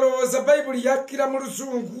ng'olowooza bayibuli yakkira mu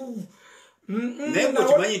luzungu. Naye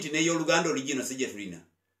okimanyi nti n'ey'oluganda original si gye tulina.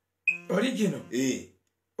 Original?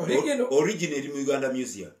 Original eri mu Uganda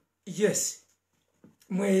Museum. Yes.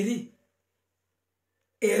 Mweri.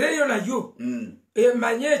 Era eyo nayo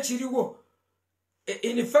emanye ekiriwo.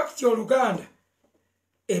 In fact oluganda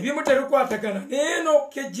ebimu terukwatagana n'eno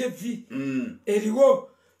KJV eriwo.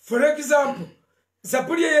 For example,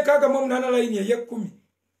 Zaburi ey'ekaaga mu omunaana layini ey'ekkumi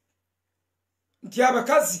nti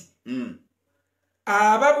abakazi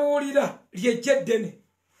ababuulira lyejja eddene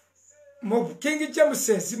mu King James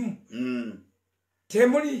ezimu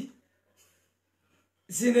temuli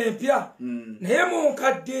zino empya naye mu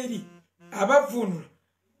nkadde eri abavunula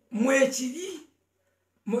mwekiri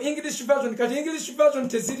mu English version. Kati English version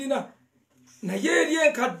tezirina naye eri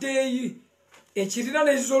enkadde eyi ekirina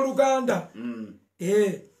n'ez'oluganda.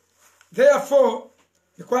 Therefore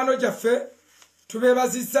mikwano gyaffe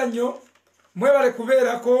tubeebazizza nnyo mwebale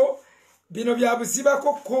kubeerako bino bya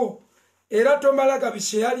buzibakokko era tomala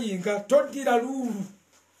gabisheyalinga toddira luulu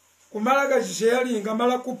kumala gabisheyalinga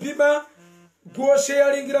mala kupima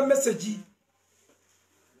gwosheyalingira message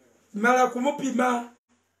mala kumupima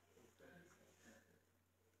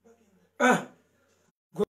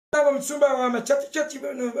gwonanga musumba wa machatichati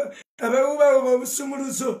abawuba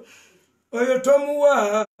obusumuluzo oyo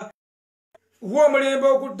tomuwa Wo mulembe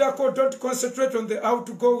okuddako. Don't concentrate on the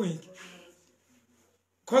outgoing.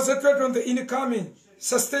 Concentrate on the incoming.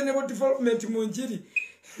 Sustainable development mu njiri.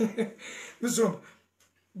 Musumba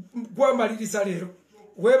gwamaliriza leero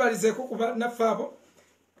weebalizeeko kuba naffe abo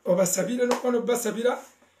obasabire n'okono basabira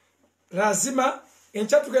lazima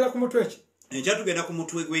enkya tugenda ku mutwe ki? Enkya tugenda ku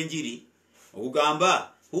mutwe gw'enjiri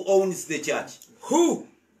ogugamba who owns the church. Who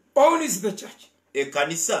owns the church?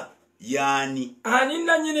 Ekkanisa yaani? Ani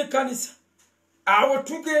nannyini kanisa? Awo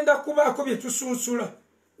tugenda kubaako bye tusunsula.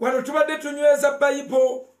 Wano tubadde tunyweza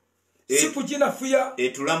Bible si kuginafuya.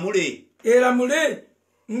 Etulamule. Eramule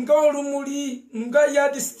nga olumuli nga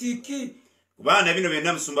yardstick. Baana bino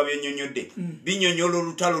byonna musumba byennyonnyodde binyonnyola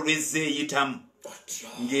olutalo lw'ezzeeyitamu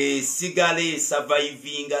ng'esigala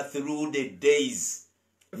survivinga through the days.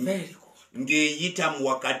 Very good. Ng'eyita mu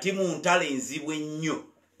wakati mu ntalo enzibu ennyo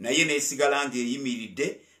naye n'esigala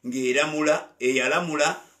ng'eyimiridde ng'eramula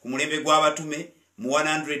eyalamula ku mulembe gw'abatume mu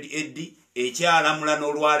 100 AD ekyalamula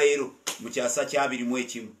n'olwaleero mu kyasa kya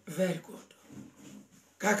 21. Very good.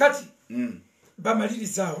 Kakati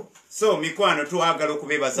bamalirizawo. So mikwano twagala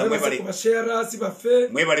okubeebaza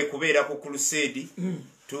mwebale kubeera ku crusade.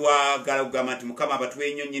 Twagala kugamba nti Mukama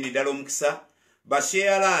abatwennyonnyini ddala omukisa.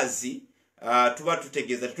 Basheerazi tuba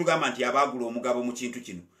tutegeeza tugamba nti abaagula omugabo mu kintu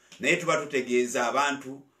kino naye tuba tutegeeza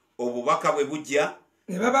abantu obubaka bwe bujja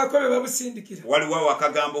ne babaako be babusindikira. Waliwo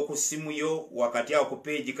akagambo ku simu yo wakati awo ku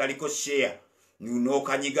page kaliko share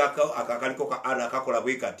n'okanyigako akakaliko ka ara kakola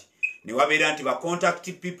bwe kati ne wabeera nti ba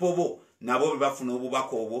contact people bo nabo be bafuna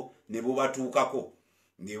obubaka obwo ne bubatuukako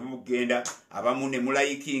ne bugenda abamu ne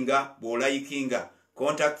mulayikinga bw'olayikinga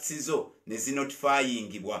contacts zo ne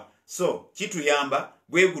zinotifyingibwa. So kituyamba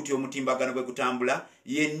bwe gutyo omutimbagano bwe gutambula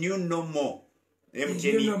ye new normal.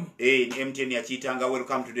 MTN yakiyitanga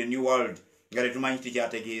welcome to the new world nga tetumanyi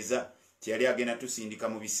tikyategeeza kyeyali agenda tusindika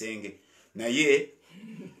mu bisenge naye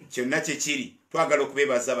kyonna kyekiri twagala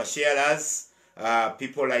okubeebaza basharers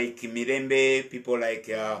people like Mirembe, people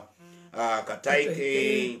like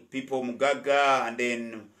Kataike, people Mugaga, and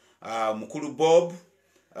then Mukulu Bob,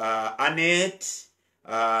 Annette,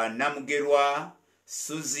 Namugerwa,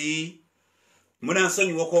 Suzy. Muna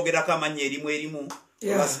nsonyi wokwogerako amannya erimu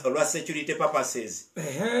olwa security purposes.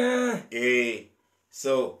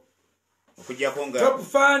 So okujjako nga top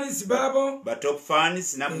fans babo ba top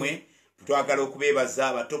fans namwe twagala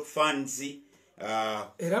okubeebaza ba top fans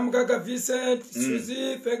era Mugaga Vincent,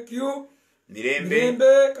 Suzy, thank you.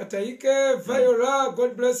 Mirembe, Kataike, Viola,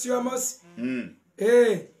 God bless you Amos.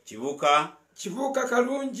 Chibuka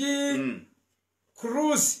Kalungi,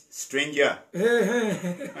 Cruz, Stranger.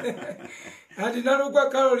 And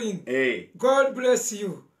Narugwa Caroline. God bless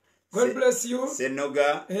you. God bless you.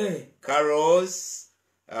 Senoga, Carols,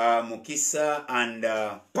 Mukisa, and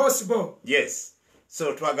Possible. Yes.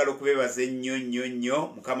 So twagala okubeebaza ennyo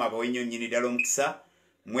Mukama abawe ennyonnyini ddala omukisa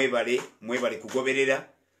mwebale kugoberera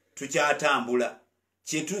tukyatambula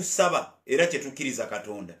kyetusaba era kyetukkiriza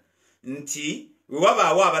Katonda nti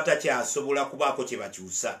wewabaawo abatakyasobola kubaako kye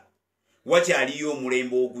bakyusa wakyaliyo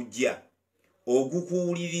omulembe ogujja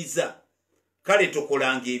ogukuwuliriza kale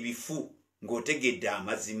tokolanga ebifu ng'otegedde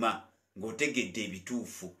amazima ng'otegedde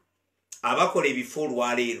ebituufu abakola ebifu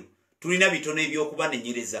olwaleero tulina bitono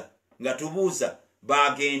ebyokubanenyereza nga tubuuza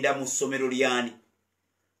bagenda mu ssomero lyani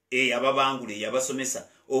ababangula eyabasomesa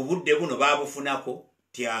obudde buno babufunako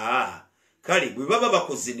tya kale bwe baba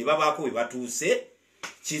bakoze ne babaako we batuuse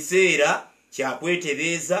kiseera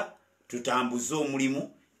kyakwetereeza tutambuze omulimu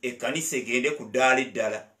ekkanisa egende ku ddaala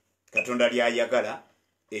eddala Katonda lyayagala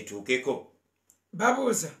etuukeko.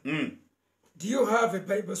 Babuuza, do you have a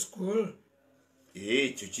Bible school?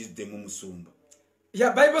 Ekyo kizze mu musumba.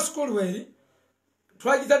 Ya Bible school weri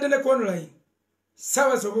twagitadde ne online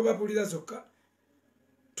sawa z'obubabulira zokka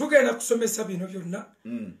tugenda kusomesa bino byonna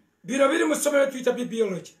bino biri mu ssomero tuyita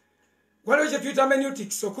bibliology waliwo kye tuyita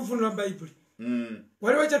hermeneutics okuvunula Bible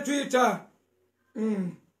waliwo kye tuyita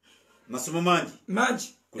masomo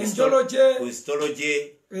mangi angelology,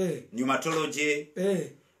 Christology, pneumatology,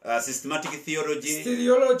 systematic theology,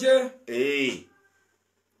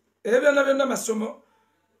 byonna byonna masomo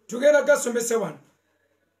tugenda gasomesa wano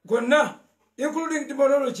gonna including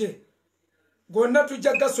demonology gonna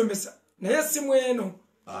tujja gasomesa naye simu eno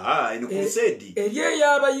eno crusade eri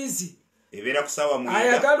ey'abayizi ebeera ku ssaawa 9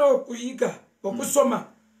 ayagala okuyiga okusoma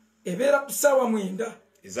ebeera ku ssaawa 9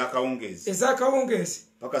 ez'akawungeezi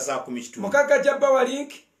paka saa 10 mukagga jabba wa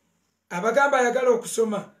link abagamba ayagala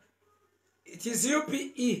okusoma. It is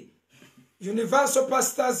UPE, Universal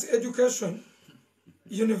Pastors Education,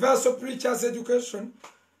 Universal Preachers Education,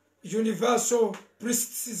 Universal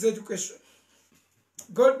Priests Education.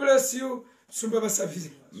 God bless you. Sumba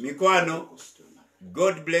basabiri. Mikwano,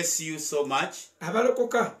 God bless you so much.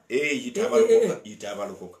 Abalokoka.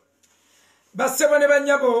 Yitabalokoka. Baseba ne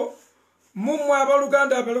banyabo mumwe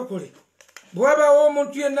abaluganda abalokole. Bw'abaawo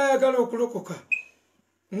omuntu yenna ayagala okulokoka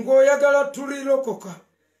ng'oyagala tulirokoka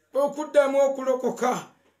okuddamu okulokoka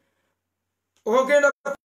ogenda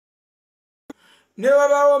ne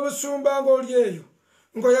wabaawo omusumba ng'oli eyo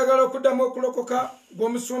ng'oyagala okuddamu okulokoka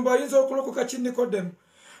ng'omusumba ayinza okulokoka kinnikodemu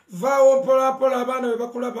vaawo mpolampola abaana bwe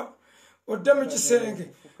bakulaba odde mu kisenge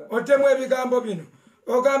oddemu ebigambo bino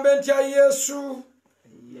ogambe nti Yesu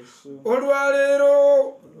olwaleero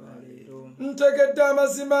ntegedde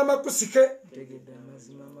amazima amakusike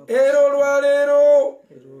era olwaleero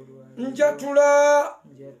njatula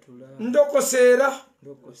ndokoseera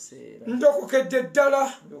ndokokedde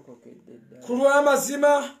ddala ku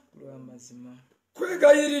lw'amazima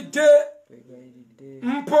kwegayiridde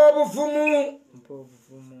mpa obuvumu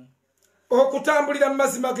okutambulira mu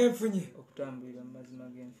mazima g'enfunye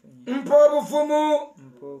mpa obuvumu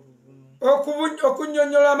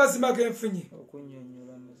okunnyonnyola amazima g'enfunye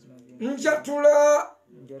njatula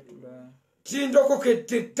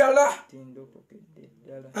tindokokedde ddala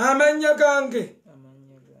amannya gange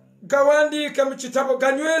gawandiike mu kitabo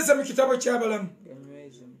ganyweze mu kitabo ky'abalamu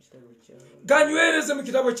ganywereze mu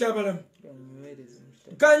kitabo ky'abalamu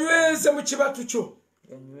ganyweze mu kibatu kyo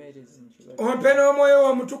ompe n'omwoyo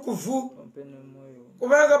w'omutukuvu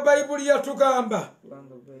kubanga bayibuli yatugamba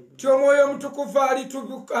ti omwoyo omutukuvu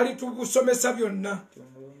alitubusomesa byonna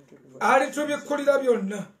alitubikkulira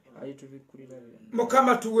byonna.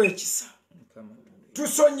 Mukama tuwe ekisa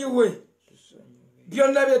tusonyiwe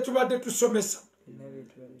byonna bye tubadde tusomesa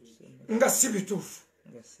nga si bituufu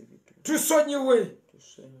tusonyiwe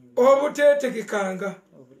obuteetegekanga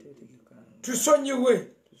tusonyiwe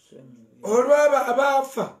olw'abo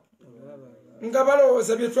abaafa nga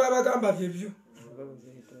balowooza bye twabagamba byebyo.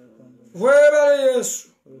 Weebale Yesu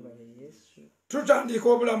tutandika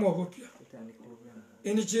obulamu obupya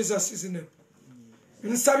in Jesus' name.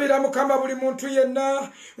 Nsabira Mukama buli muntu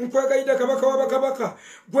yenna nkwegayidde kabaka w'abakabaka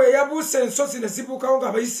gwe yabuusa ensozi ne zibuukawo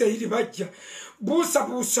ng'Abayisirayiri bajja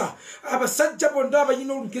buusabuusa abasajja bonna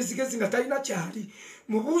abayina olugezigezi nga talina kyali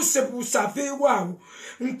mubuusebuusa aveewaawo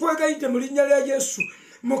nkwegayidde mu linnya lya Yesu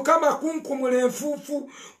Mukama kunkumula enfuufu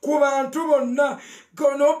ku bantu bonna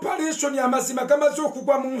n'operation amazima gamaze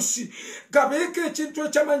okugwa mu nsi gabeeko ekintu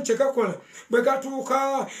ekyamanyi kye gakola bwe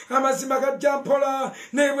gatuuka amazima gajja mpola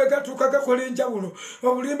naye bwe gatuuka gakola enjawulo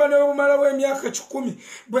obulimba ne bumalawo emyaka 10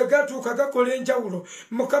 bwe gatuuka gakola enjawulo.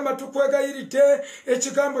 Mukama tukwegayiridde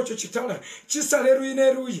ekigambo kyo kitala kisala eruyi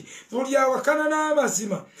n'eruyi buli awakana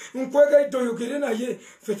n'amazima nkwegayidde oyogere naye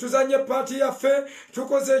ffe tuzanye paati yaffe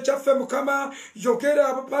tukoze ekyaffe Mukama yogera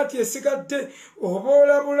abo paati esigadde oba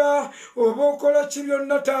olabula oba okola ki nti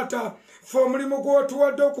byonna taata fe omulimu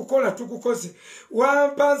gw'otuwadde okukola tugukoze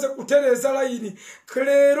wampanze kutereeza layini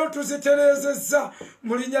leero tuzitereezezza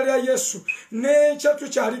mu linnya lya yesu n'enkya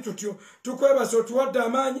tukyali tutyo tukwebaza otuwadde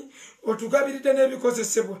amaanyi otugabiridde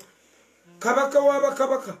n'ebikozesebwa kabaka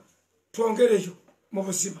w'abakabaka twongereyo mu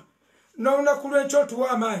buzima n'olunaku lw'enkya otuwa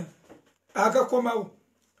amaanyi agakomawo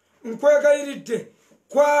nkwegayiridde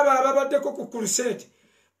kwaba ababaddeko ku kuluseti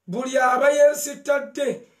buli aba yeesittadde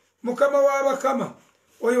mukama w'abakama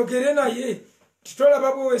oyogere naye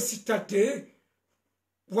titolaba bwe weesittadde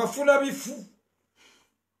wafuna bifu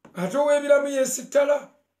ate ow'ebiramu yeesittala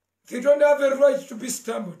they don't have a right to be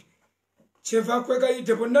stumbled kyenva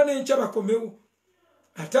nkwegayidde bonna n'enkya bakomewo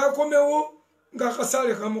ate akomewo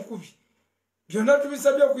ng'akasaale kamukubi byonna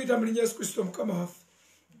tubisabye okuyita mu linnya yesu kristo mukama waffe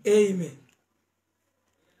amen.